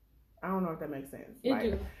 I don't know if that makes sense.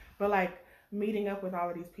 But like meeting up with all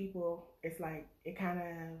of these people, it's like it kind of,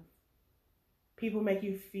 people make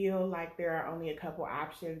you feel like there are only a couple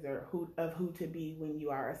options or who to be when you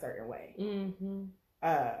are a certain way.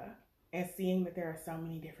 And seeing that there are so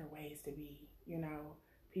many different ways to be, you know,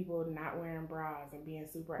 people not wearing bras and being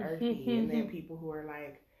super earthy, and then people who are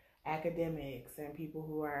like academics, and people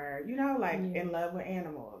who are, you know, like in love with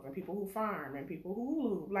animals, and people who farm, and people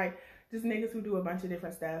who like just niggas who do a bunch of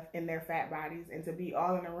different stuff in their fat bodies, and to be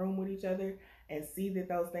all in a room with each other and see that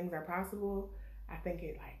those things are possible. I think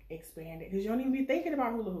it like expanded, because you don't even be thinking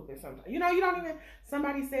about hula hooping sometimes. You know, you don't even,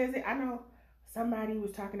 somebody says it. I know somebody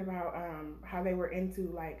was talking about how they were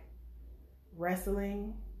into like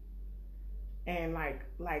wrestling and like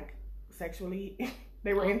sexually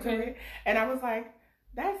they were into it, and I was like,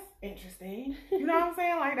 that's interesting. You know what I'm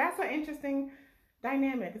saying? Like that's an interesting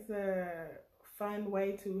dynamic. It's a fun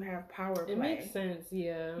way to have power play. It makes sense.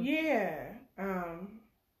 Yeah.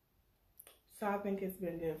 So I think it's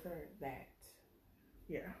been good for that.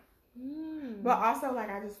 Yeah. But also like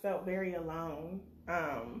I just felt very alone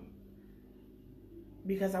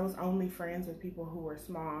because I was only friends with people who were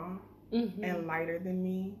small and lighter than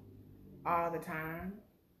me all the time.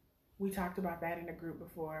 We talked about that in a group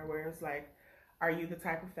before, where it's like, are you the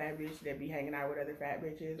type of fat bitch that be hanging out with other fat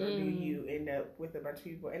bitches, or do you end up with a bunch of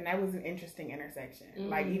people? And that was an interesting intersection.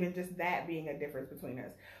 Like even just that being a difference between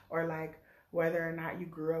us, or like whether or not you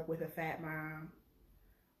grew up with a fat mom,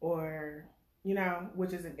 or, you know,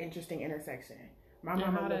 which is an interesting intersection. My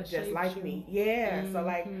mama looked just like me. Yeah. So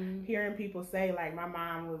like hearing people say like my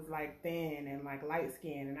mom was like thin and like light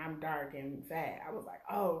skinned and I'm dark and fat, I was like,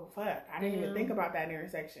 oh fuck, I didn't even think about that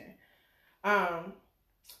intersection.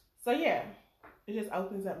 So yeah, it just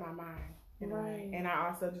opens up my mind in a way. And I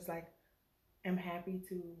also just like am happy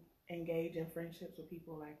to engage in friendships with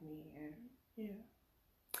people like me, and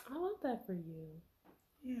I love that for you.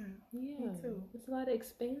 Yeah, me too. It's a lot of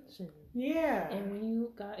expansion. Yeah. And when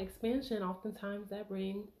you got expansion, oftentimes that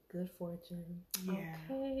brings good fortune. Yeah.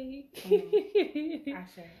 Okay. I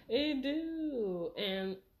say. It do.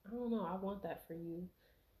 And I don't know. I want that for you,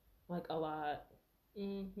 like a lot.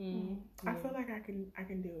 Mm-hmm. I feel like I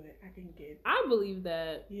can do it. I can get. I believe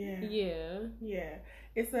that. Yeah.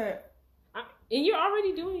 It's and you're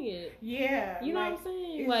already doing it. Yeah. You know what I'm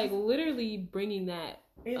saying? Like just, literally bringing that.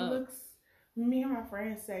 It looks. Me and my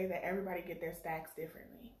friends say that everybody get their stacks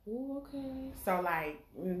differently. Ooh, okay. So like,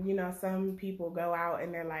 you know, some people go out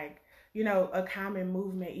and they're like, you know, a common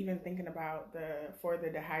movement, even thinking about for the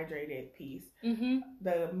dehydrated piece,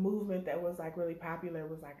 the movement that was like really popular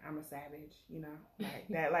was like, I'm a savage, you know, like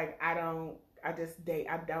that, like, I don't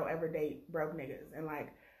ever date broke niggas. And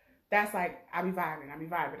like, that's like, I be vibing,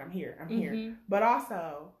 I'm here. But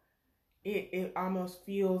also it almost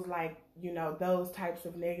feels like, you know, those types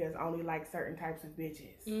of niggas only like certain types of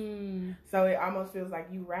bitches. So it almost feels like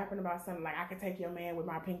you rapping about something like, I could take your man with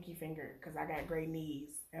my pinky finger because I got great knees.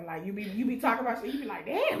 And like you be talking about shit, you be like,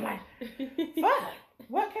 damn, like, fuck,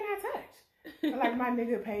 what can I touch? And like my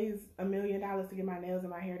nigga pays $1 million to get my nails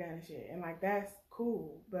and my hair done and shit. And like that's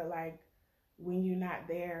cool. But like when you're not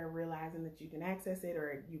there realizing that you can access it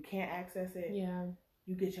or you can't access it,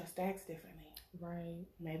 you get your stacks differently. Right.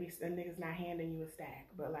 Maybe a nigga's not handing you a stack,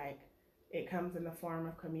 but like it comes in the form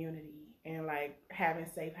of community and like having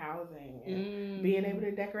safe housing and being able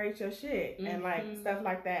to decorate your shit and like stuff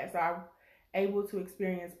like that. So I'm able to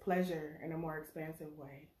experience pleasure in a more expansive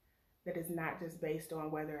way that is not just based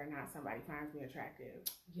on whether or not somebody finds me attractive.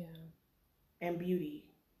 Yeah. And beauty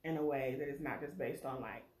in a way that is not just based on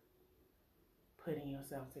like putting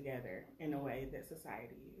yourself together in a way that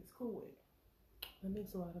society is cool with. That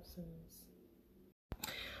makes a lot of sense.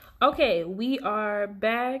 Okay, we are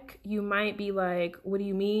back. You might be like, what do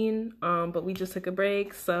you mean? But we just took a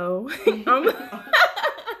break, so we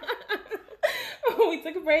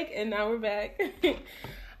took a break and now we're back.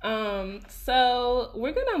 So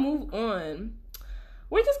we're gonna move on.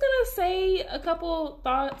 We're just gonna say a couple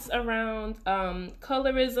thoughts around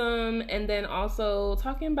colorism and then also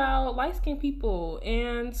talking about light-skinned people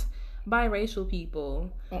and biracial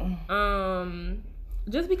people.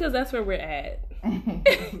 Just because that's where we're at.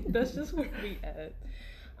 That's just where we at.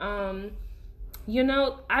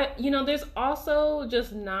 There's also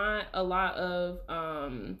just not a lot of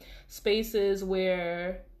spaces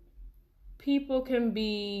where people can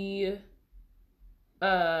be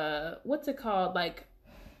what's it called? Like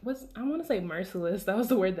I want to say merciless. That was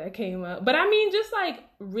the word that came up. But I mean just like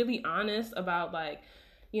really honest about like,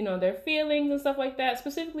 you know, their feelings and stuff like that,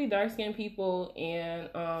 specifically dark-skinned people and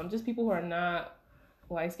just people who are not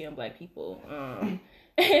light-skinned Black people.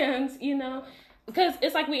 And, you know, because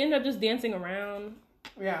it's like we end up just dancing around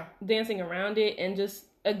it and just,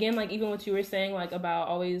 again, like even what you were saying, like about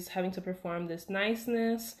always having to perform this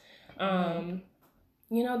niceness,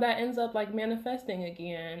 you know, that ends up like manifesting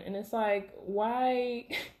again. And it's like, why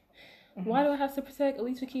do I have to protect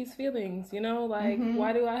Alicia Keys' feelings? You know, like,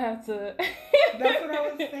 why do I have to? That's what I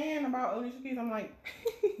was saying about Alicia Keys. I'm like,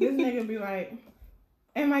 this nigga be like,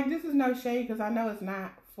 and like, this is no shade because I know it's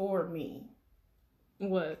not for me.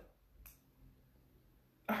 What?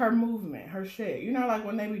 Her movement, her shit. You know, like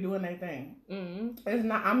when they be doing their thing. It's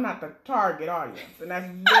not. I'm not the target audience, and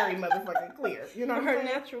that's very motherfucking clear. You know, her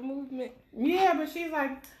natural movement. Yeah, but she's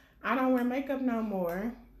like, I don't wear makeup no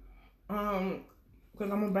more, because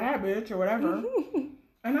I'm a bad bitch or whatever.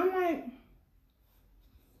 And I'm like,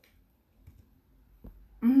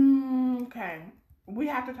 okay, we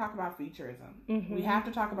have to talk about featureism. We have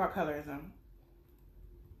to talk about colorism.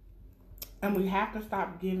 And we have to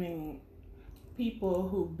stop giving people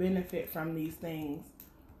who benefit from these things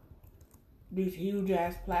these huge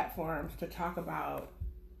ass platforms to talk about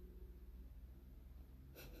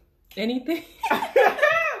anything.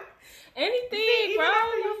 Anything, see, bro.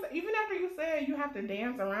 Even after you said you have to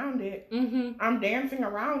dance around it, I'm dancing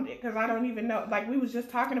around it because I don't even know. Like, we was just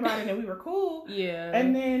talking about it and we were cool. Yeah.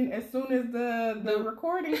 And then as soon as the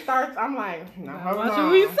recording starts, I'm like, no, what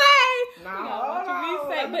should we say? No, what should we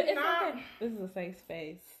say? But it's okay. This is a safe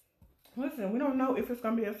space. Listen, we don't know if it's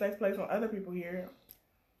gonna be a safe place when other people hear it.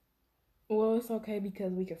 Well, it's okay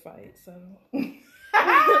because we can fight. So.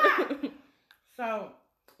 So.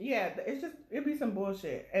 Yeah, it'd be some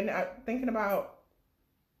bullshit. And thinking about...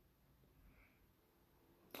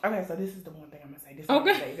 Okay, so this is the one thing I'm going to say. This is how I'm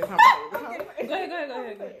going to say. Go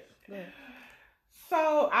ahead.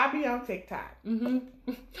 So, I be on TikTok. I'm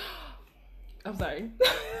sorry.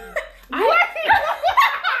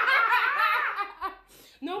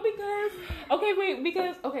 No, because... Okay, wait,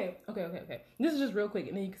 because... Okay. This is just real quick,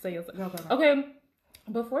 and then you can say your... Go. Okay,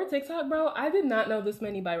 before TikTok, bro, I did not know this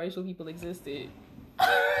many biracial people existed.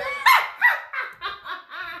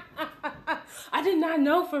 I did not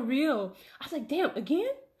know, for real. I was like, damn, again?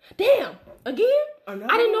 I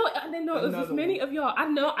didn't know it was this many of y'all. I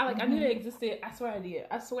knew they existed. I swear I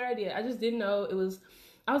did. I just didn't know it was.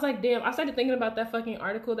 I was like, damn. I started thinking about that fucking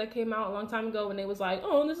article that came out a long time ago when they was like,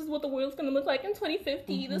 oh, this is what the world's gonna look like in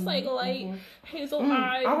 2050. This like light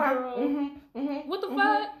hazel-eyed girl. What the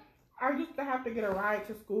fuck? I used to have to get a ride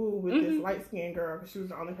to school with this light-skinned girl because she was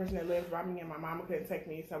the only person that lived by me, and my mama couldn't take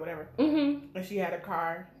me, so whatever. And she had a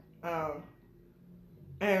car.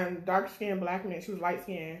 And dark-skinned black men. She was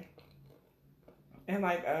light-skinned. And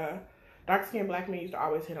like dark-skinned black men used to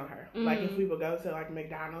always hit on her. Like if we would go to like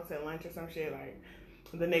McDonald's at lunch or some shit, like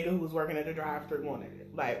the nigga who was working at the drive-thru wanted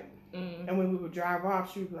it. Like, and when we would drive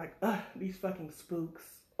off, she would be like, ugh, these fucking spooks.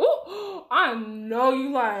 Ooh, I know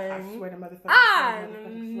you lying. I swear to motherfucker. I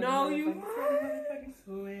know you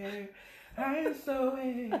lying. I am so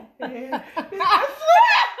I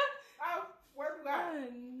swear to God.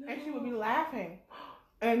 And she would be laughing.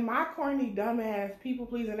 And my corny, dumbass,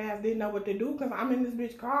 people-pleasing ass didn't know what to do because I'm in this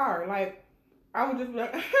bitch car. Like, I would just be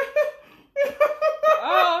like...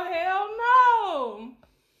 Oh, hell no.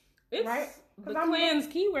 It's right? the Klan's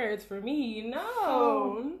keywords for me.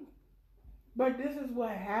 No. But this is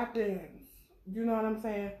what happens. You know what I'm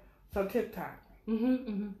saying? So TikTok.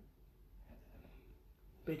 Bitches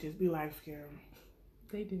be light-skinned.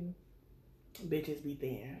 They do. Bitches be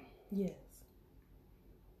thin. Yes.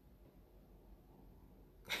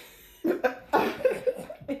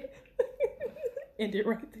 End it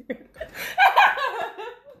right there.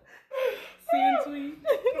 See and tweet.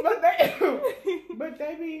 But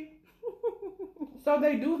they be. So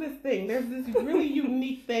they do this thing. There's this really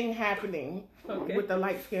unique thing happening with the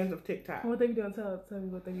light skins of TikTok. What they be doing? Tell me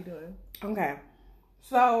what they be doing. Okay.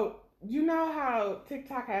 So you know how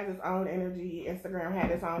TikTok has its own energy, Instagram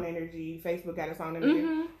had its own energy, Facebook got its own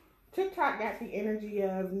energy. TikTok got the energy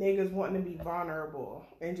of niggas wanting to be vulnerable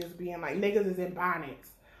and just being like, niggas is in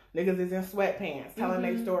bonnets, niggas is in sweatpants, telling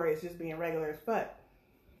their stories, just being regular as fuck.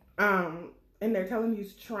 And they're telling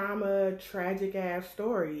these tragic ass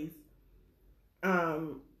stories,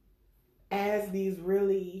 as these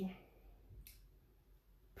really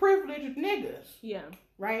privileged niggas. Yeah.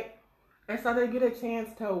 Right? And so they get a chance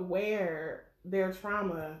to wear their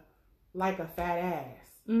trauma like a fat ass.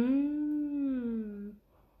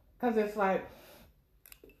 Because it's like,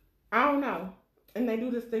 I don't know. And they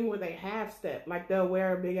do this thing where they half step. Like they'll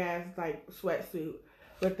wear a big ass like sweatsuit,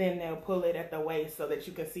 but then they'll pull it at the waist so that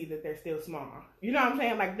you can see that they're still small. You know what I'm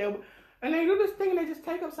saying? Like they do this thing and they just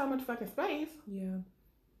take up so much fucking space. Yeah.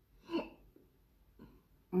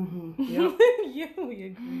 Yep. Yeah, we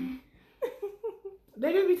agree.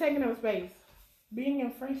 They just be taking up space. Being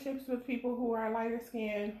in friendships with people who are lighter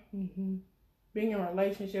skinned. Being in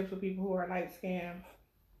relationships with people who are light skinned.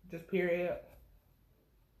 Just period.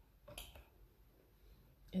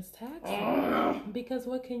 It's taxing. Because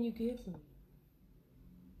what can you give me?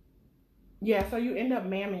 Yeah, so you end up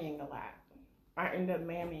mammying a lot. I end up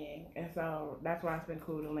mammying. And so that's why it's been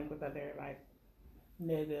cool to link with other like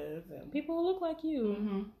niggas and people who look like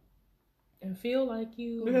you. And feel like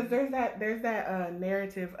you. Because there's that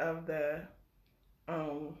narrative of the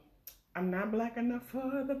I'm not black enough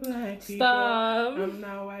for the black people. Stop. I'm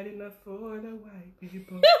not white enough for the white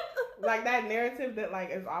people. Like that narrative that like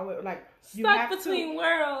is always like you stuck have between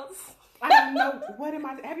worlds. I don't know what am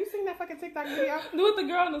I. Have you seen that fucking TikTok video? With the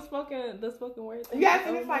girl in the spoken word thing. Yes,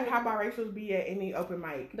 and it's like how biracials be at any open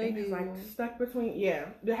mic. They and do. It's like stuck between. Yeah.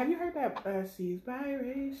 Have you heard that? She's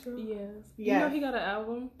biracial. Yes. You know he got an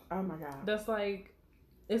album. Oh my god. That's like,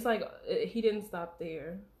 it's like he didn't stop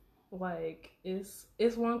there. Like it's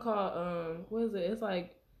one called what is it? It's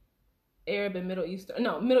like Arab and Middle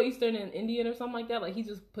Eastern and Indian or something like that. Like he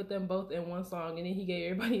just put them both in one song and then he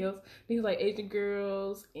gave everybody else. He's like Asian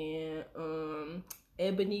girls and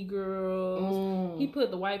ebony girls. He put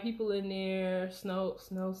the white people in there. Snow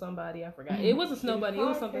somebody, I forgot. It wasn't Snow Bunny, it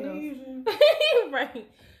was something else. Right.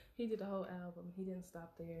 He did the whole album. He didn't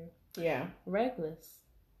stop there. Yeah. Reckless.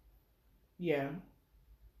 Yeah.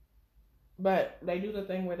 But they do the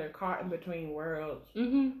thing where they're caught in between worlds.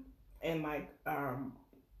 And like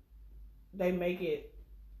they make it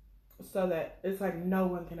so that it's like no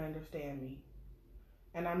one can understand me.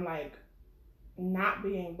 And I'm like, not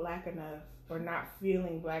being black enough or not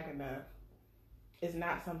feeling black enough is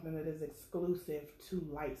not something that is exclusive to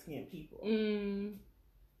light-skinned people.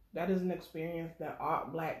 That is an experience that all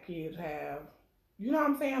black kids have. You know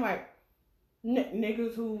what I'm saying? Like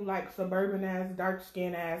niggas who like suburban ass, dark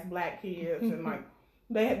skin ass black kids and like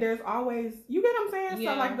there's always, you get what I'm saying?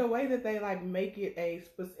 Yeah. So like the way that they like make it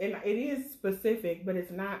and it is specific, but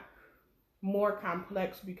it's not more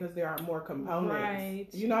complex because there are more components. Right.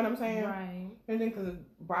 You know what I'm saying? Right. And then because it's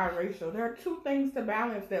biracial, there are two things to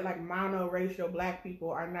balance that like monoracial black people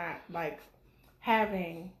are not like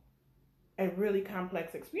having a really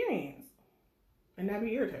complex experience. And that'd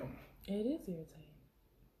be irritating. It is irritating.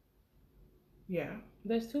 Yeah.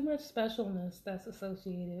 There's too much specialness that's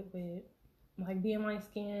associated with like being light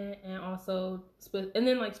skinned and also and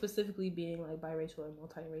then like specifically being like biracial or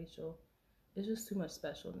multiracial. It's just too much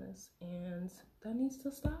specialness and that needs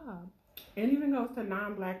to stop. It even goes to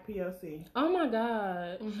non-black POC. Oh my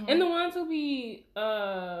God. Mm-hmm. And the ones who be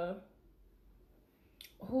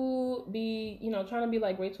trying to be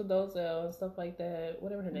like Rachel Dolezal and stuff like that,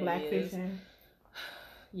 whatever her name is. Blackfishing.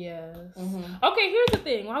 Yes. Mm-hmm. Okay, here's the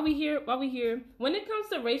thing. While we here, when it comes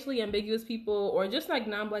to racially ambiguous people or just like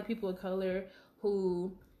non-black people of color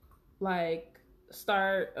who like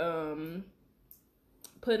start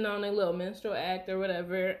putting on a little menstrual act or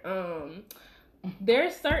whatever,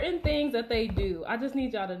 there's certain things that they do. I just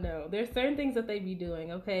need y'all to know. There's certain things that they be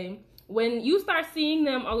doing, okay? When you start seeing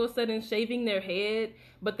them all of a sudden shaving their head,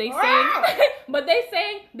 but they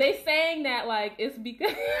saying that like it's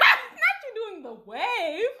because the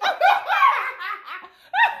wave.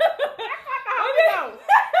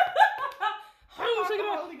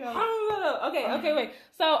 Okay, wait.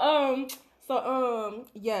 So,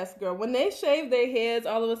 yes, girl. When they shave their heads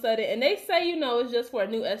all of a sudden, and they say, it's just for a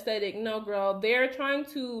new aesthetic. No, girl. They're trying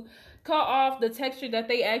to cut off the texture that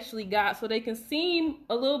they actually got so they can seem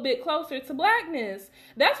a little bit closer to blackness.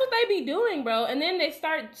 That's what they be doing, bro. And then they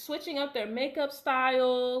start switching up their makeup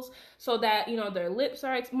styles so that, their lips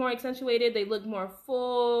are more accentuated. They look more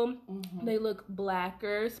full. Mm-hmm. They look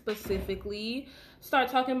blacker specifically. Start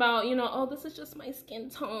talking about, oh, this is just my skin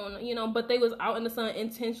tone, but they was out in the sun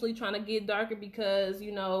intentionally trying to get darker because,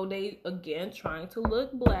 they, again, trying to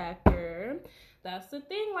look blacker. That's the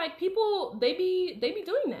thing. Like, people, they be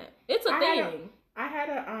doing that. It's a thing. I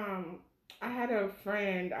had a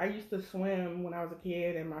friend. I used to swim when I was a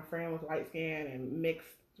kid, and my friend was light skinned and mixed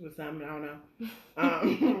with something. I don't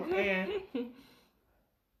know. And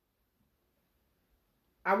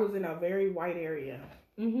I was in a very white area.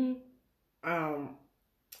 Mm-hmm.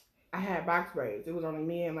 I had box braids. It was only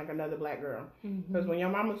me and like another black girl. Because when your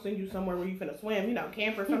mama sends you somewhere where you finna swim,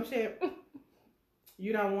 camp or some shit,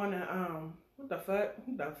 you don't want to What the fuck?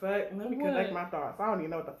 Let me collect my thoughts. I don't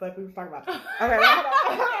even know what the fuck we was talking about. Okay,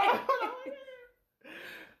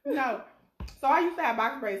 no. So I used to have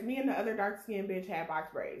box braids. Me and the other dark skinned bitch had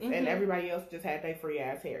box braids. Mm-hmm. And everybody else just had their free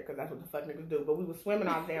ass hair because that's what the fuck niggas do. But we was swimming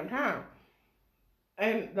all the damn time.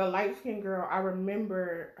 And the light skinned girl, I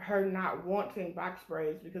remember her not wanting box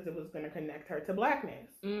braids because it was going to connect her to blackness.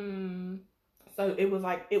 Mm. So it was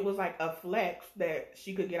like a flex that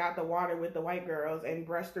she could get out the water with the white girls and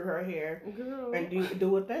brush through her hair and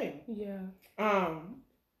do a thing. Yeah.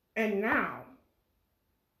 And now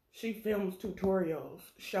she films tutorials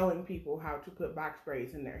showing people how to put box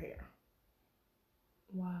braids in their hair.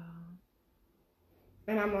 Wow.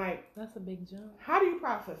 And I'm like, that's a big jump. How do you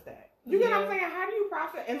process that? You get what I'm saying? How do you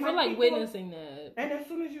process? And like people, witnessing that. And as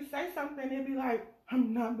soon as you say something, they'd be like,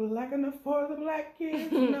 I'm not black enough for the black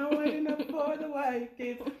kids. No, white enough for the white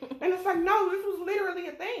kids. And it's like, no, this was literally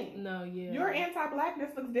a thing. No, yeah. Your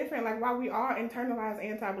anti-blackness looks different. Like, while we all internalize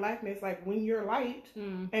anti-blackness, like, when you're light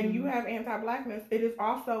and you have anti-blackness, it is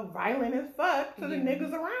also violent as fuck to the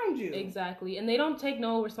niggas around you. Exactly. And they don't take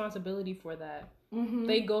no responsibility for that. Mm-hmm.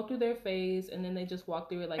 They go through their phase and then they just walk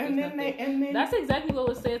through it like it's nothing. That's exactly what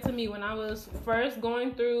was said to me when I was first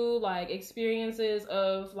going through like experiences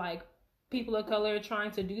of like people of color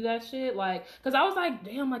trying to do that shit. Like, cause I was like,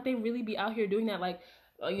 damn, like they really be out here doing that. Like,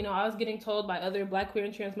 I was getting told by other black, queer,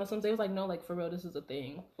 and trans Muslims, they was like, no, like for real, this is a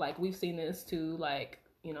thing. Like we've seen this too, like,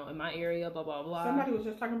 in my area, blah, blah, blah. Somebody was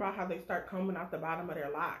just talking about how they start combing out the bottom of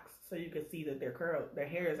their locks so you can see that their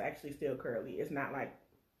hair is actually still curly. It's not like,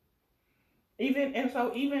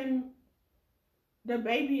 even the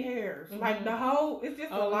baby hairs, like the whole, it's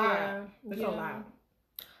just a lot. Yeah. It's a lot.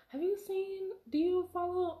 Do you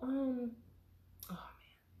follow,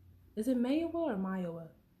 is it Mayowa or Mayowa?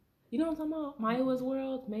 You know what I'm talking about? Mayowa's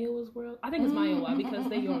World? I think it's Mayowa because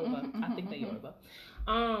they Yoruba. I think they Yoruba.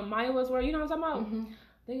 Mayowa's World, you know what I'm talking about? Mm-hmm.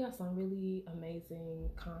 They got some really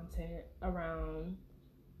amazing content around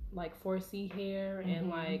like 4C hair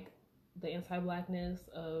and like the anti-blackness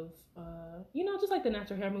of, just like the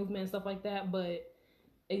natural hair movement and stuff like that. But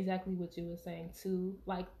exactly what you were saying too.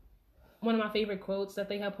 Like one of my favorite quotes that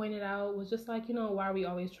they had pointed out was just like, why are we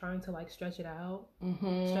always trying to like stretch it out,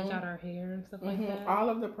 stretch out our hair and stuff like that? All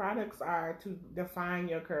of the products are to define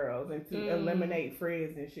your curls and to eliminate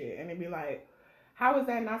frizz and shit. And it'd be like, how is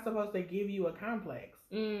that not supposed to give you a complex?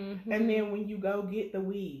 Mm-hmm. And then when you go get the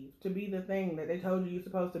weave to be the thing that they told you you're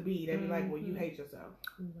supposed to be, they be like, well, you hate yourself.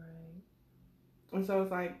 Right. And so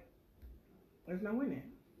it's like, there's no winning.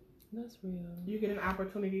 That's real. You get an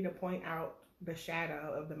opportunity to point out the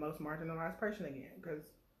shadow of the most marginalized person again. Because,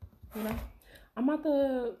 you know. I'm about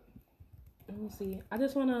to, let me see. I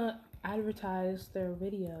just want to advertise their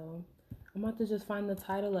video. I'm about to just find the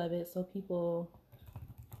title of it so people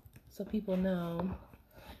know.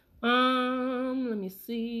 Let me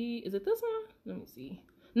see. Is it this one? Let me see.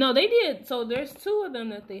 No, they did. So there's 2 of them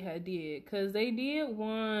that they had did. Because they did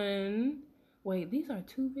one. Wait, these are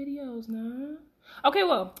 2 videos now. Okay,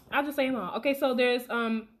 well, I'll just say them all. Okay, so there's,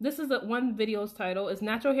 this is one video's title. It's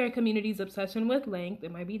Natural Hair Community's Obsession with Length.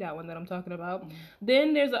 It might be that one that I'm talking about. Mm-hmm.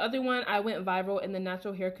 Then there's the other one, I Went Viral and the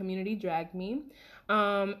Natural Hair Community Dragged Me.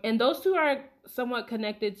 And those 2 are somewhat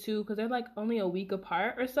connected too, because they're like only a week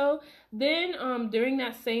apart or so. Then, during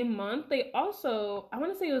that same month, they also, I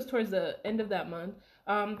want to say it was towards the end of that month,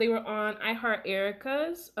 they were on I Heart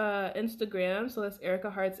Erica's, Instagram. So that's Erica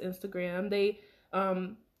Hart's Instagram. They,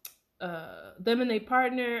 them and their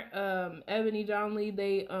partner, Ebony John Lee,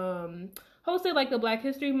 they hosted like the Black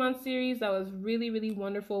History Month series that was really, really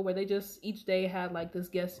wonderful, where they just each day had like this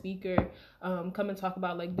guest speaker come and talk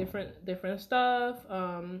about like different stuff,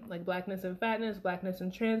 like blackness and fatness, blackness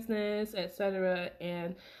and transness, etc.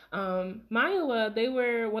 And Mayowa, they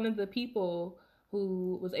were one of the people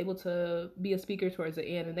who was able to be a speaker towards the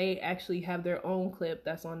end, and they actually have their own clip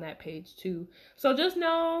that's on that page too. So just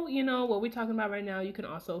know, you know, what we're talking about right now, you can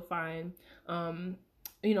also find,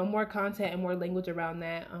 you know, more content and more language around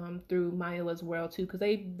that through Mayowa's world too, because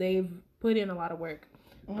they've put in a lot of work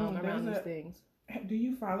around these things. Do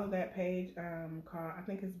you follow that page called, I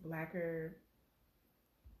think it's Blacker,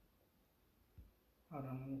 hold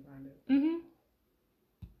on, let me find it. Mm-hmm.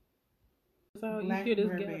 So Black you hear this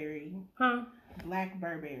Burberry. Huh? Black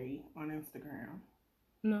Burberry on Instagram.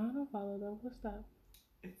 No, I don't follow them. What's that?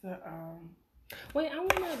 It's a Wait, I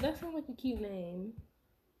wanna. That sounds like a cute name.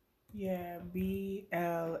 Yeah,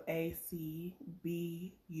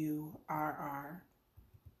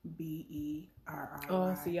 BLACBURRBERRY.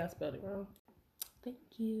 Oh, see, I spelled it wrong. Thank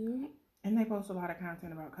you. And they post a lot of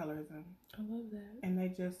content about colorism. I love that. And they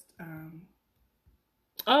just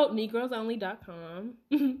Oh, negrosonly.com.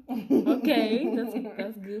 Okay,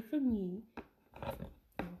 that's good for me.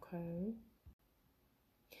 Okay.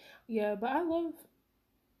 Yeah, but I'm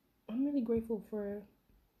really grateful for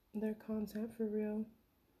their content, for real.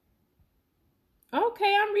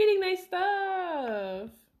 Okay, I'm reading their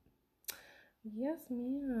stuff. Yes,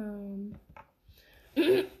 ma'am.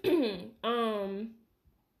 I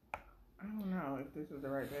don't know if this is the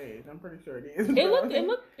right page. I'm pretty sure it is. It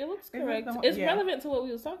looks correct. It's relevant to what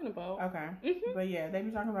we was talking about. Okay. Mm-hmm. But yeah, they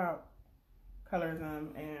be talking about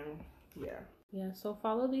colorism and yeah. Yeah, so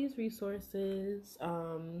follow these resources.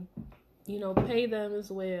 You know, pay them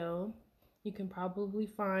as well. You can probably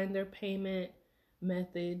find their payment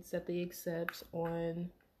methods that they accept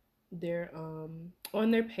on their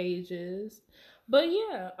pages. But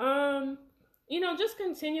yeah, you know, just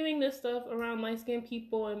continuing this stuff around light-skinned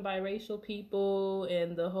people and biracial people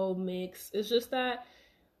and the whole mix. It's just that,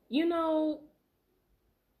 you know,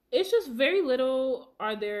 it's just very little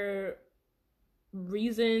are there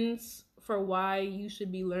reasons for why you should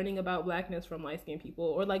be learning about blackness from light-skinned people,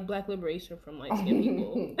 or like black liberation from light-skinned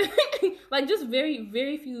people. Like, just very,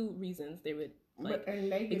 very few reasons they would like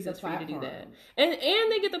exist for you to do that.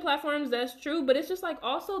 And they get the platforms, that's true, but it's just like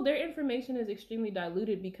also their information is extremely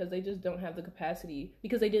diluted because they just don't have the capacity,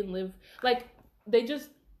 because they didn't live, like, they're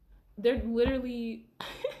literally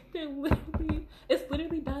it's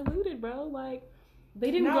literally diluted, bro. Like,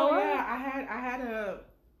 they didn't go up. I had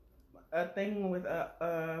a thing with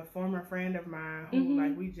a former friend of mine who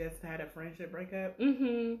like we just had a friendship breakup.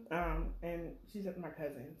 Mm-hmm. And she's my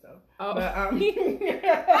cousin, so. Oh. But, okay.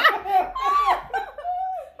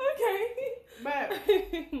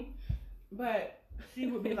 But she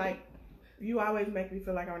would be like, "You always make me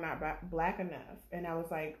feel like I'm not black enough," and I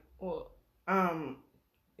was like, "Well, I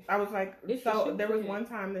was like, so there was one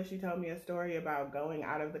time that she told me a story about going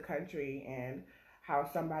out of the country and how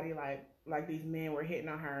somebody like these men were hitting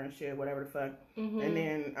on her and shit, whatever the fuck. Mm-hmm. And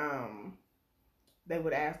then they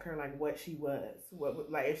would ask her like what she was,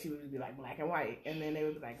 like if she would be like black and white, and then they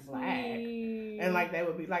would be like black, and like they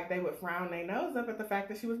would be like, they would frown their nose up at the fact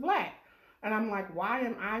that she was black. And I'm like, why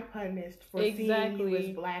am I punished for seeing you as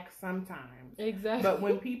black sometimes? Exactly. But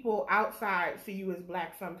when people outside see you as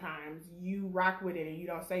black sometimes, you rock with it and you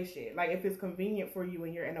don't say shit. Like, if it's convenient for you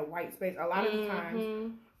and you're in a white space, a lot of the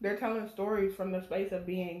times they're telling stories from the space of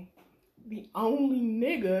being the only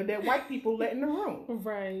nigga that white people let in the room.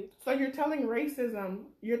 Right. So you're telling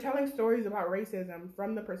stories about racism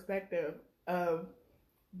from the perspective of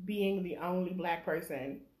being the only black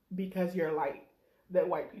person because you're light that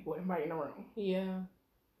white people invite in the room. Yeah.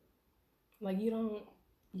 Like you don't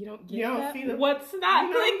see the what's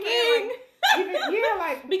not clicking.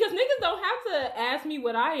 Like because niggas don't have to ask me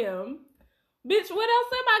what I am. Bitch, what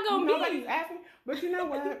else am I gonna be? Nobody's asking. But you know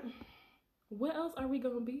what? What else are we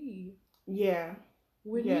gonna be? Yeah.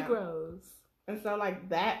 We're Negroes. And so like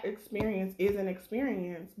that experience is an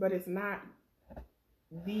experience, but it's not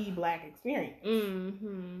the black experience.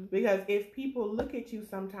 Mm-hmm. Because if people look at you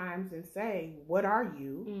sometimes and say, what are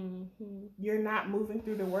you? Mm-hmm. You're not moving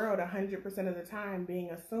through the world 100% of the time being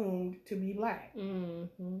assumed to be black.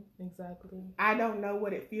 Mm-hmm. Exactly. I don't know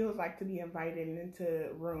what it feels like to be invited into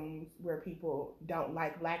rooms where people don't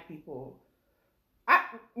like black people.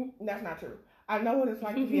 That's not true. I know what it's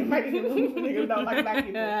like to be invited in rooms where niggas don't like black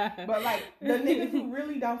people. But like the niggas who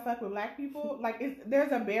really don't fuck with black people, like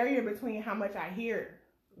there's a barrier between how much I hear.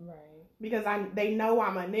 Right. Because they know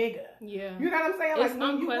I'm a nigga. Yeah. You know what I'm saying? It's like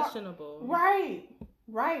unquestionable.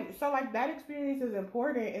 Right. So like that experience is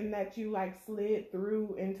important in that you like slid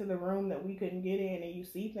through into the room that we couldn't get in and you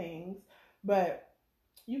see things. But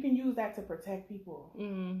you can use that to protect people.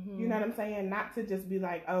 Mm-hmm. You know what I'm saying? Not to just be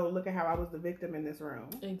like, oh, look at how I was the victim in this room.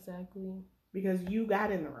 Exactly. Because you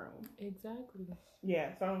got in the room. Exactly. Yeah,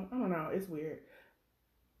 so I don't know. It's weird.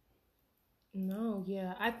 No,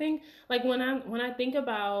 yeah. I think like when I think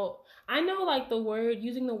about, I know like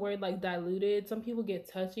using the word like diluted, some people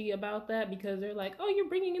get touchy about that because they're like, oh, you're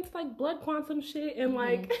bringing into like blood quantum shit and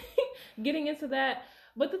like getting into that.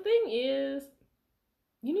 But the thing is,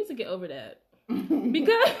 you need to get over that.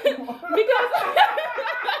 because you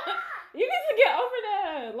need to get over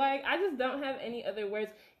that. Like, I just don't have any other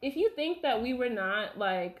words. If you think that we were not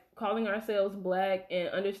like calling ourselves black and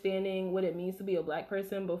understanding what it means to be a black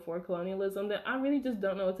person before colonialism, then I really just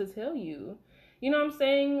don't know what to tell you. You know what I'm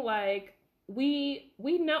saying? Like, we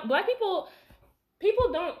know black people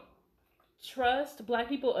don't trust black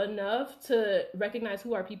people enough to recognize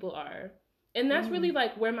who our people are. And that's really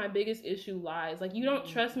like where my biggest issue lies. Like, you don't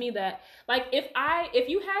trust me that, like, if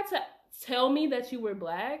you had to tell me that you were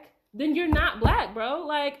black, then you're not black, bro.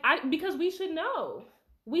 Like, because we should know.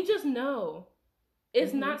 We just know.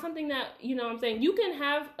 It's not something that, you know what I'm saying? You can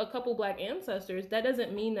have a couple black ancestors. That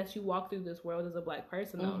doesn't mean that you walk through this world as a black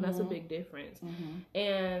person, though. That's a big difference.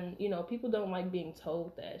 And, you know, people don't like being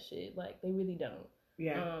told that shit. Like, they really don't.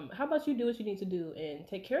 Yeah. How about you do what you need to do and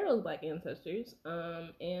take care of those black ancestors?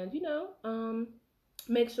 And, you know,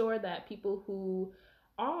 make sure that people who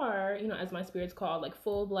are, you know, as my spirit's called, like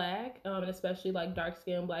full black, and especially like dark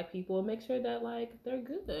skinned black people, make sure that like they're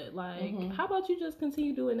good. Like, how about you just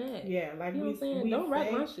continue doing that? Yeah, like, you know what I'm saying? Don't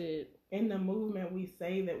rap my shit. In the movement, we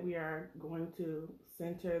say that we are going to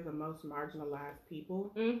center the most marginalized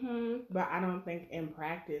people, but I don't think in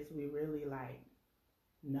practice we really like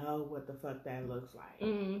know what the fuck that looks like.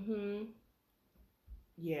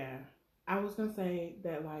 Yeah, I was gonna say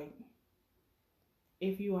that, like,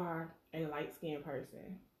 if you are a light-skinned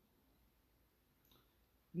person,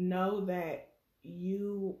 know that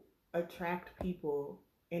you attract people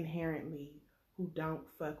inherently who don't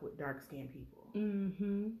fuck with dark-skinned people.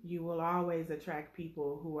 You will always attract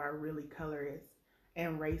people who are really colorist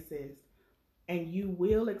and racist, and you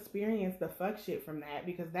will experience the fuck shit from that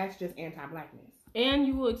because that's just anti-blackness. And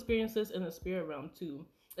you will experience this in the spirit realm too.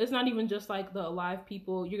 It's not even just like the alive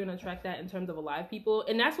people. You're going to attract that in terms of alive people.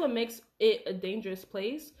 And that's what makes it a dangerous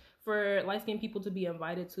place for light-skinned people to be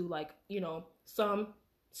invited to, like, you know, some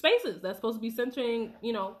spaces that's supposed to be centering,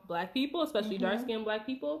 you know, black people, especially dark-skinned black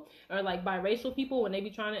people, or like biracial people when they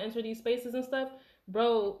be trying to enter these spaces and stuff.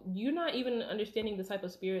 Bro, you're not even understanding the type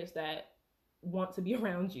of spirits that want to be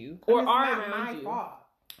around you or are around you. Fault.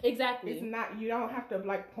 Exactly. It's not, you don't have to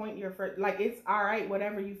like point your, like, it's all right,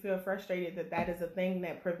 whatever you feel frustrated that is a thing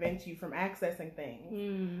that prevents you from accessing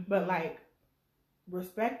things. But like,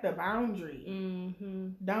 respect the boundary.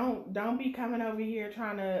 Don't be coming over here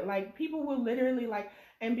trying to, like, people will literally like,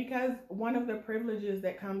 and because one of the privileges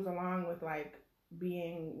that comes along with like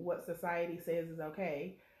being what society says is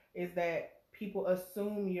okay is that people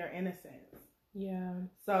assume your innocence. Yeah.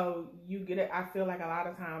 So you get it. I feel like a lot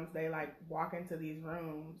of times they like walk into these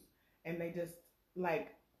rooms and they just like,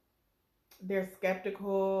 they're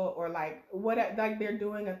skeptical or like what, like they're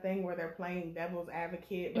doing a thing where they're playing devil's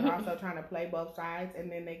advocate but also trying to play both sides,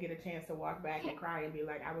 and then they get a chance to walk back and cry and be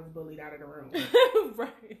like, I was bullied out of the room.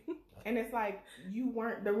 Right. And it's like,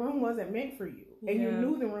 the room wasn't meant for you, and you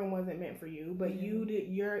knew the room wasn't meant for you, but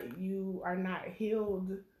you are not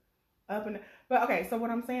healed But okay, so what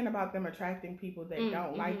I'm saying about them attracting people that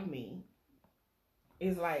don't like me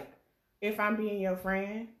is like, if I'm being your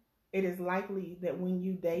friend, it is likely that when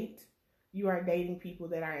you date, you are dating people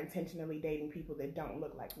that are intentionally dating people that don't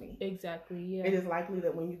look like me. Exactly, yeah. It is likely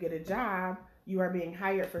that when you get a job, you are being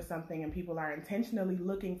hired for something and people are intentionally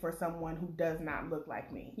looking for someone who does not look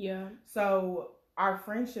like me. Yeah. So our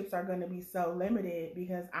friendships are going to be so limited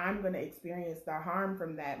because I'm going to experience the harm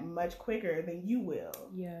from that much quicker than you will.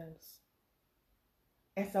 Yes.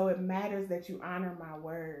 And so it matters that you honor my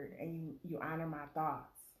word and you honor my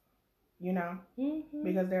thoughts, you know?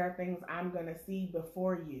 Because there are things I'm going to see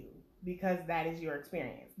before you because that is your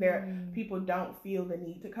experience. People don't feel the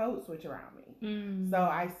need to code switch around me. So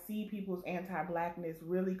I see people's anti-blackness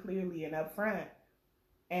really clearly and upfront,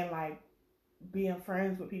 and like being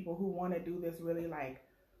friends with people who want to do this really like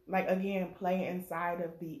again, play inside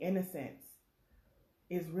of the innocence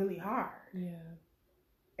is really hard. Yeah.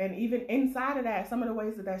 And even inside of that, some of the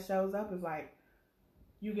ways that shows up is like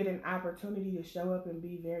you get an opportunity to show up and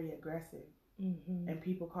be very aggressive. And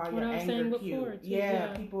people call your anger cute.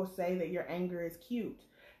 Yeah, people say that your anger is cute.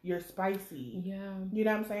 You're spicy. Yeah. You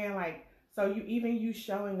know what I'm saying? Like, so you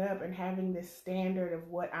showing up and having this standard of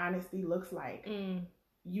what honesty looks like.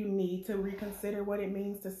 You need to reconsider what it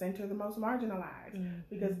means to center the most marginalized.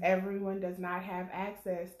 Because everyone does not have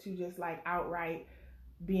access to just like outright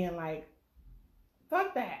being like,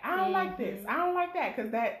 fuck that. I don't like this. I don't like that.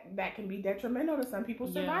 Because that can be detrimental to some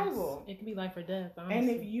people's survival. It can be life or death, honestly. And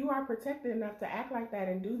if you are protected enough to act like that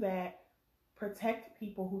and do that, protect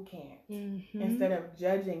people who can't. Instead of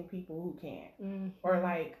judging people who can't. Or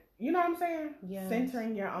like, you know what I'm saying? Yes.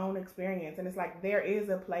 Centering your own experience. And it's like there is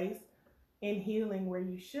a place in healing where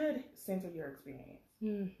you should center your experience.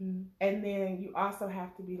 And then you also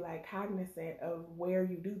have to be like cognizant of where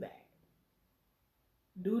you do that.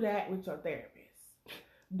 Do that with your therapist.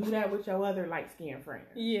 Do that with your other light-skinned friends.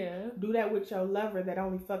 Yeah. Do that with your lover that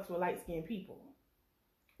only fucks with light-skinned people.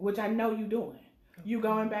 Which I know you doing. Okay. You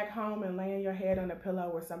going back home and laying your head on a pillow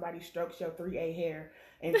where somebody strokes your 3A hair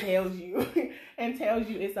and tells you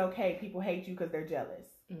it's okay. People hate you because they're jealous.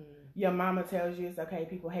 Your mama tells you it's okay.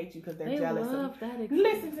 People hate you because they're jealous. They love that.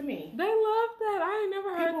 Listen to me. They love that. I ain't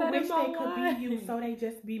never heard that in my life. People wish they could be you, so they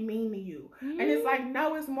just be mean to you. And it's like,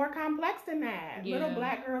 no, it's more complex than that. Yeah. Little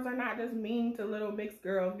black girls are not just mean to little mixed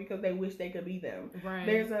girls because they wish they could be them. Right.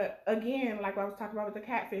 There's again, like I was talking about with the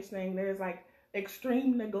catfish thing, there's like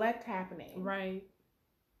extreme neglect happening. Right.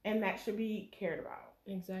 And that should be cared about.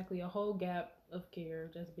 Exactly. A whole gap of care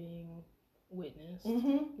just being witnessed.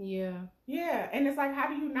 Yeah. Yeah. And it's like, how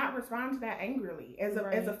do you not respond to that angrily as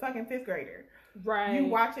a fucking 5th grader? Right. You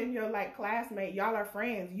watching your like classmate, y'all are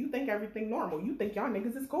friends. You think everything normal. You think y'all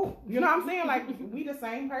niggas is cool. You know what I'm saying? Like we the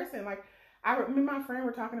same person. Like I remember my friend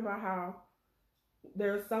were talking about how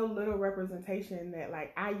there's so little representation that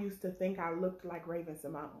like I used to think I looked like Raven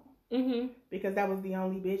Simone. Because that was the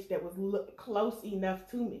only bitch that was close enough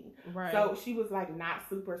to me. Right. So she was like not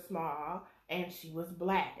super small and she was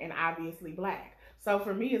black and obviously black. So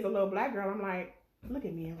for me as a little black girl, I'm like, look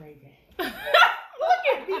at me and Raven. Look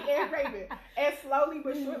at me and Raven. And slowly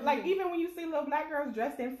but surely, like even when you see little black girls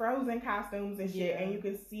dressed in Frozen costumes and shit, and you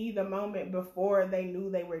can see the moment before they knew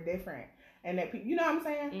they were different. And that people, you know what I'm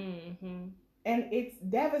saying? And it's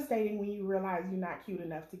devastating when you realize you're not cute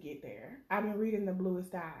enough to get there. I've been reading The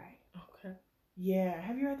Bluest Eye. Okay. Yeah,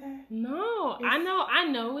 have you read that? No, I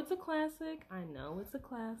know it's a classic.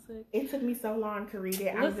 It took me so long to read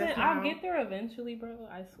it. Listen, I'll get there eventually, bro.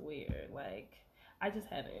 I swear. Like, I just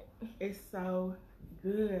haven't. It's so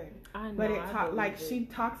good. I know. But she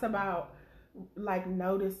talks about like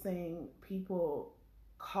noticing people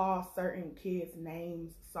call certain kids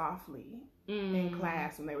names softly in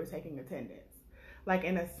class when they were taking attendance. Like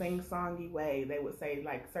in a sing-songy way, they would say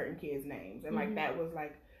like certain kids' names, and like that was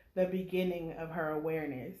like the beginning of her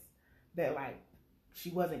awareness that like she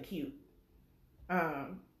wasn't cute.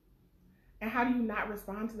 And how do you not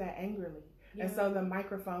respond to that angrily? Yeah. And so the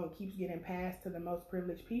microphone keeps getting passed to the most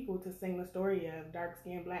privileged people to sing the story of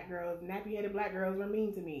dark-skinned black girls, nappy-headed black girls were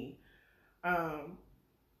mean to me. And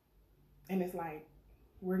it's like,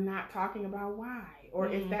 we're not talking about why, or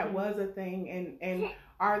if that was a thing, and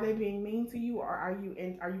are they being mean to you, or are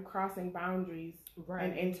you crossing boundaries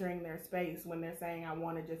and entering their space when they're saying, I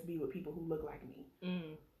want to just be with people who look like me?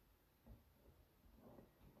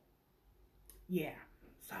 Yeah.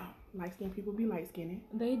 So light-skinned people be light-skinned.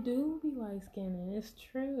 They do be light-skinned. It's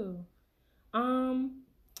true.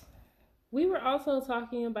 We were also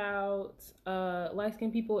talking about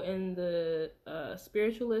light-skinned people in the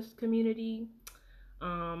spiritualist community.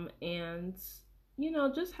 And, you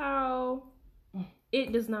know, just how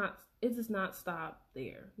it does not it does not stop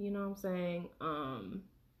there. You know what I'm saying?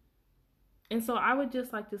 And so I would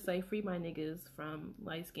just like to say, free my niggas from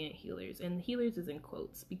light-skinned healers. And healers is in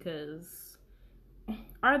quotes because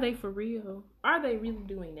are they for real? Are they really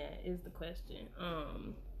doing that is the question.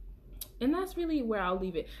 And that's really where I'll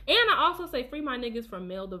leave it. And I also say free my niggas from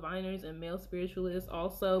male diviners and male spiritualists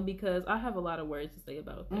also, because I have a lot of words to say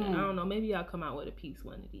about that. I don't know. Maybe I'll come out with a piece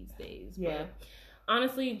one of these days. Yeah. But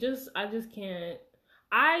honestly, I just can't.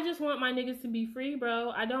 I just want my niggas to be free,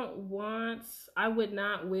 bro. I would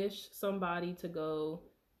not wish somebody to go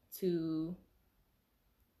to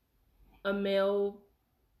a male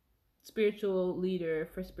spiritual leader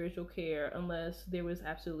for spiritual care unless there was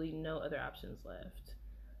absolutely no other options left.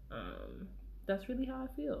 That's really how I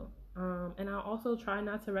feel. And I also try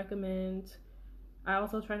not to recommend,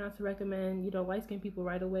 light-skinned people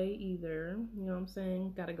right away either. You know what I'm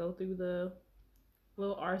saying? Gotta go through the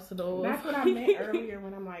little arsenal. That's what I meant earlier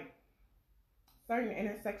when I'm like, certain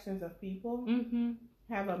intersections of people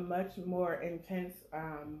have a much more intense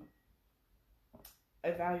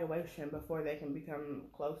evaluation before they can become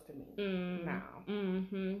close to me now.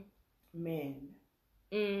 Men.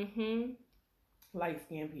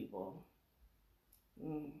 Light-skinned people.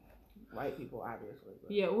 White people, obviously.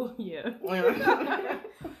 But. Yeah, well, yeah.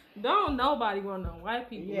 Don't nobody want no white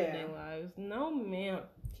people in their lives. No, ma'am.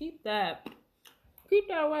 Keep that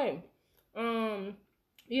away.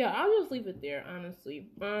 Yeah, I'll just leave it there, honestly.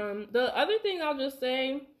 The other thing I'll just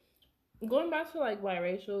say, going back to like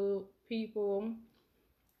biracial people,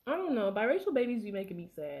 I don't know, biracial babies be making me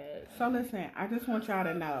sad. So listen, I just want y'all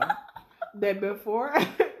to know that before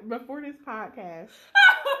this podcast,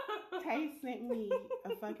 Tay sent me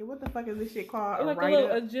a fucking, what the fuck is this shit called? Like a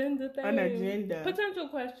little agenda thing. An agenda. Potential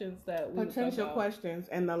questions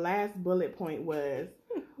and the last bullet point was,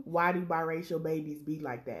 why do biracial babies be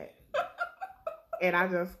like that? And I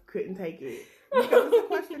just couldn't take it. Because it's a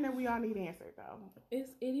question that we all need answered, though. It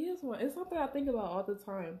is one. It's something I think about all the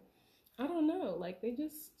time. I don't know. Like,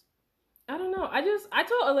 I don't know. I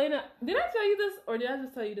told Elena, did I tell you this? Or did I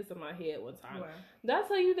just tell you this in my head one time? What? Did I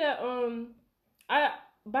tell you that,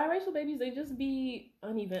 biracial babies, they just be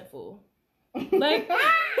uneventful. Like,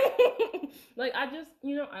 like I just,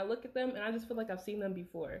 I look at them and I just feel like I've seen them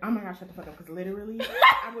before. Oh my gosh, shut the fuck up! Because literally,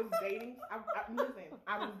 I was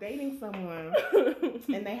dating someone,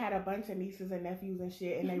 and they had a bunch of nieces and nephews and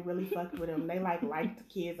shit, and they really fucked with them. They liked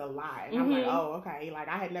kids a lot, and I'm like, oh okay. Like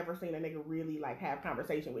I had never seen a nigga really have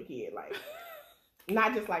conversation with kids,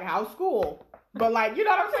 not just how's school. But you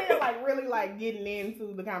know what I'm saying? Really getting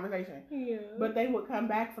into the conversation. Yeah. But they would come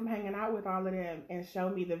back from hanging out with all of them and show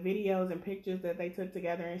me the videos and pictures that they took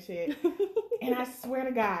together and shit. And I swear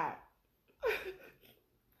to God,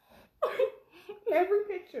 every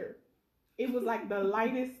picture, it was the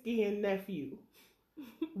lightest skinned nephew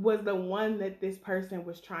was the one that this person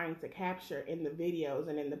was trying to capture in the videos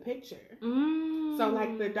and in the picture. So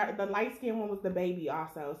the light skinned one was the baby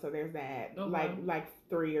also. So there's that, okay.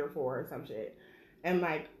 3 or 4 or some shit. And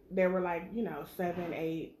there were 7,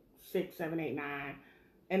 8, 6, 7, 8, 9,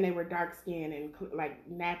 and they were dark skinned and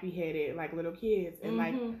nappy headed little kids,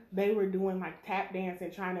 and they were doing tap dance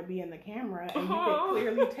and trying to be in the camera, and you could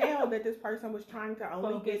clearly tell that this person was trying to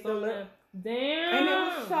only get the look. Damn. And it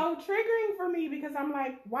was so triggering for me because I'm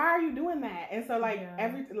like, why are you doing that? And so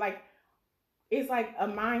it's a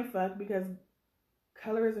mind fuck because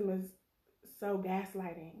colorism is so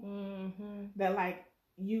gaslighting that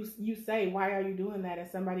you say, why are you doing that? And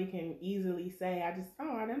somebody can easily say, I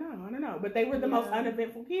don't know. But they were the most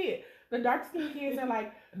uneventful kid. The dark skinned kids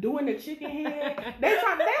are doing the chicken head. They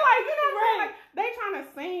trying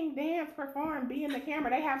to sing, dance, perform, be in the camera.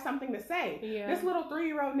 They have something to say. Yeah. This little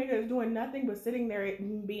 3-year-old nigga is doing nothing but sitting there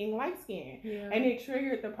being light skinned. Yeah. And it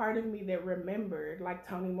triggered the part of me that remembered, like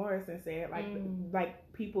Toni Morrison said,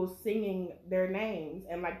 people singing their names,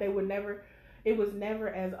 and they would never. It was never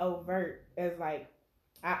as overt as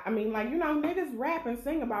niggas rap and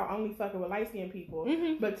sing about only fucking with light-skinned people,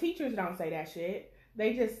 but teachers don't say that shit.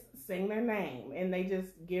 They just sing their name, and they just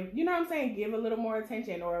give, give a little more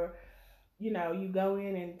attention, or, you go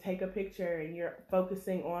in and take a picture, and you're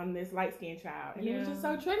focusing on this light-skinned child. And it was just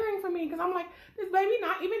so triggering for me, because I'm like, this baby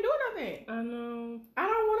not even doing nothing. I know. I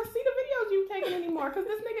don't want to see the videos you've taken anymore, because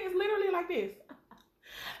this nigga is literally like this.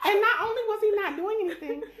 And not only was he not doing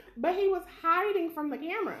anything, but he was hiding from the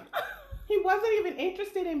camera. He wasn't even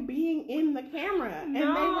interested in being in the camera. And they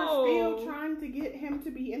were still trying to get him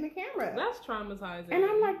to be in the camera. That's traumatizing. And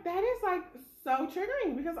I'm like, that is so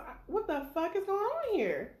triggering because what the fuck is going on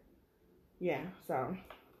here? Yeah, so.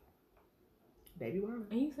 Baby Wanda.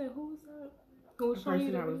 And you said, who was that? Who was the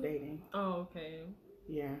person I was dating. Oh, okay.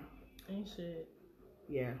 Yeah. Ain't shit.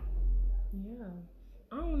 Yeah. Yeah.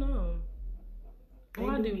 I don't know. They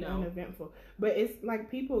I do be know. uneventful. But it's like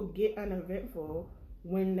people get uneventful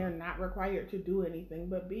when they're not required to do anything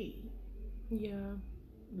but be. Yeah.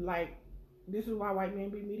 Like, this is why white men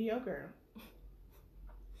be mediocre.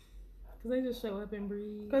 Because they just show up and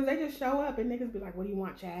breathe. Because they just show up and niggas be like, what do you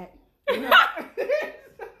want, chat?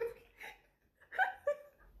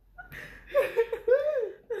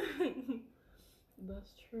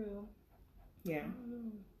 That's true. Yeah.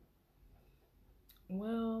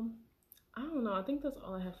 Well, I don't know. I think that's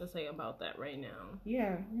all I have to say about that right now.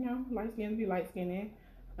 Yeah, you know, light skins be light skinned.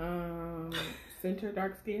 Center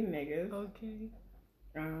dark skinned niggas. Okay.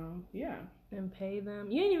 Yeah. And pay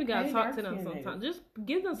them. You ain't even gotta talk to them sometimes. Just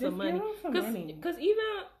give them some money. Because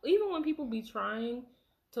even when people be trying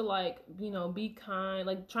to, like, you know, be kind,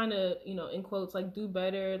 like trying to, you know, in quotes, like do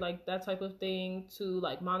better, like that type of thing to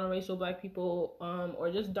like monoracial black people, or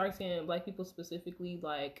just dark skinned black people specifically,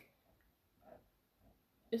 like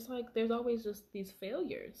it's like there's always just these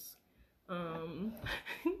failures.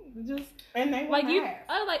 Just and they like you,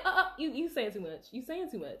 ask. You saying too much. You saying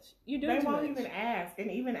too much. You doing they too much. They won't even ask, and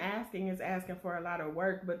even asking is asking for a lot of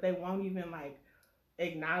work. But they won't even like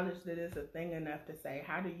acknowledge that it's a thing enough to say,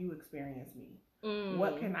 "How do you experience me?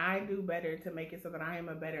 What can I do better to make it so that I am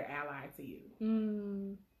a better ally to you?"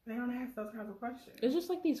 They don't ask those kinds of questions. It's just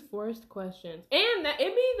like these forced questions, and that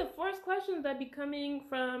it be the forced questions that be coming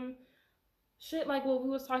from shit like what we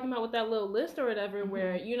was talking about with that little list or whatever,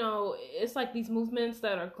 where, you know, it's like these movements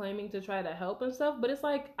that are claiming to try to help and stuff, but it's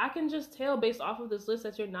like I can just tell based off of this list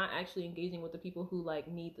that you're not actually engaging with the people who like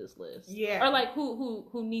need this list, or like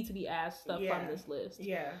who need to be asked stuff from this list.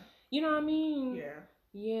 You know what I mean?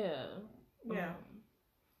 Yeah.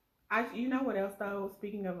 You know what else though?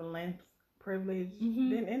 Speaking of length privilege,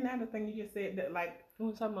 then isn't that the thing you just said, that like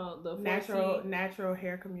we're talking about the natural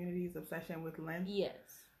hair community's obsession with length? Yes.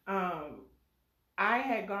 I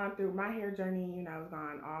had gone through my hair journey, you know, I was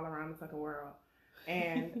gone all around the fucking world.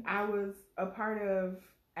 And I was a part of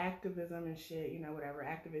activism and shit, you know, whatever,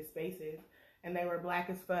 activist spaces. And they were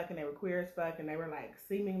black as fuck and they were queer as fuck and they were like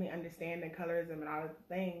seemingly understanding colorism and all of the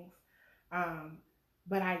things.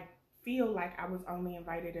 But I feel like I was only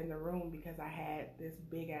invited in the room because I had this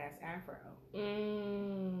big ass afro.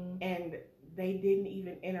 And they didn't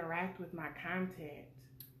even interact with my content.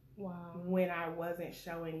 Wow. When I wasn't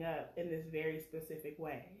showing up in this very specific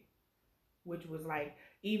way, which was like,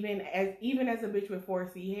 even as a bitch with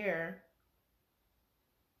 4C hair,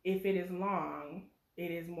 if it is long,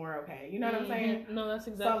 it is more okay. You know what I'm saying? No, that's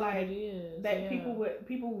exactly what it is. That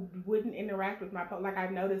people wouldn't interact with my post. Like I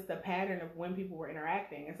noticed the pattern of when people were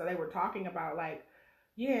interacting, and so they were talking about like,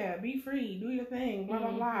 yeah, be free, do your thing, blah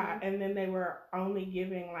blah blah, and then they were only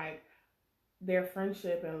giving like their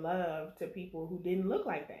friendship and love to people who didn't look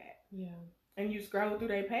like that. Yeah. And you scroll through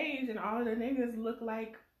their page and all of the niggas look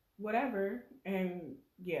like whatever. And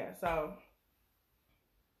yeah, so.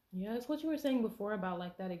 Yeah, it's what you were saying before about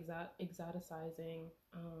like that exoticizing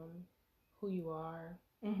who you are.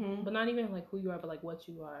 But not even like who you are, but like what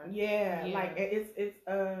you are. Yeah. Like it's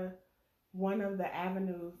one of the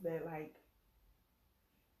avenues that like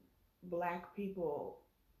black people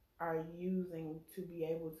are using to be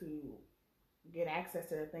able to get access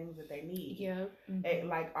to the things that they need. Yeah. It,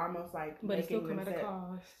 like almost like, but it still come at a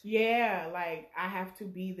cost. Yeah, like I have to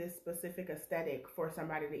be this specific aesthetic for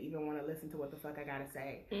somebody to even want to listen to what the fuck I gotta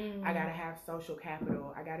say. I gotta have social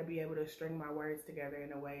capital. I gotta be able to string my words together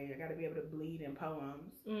in a way. I gotta be able to bleed in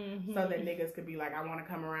poems so that niggas could be like, I want to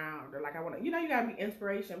come around, or like I want to, you know, you gotta be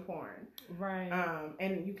inspiration porn, right?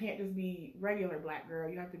 And you can't just be regular black girl.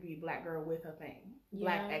 You have to be black girl with a thing,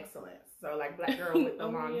 black excellence. So like black girl with the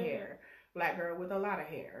long hair. Black girl with a lot of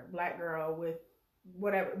hair. Black girl with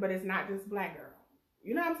whatever. But it's not just black girl.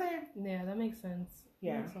 You know what I'm saying? Yeah, that makes sense.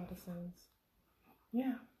 Yeah. That makes a lot of sense.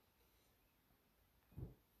 Yeah.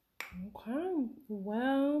 Okay.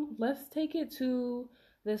 Well, let's take it to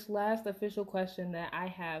this last official question that I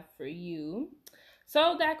have for you.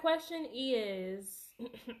 So that question is,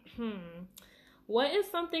 what is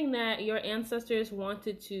something that your ancestors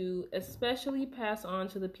wanted to especially pass on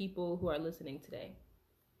to the people who are listening today?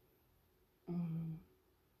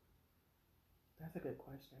 That's a good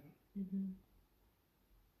question.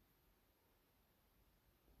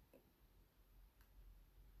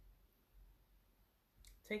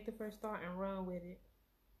 Take the first thought and run with it.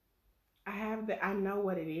 I know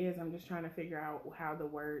what it is. I'm just trying to figure out how the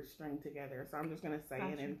words string together. So I'm just going to say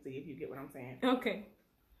it and see if you get what I'm saying. Okay.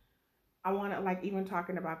 I want to, like, even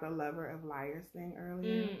talking about the Lover of Liars thing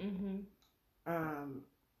earlier.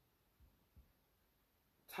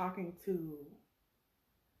 Talking to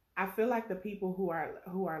I feel like the people who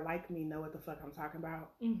are like me know what the fuck I'm talking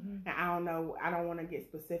about. And I don't know, I don't want to get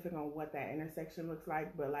specific on what that intersection looks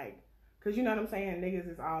like, but like, cause you know what I'm saying,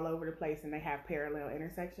 niggas is all over the place and they have parallel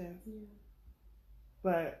intersections. Yeah.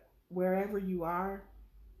 But wherever you are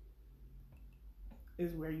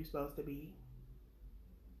is where you're supposed to be.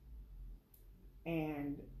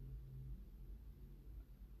 And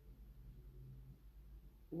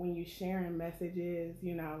when you sharing messages,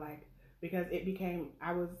 you know, like, because it became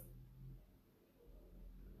a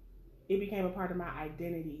part of my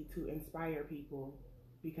identity to inspire people,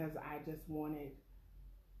 because I just wanted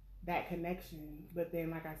that connection. But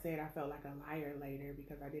then, like I said, I felt like a liar later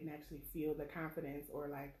because I didn't actually feel the confidence, or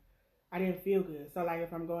like I didn't feel good. So like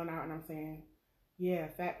if I'm going out and I'm saying, yeah,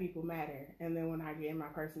 fat people matter, and then when I get in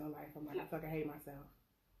my personal life, I'm like, I fucking hate myself.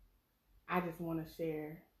 I just want to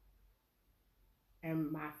share,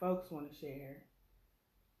 and my folks want to share,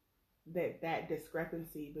 that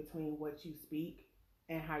discrepancy between what you speak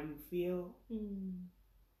and how you feel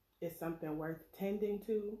is something worth tending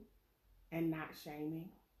to and not shaming.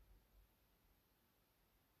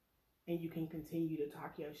 And you can continue to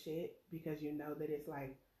talk your shit because you know that it's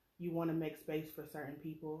like you want to make space for certain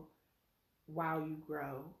people while you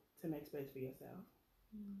grow to make space for yourself.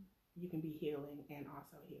 You can be healing and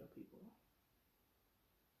also heal people.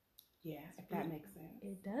 Yeah, if that makes sense.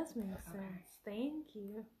 It does make sense. Thank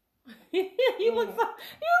you. You look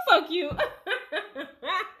so cute.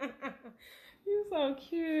 You're so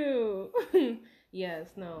cute.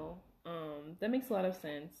 Yes, no. That makes a lot of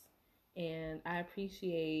sense. And I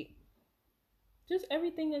appreciate just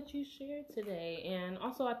everything that you shared today. And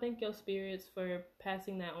also I thank your spirits for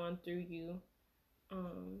passing that on through you.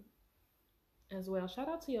 As well. Shout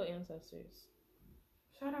out to your ancestors.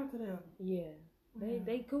 Shout out to them. Yeah.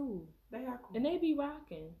 They cool. They are cool. And they be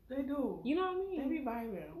rocking. They do. You know what I mean? They be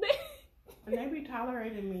vibing. And they be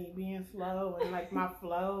tolerating me being slow and like my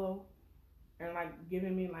flow, and like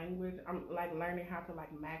giving me language. I'm like learning how to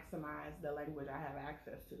like maximize the language I have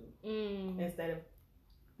access to. Instead of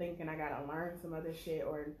thinking I gotta learn some other shit,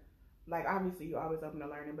 or like obviously you're always open to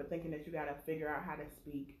learning, but thinking that you gotta figure out how to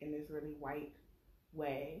speak in this really white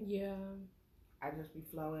way. Yeah. I just be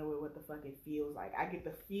flowing with what the fuck it feels like. I get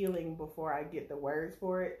the feeling before I get the words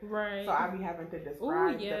for it. Right. So I be having to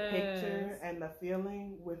describe the picture and the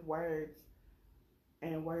feeling with words.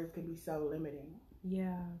 And words can be so limiting.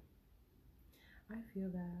 Yeah. I feel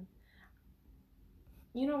that.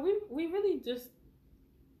 You know, we really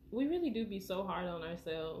do be so hard on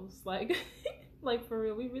ourselves. Like like for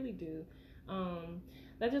real, we really do.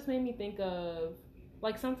 That just made me think of,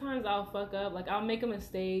 like, sometimes I'll fuck up, like I'll make a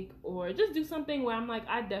mistake or just do something where I'm like,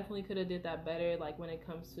 I definitely could have did that better. Like when it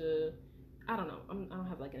comes to, I don't know, I don't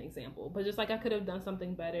have like an example, but just like I could have done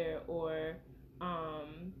something better, or,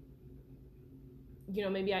 you know,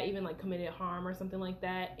 maybe I even like committed harm or something like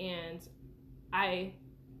that. And I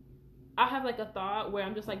have like a thought where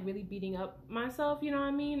I'm just like really beating up myself, you know what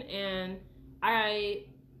I mean? And I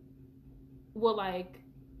will like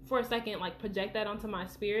for a second like project that onto my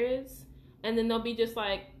spirits. And then they'll be just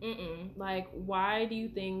like, like, why do you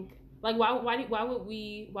think, like, why would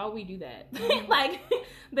we do that? Like,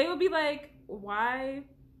 they would be like, why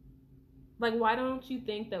don't you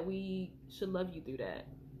think that we should love you through that?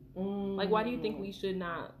 Like, why do you think we should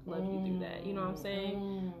not love you through that? You know what I'm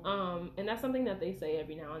saying? And that's something that they say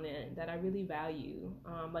every now and then that I really value.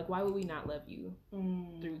 Like, why would we not love you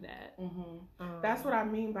through that? That's what I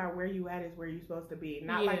mean by where you at is where you're supposed to be.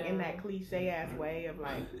 Not like in that cliche ass way of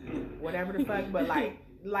like whatever the fuck, but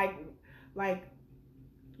like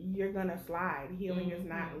you're gonna slide. Healing is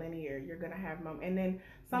not linear. You're gonna have moments, and then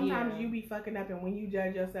sometimes you be fucking up, and when you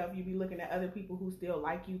judge yourself, you be looking at other people who still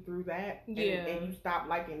like you through that, and you stop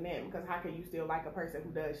liking them, because how can you still like a person who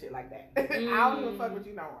does shit like that? I don't even fuck with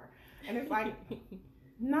you no more. And it's like,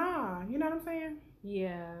 nah, you know what I'm saying?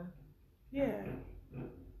 Yeah.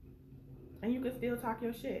 And you can still talk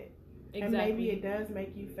your shit. Exactly. And maybe it does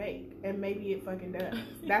make you fake, and maybe it fucking does.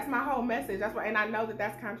 That's my whole message. That's why, and I know that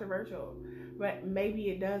that's controversial, but maybe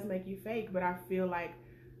it does make you fake. But I feel like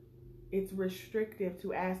it's restrictive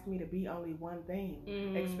to ask me to be only one thing,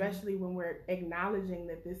 especially when we're acknowledging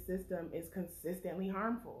that this system is consistently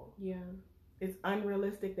harmful. Yeah. It's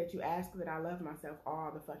unrealistic that you ask that I love myself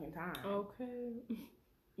all the fucking time. Okay.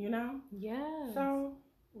 You know? Yeah. So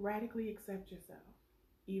radically accept yourself,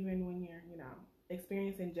 even when you're, you know,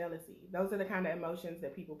 experiencing jealousy. Those are the kind of emotions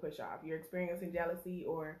that people push off. You're experiencing jealousy,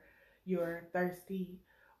 or you're thirsty,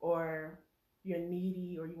 or you're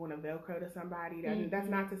needy, or you want to Velcro to somebody. That's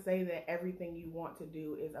not to say that everything you want to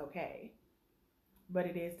do is okay, but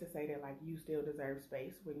it is to say that like you still deserve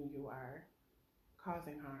space when you are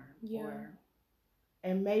causing harm or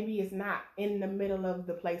and maybe it's not in the middle of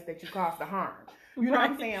the place that you caused the harm. You know what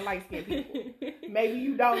I'm saying? Light skinned people. Maybe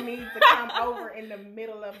you don't need to come over in the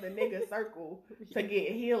middle of the nigga circle to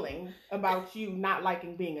get healing about you not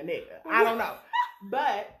liking being a nigga. I don't know.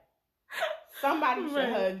 But somebody should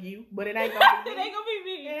hug you, but it ain't gonna be me. It ain't gonna be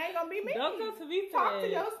me. It ain't gonna be me. Don't come to me today. Talk to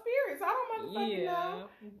your spirits. I don't motherfucking know.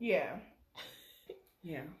 Yeah.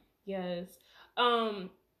 Yeah. Yes.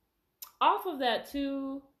 Off of that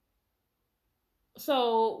too.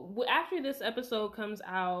 So after this episode comes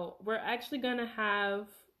out, we're actually gonna have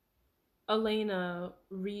Elena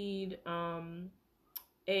read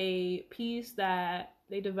a piece that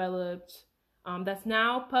they developed that's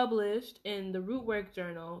now published in the Rootwork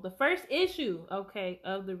Journal, the first issue, of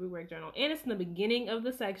the Rootwork Journal, and it's in the beginning of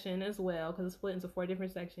the section as well because it's split into 4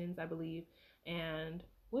 different sections, I believe. And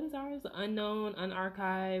what is ours? The unknown,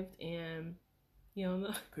 unarchived, and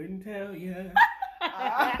couldn't tell you.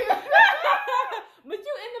 But you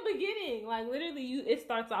in the beginning, like literally, it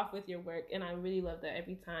starts off with your work, and I really love that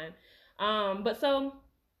every time. But so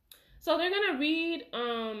they're gonna read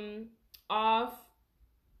off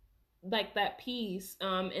like that piece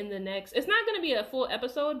in the next. It's not gonna be a full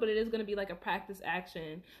episode, but it is gonna be like a practice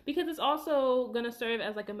action because it's also gonna serve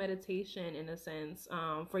as like a meditation in a sense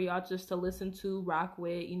for y'all just to listen to, rock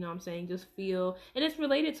with. You know what I'm saying? Just feel, and it's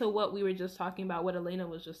related to what we were just talking about, what Elena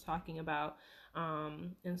was just talking about.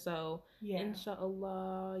 And so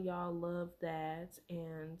inshallah y'all love that,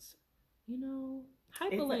 and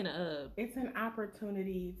hype Elena up. It's an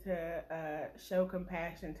opportunity to show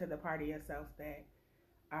compassion to the part of yourself that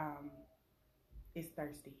is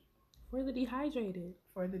thirsty. For the dehydrated.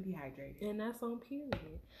 And that's on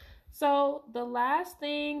period. So the last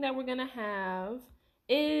thing that we're gonna have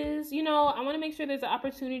is, I want to make sure there's an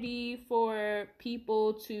opportunity for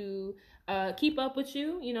people to keep up with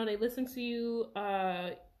you. They listen to you,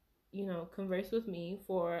 converse with me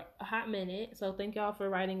for a hot minute. So thank y'all for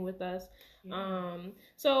riding with us. Yeah.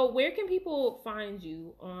 So where can people find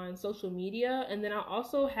you on social media? And then I'll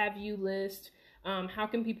also have you list how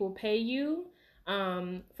can people pay you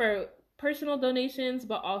for personal donations,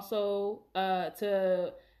 but also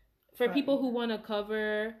for people who want to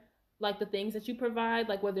cover like the things that you provide,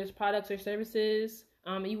 like whether it's products or services.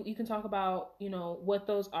 You can talk about, what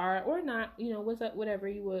those are or not, whatever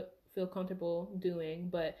you would feel comfortable doing.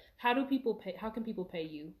 But how can people pay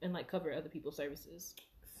you and like cover other people's services?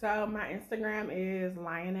 So my Instagram is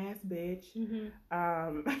lionassbitch.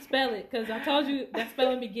 Mm-hmm. Spell it, because I told you that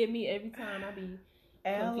spelling be get me every time. I be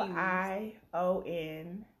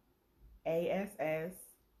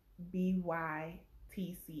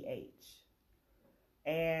LIONASSBYTCH.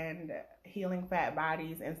 And Healing Fat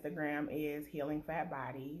Bodies Instagram is Healing Fat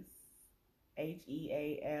Bodies,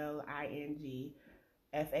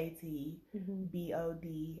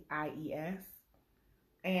 HEALINGFATBODIES.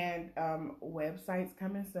 And websites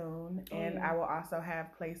coming soon. And I will also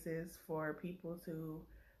have places for people to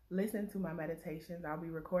listen to my meditations. I'll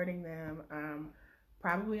be recording them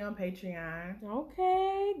probably on Patreon.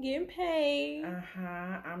 Okay, getting paid.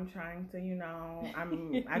 I'm trying to,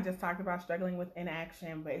 I just talked about struggling with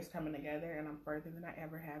inaction, but it's coming together and I'm further than I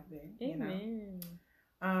ever have been. Amen.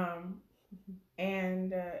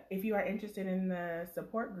 And if you are interested in the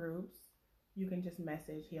support groups, you can just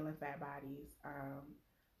message Healing Fat Bodies.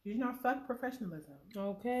 Fuck professionalism.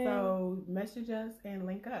 Okay. So message us and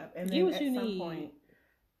link up. And then at some point,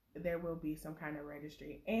 there will be some kind of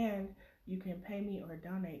registry. And you can pay me or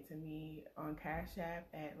donate to me on Cash App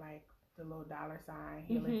at like the little $,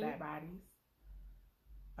 Healing Fat Bodies.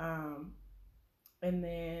 And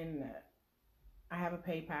then I have a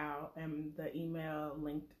PayPal, and the email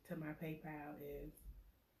linked to my PayPal is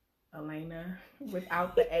Elena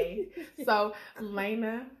without the A. So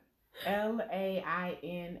Lena,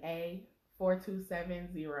 LAINA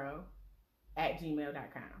 4270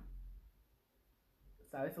 @gmail.com.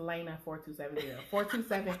 So it's Elena 4270.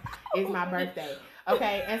 427 is my birthday.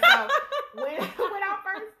 Okay, and so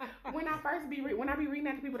when I be reading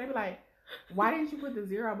that to people, they be like, "Why didn't you put the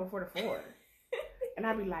 0 before the 4?" And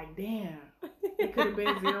I'd be like, "Damn, it could have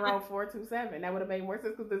been 0427. That would have made more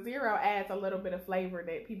sense because the 0 adds a little bit of flavor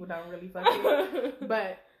that people don't really fuck with."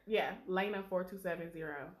 But yeah, Lena 4270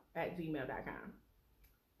 @gmail.com.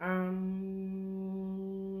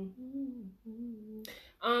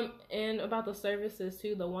 And about the services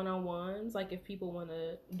too, the one-on-ones, like if people want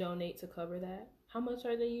to donate to cover that, how much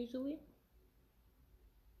are they usually?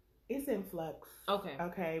 It's in flux.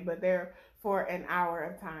 Okay, but they're for an hour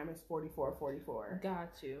of time is $44.44.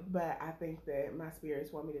 Got you. But I think that my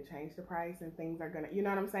spirits want me to change the price, and things are gonna, you know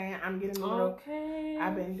what I'm saying? I'm getting a little. Okay.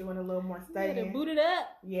 I've been doing a little more studying. Boot it up.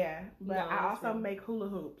 Yeah, but I also make hula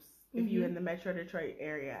hoops if you're in the Metro Detroit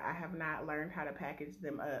area, I have not learned how to package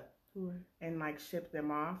them up and like ship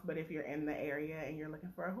them off. But if you're in the area and you're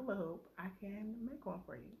looking for a hula hoop, I can make one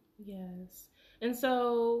for you. Yes. And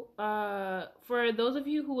so for those of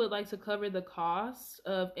you who would like to cover the cost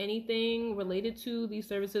of anything related to these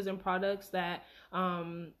services and products that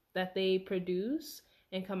that they produce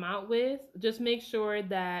and come out with, just make sure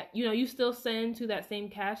that, you know, you still send to that same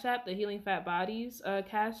Cash App, the Healing Fat Bodies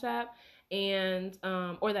Cash App, and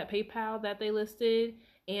or that PayPal that they listed,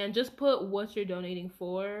 and just put what you're donating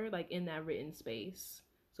for, like, in that written space.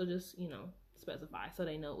 So just, you know, specify so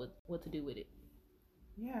they know what to do with it.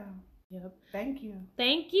 Yeah. Yep. Thank you.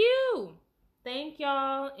 Thank you. Thank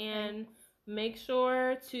y'all. And make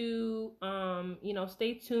sure to, you know,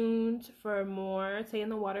 stay tuned for more Tay in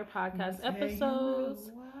the Water podcast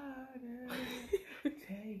episodes.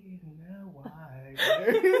 Tay in the water.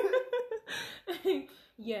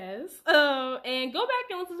 Yes. And go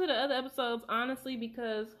back and listen to the other episodes, honestly,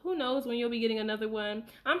 because who knows when you'll be getting another one.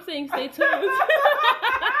 I'm saying stay tuned.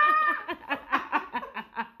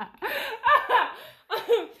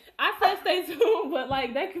 I said stay tuned, but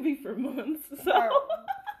like that could be for months. So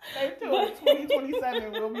stay tuned.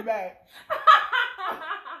 2027, we'll be back.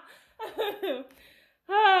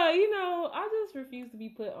 You know, I just refuse to be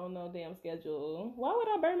put on no damn schedule. Why would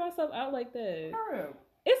I burn myself out like that?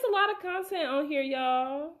 It's a lot of content on here,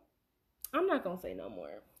 y'all. I'm not gonna say no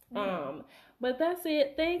more. But that's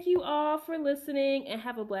it. Thank you all for listening, and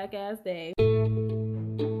have a black ass day.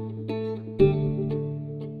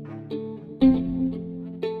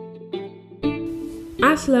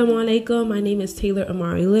 Assalamu alaikum. My name is Taylor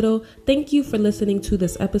Amari Little. Thank you for listening to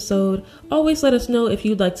this episode. Always let us know if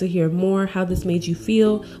you'd like to hear more, how this made you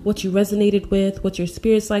feel, what you resonated with, what your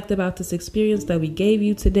spirits liked about this experience that we gave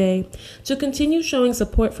you today. To continue showing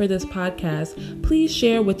support for this podcast, please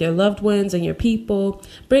share with your loved ones and your people.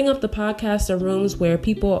 Bring up the podcast to rooms where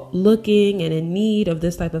people looking and in need of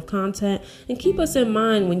this type of content, and keep us in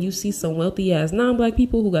mind when you see some wealthy ass non-black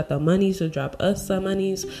people who got the money to drop us some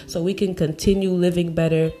monies so we can continue living better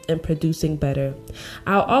and producing better.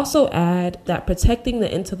 I'll also add that protecting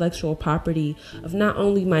the intellectual property of not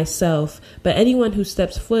only myself, but anyone who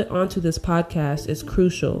steps foot onto this podcast is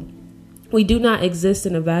crucial. We do not exist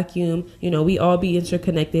in a vacuum. You know, we all be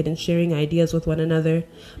interconnected and sharing ideas with one another.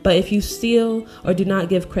 But if you steal or do not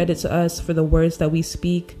give credit to us for the words that we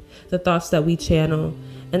speak, the thoughts that we channel,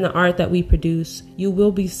 and the art that we produce, you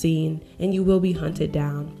will be seen and you will be hunted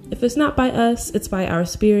down. If it's not by us, it's by our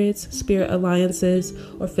spirits, spirit alliances,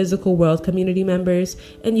 or physical world community members,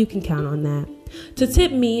 and you can count on that. To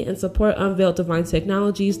tip me and support Unveiled Divine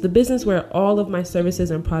Technologies, the business where all of my services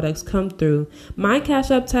and products come through, my Cash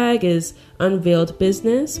App tag is Unveiled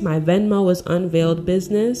Business. My Venmo is Unveiled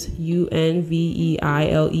Business, UNVEILED,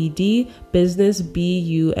 Business,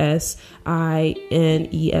 BUSINESS.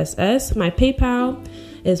 My PayPal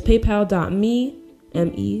is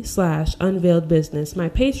paypal.me/unveiled business. My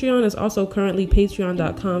Patreon is also currently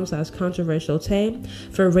patreon.com/controversialtay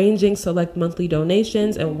for ranging select monthly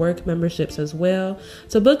donations and work memberships as well.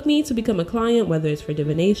 To book me to become a client, whether it's for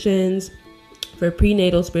divinations, for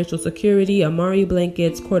prenatal spiritual security, Amari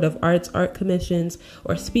blankets, Court of Arts, art commissions,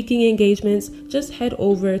 or speaking engagements, just head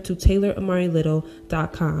over to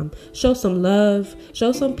TaylorAmariLittle.com. Show some love,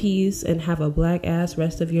 show some peace, and have a black ass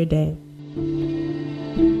rest of your day.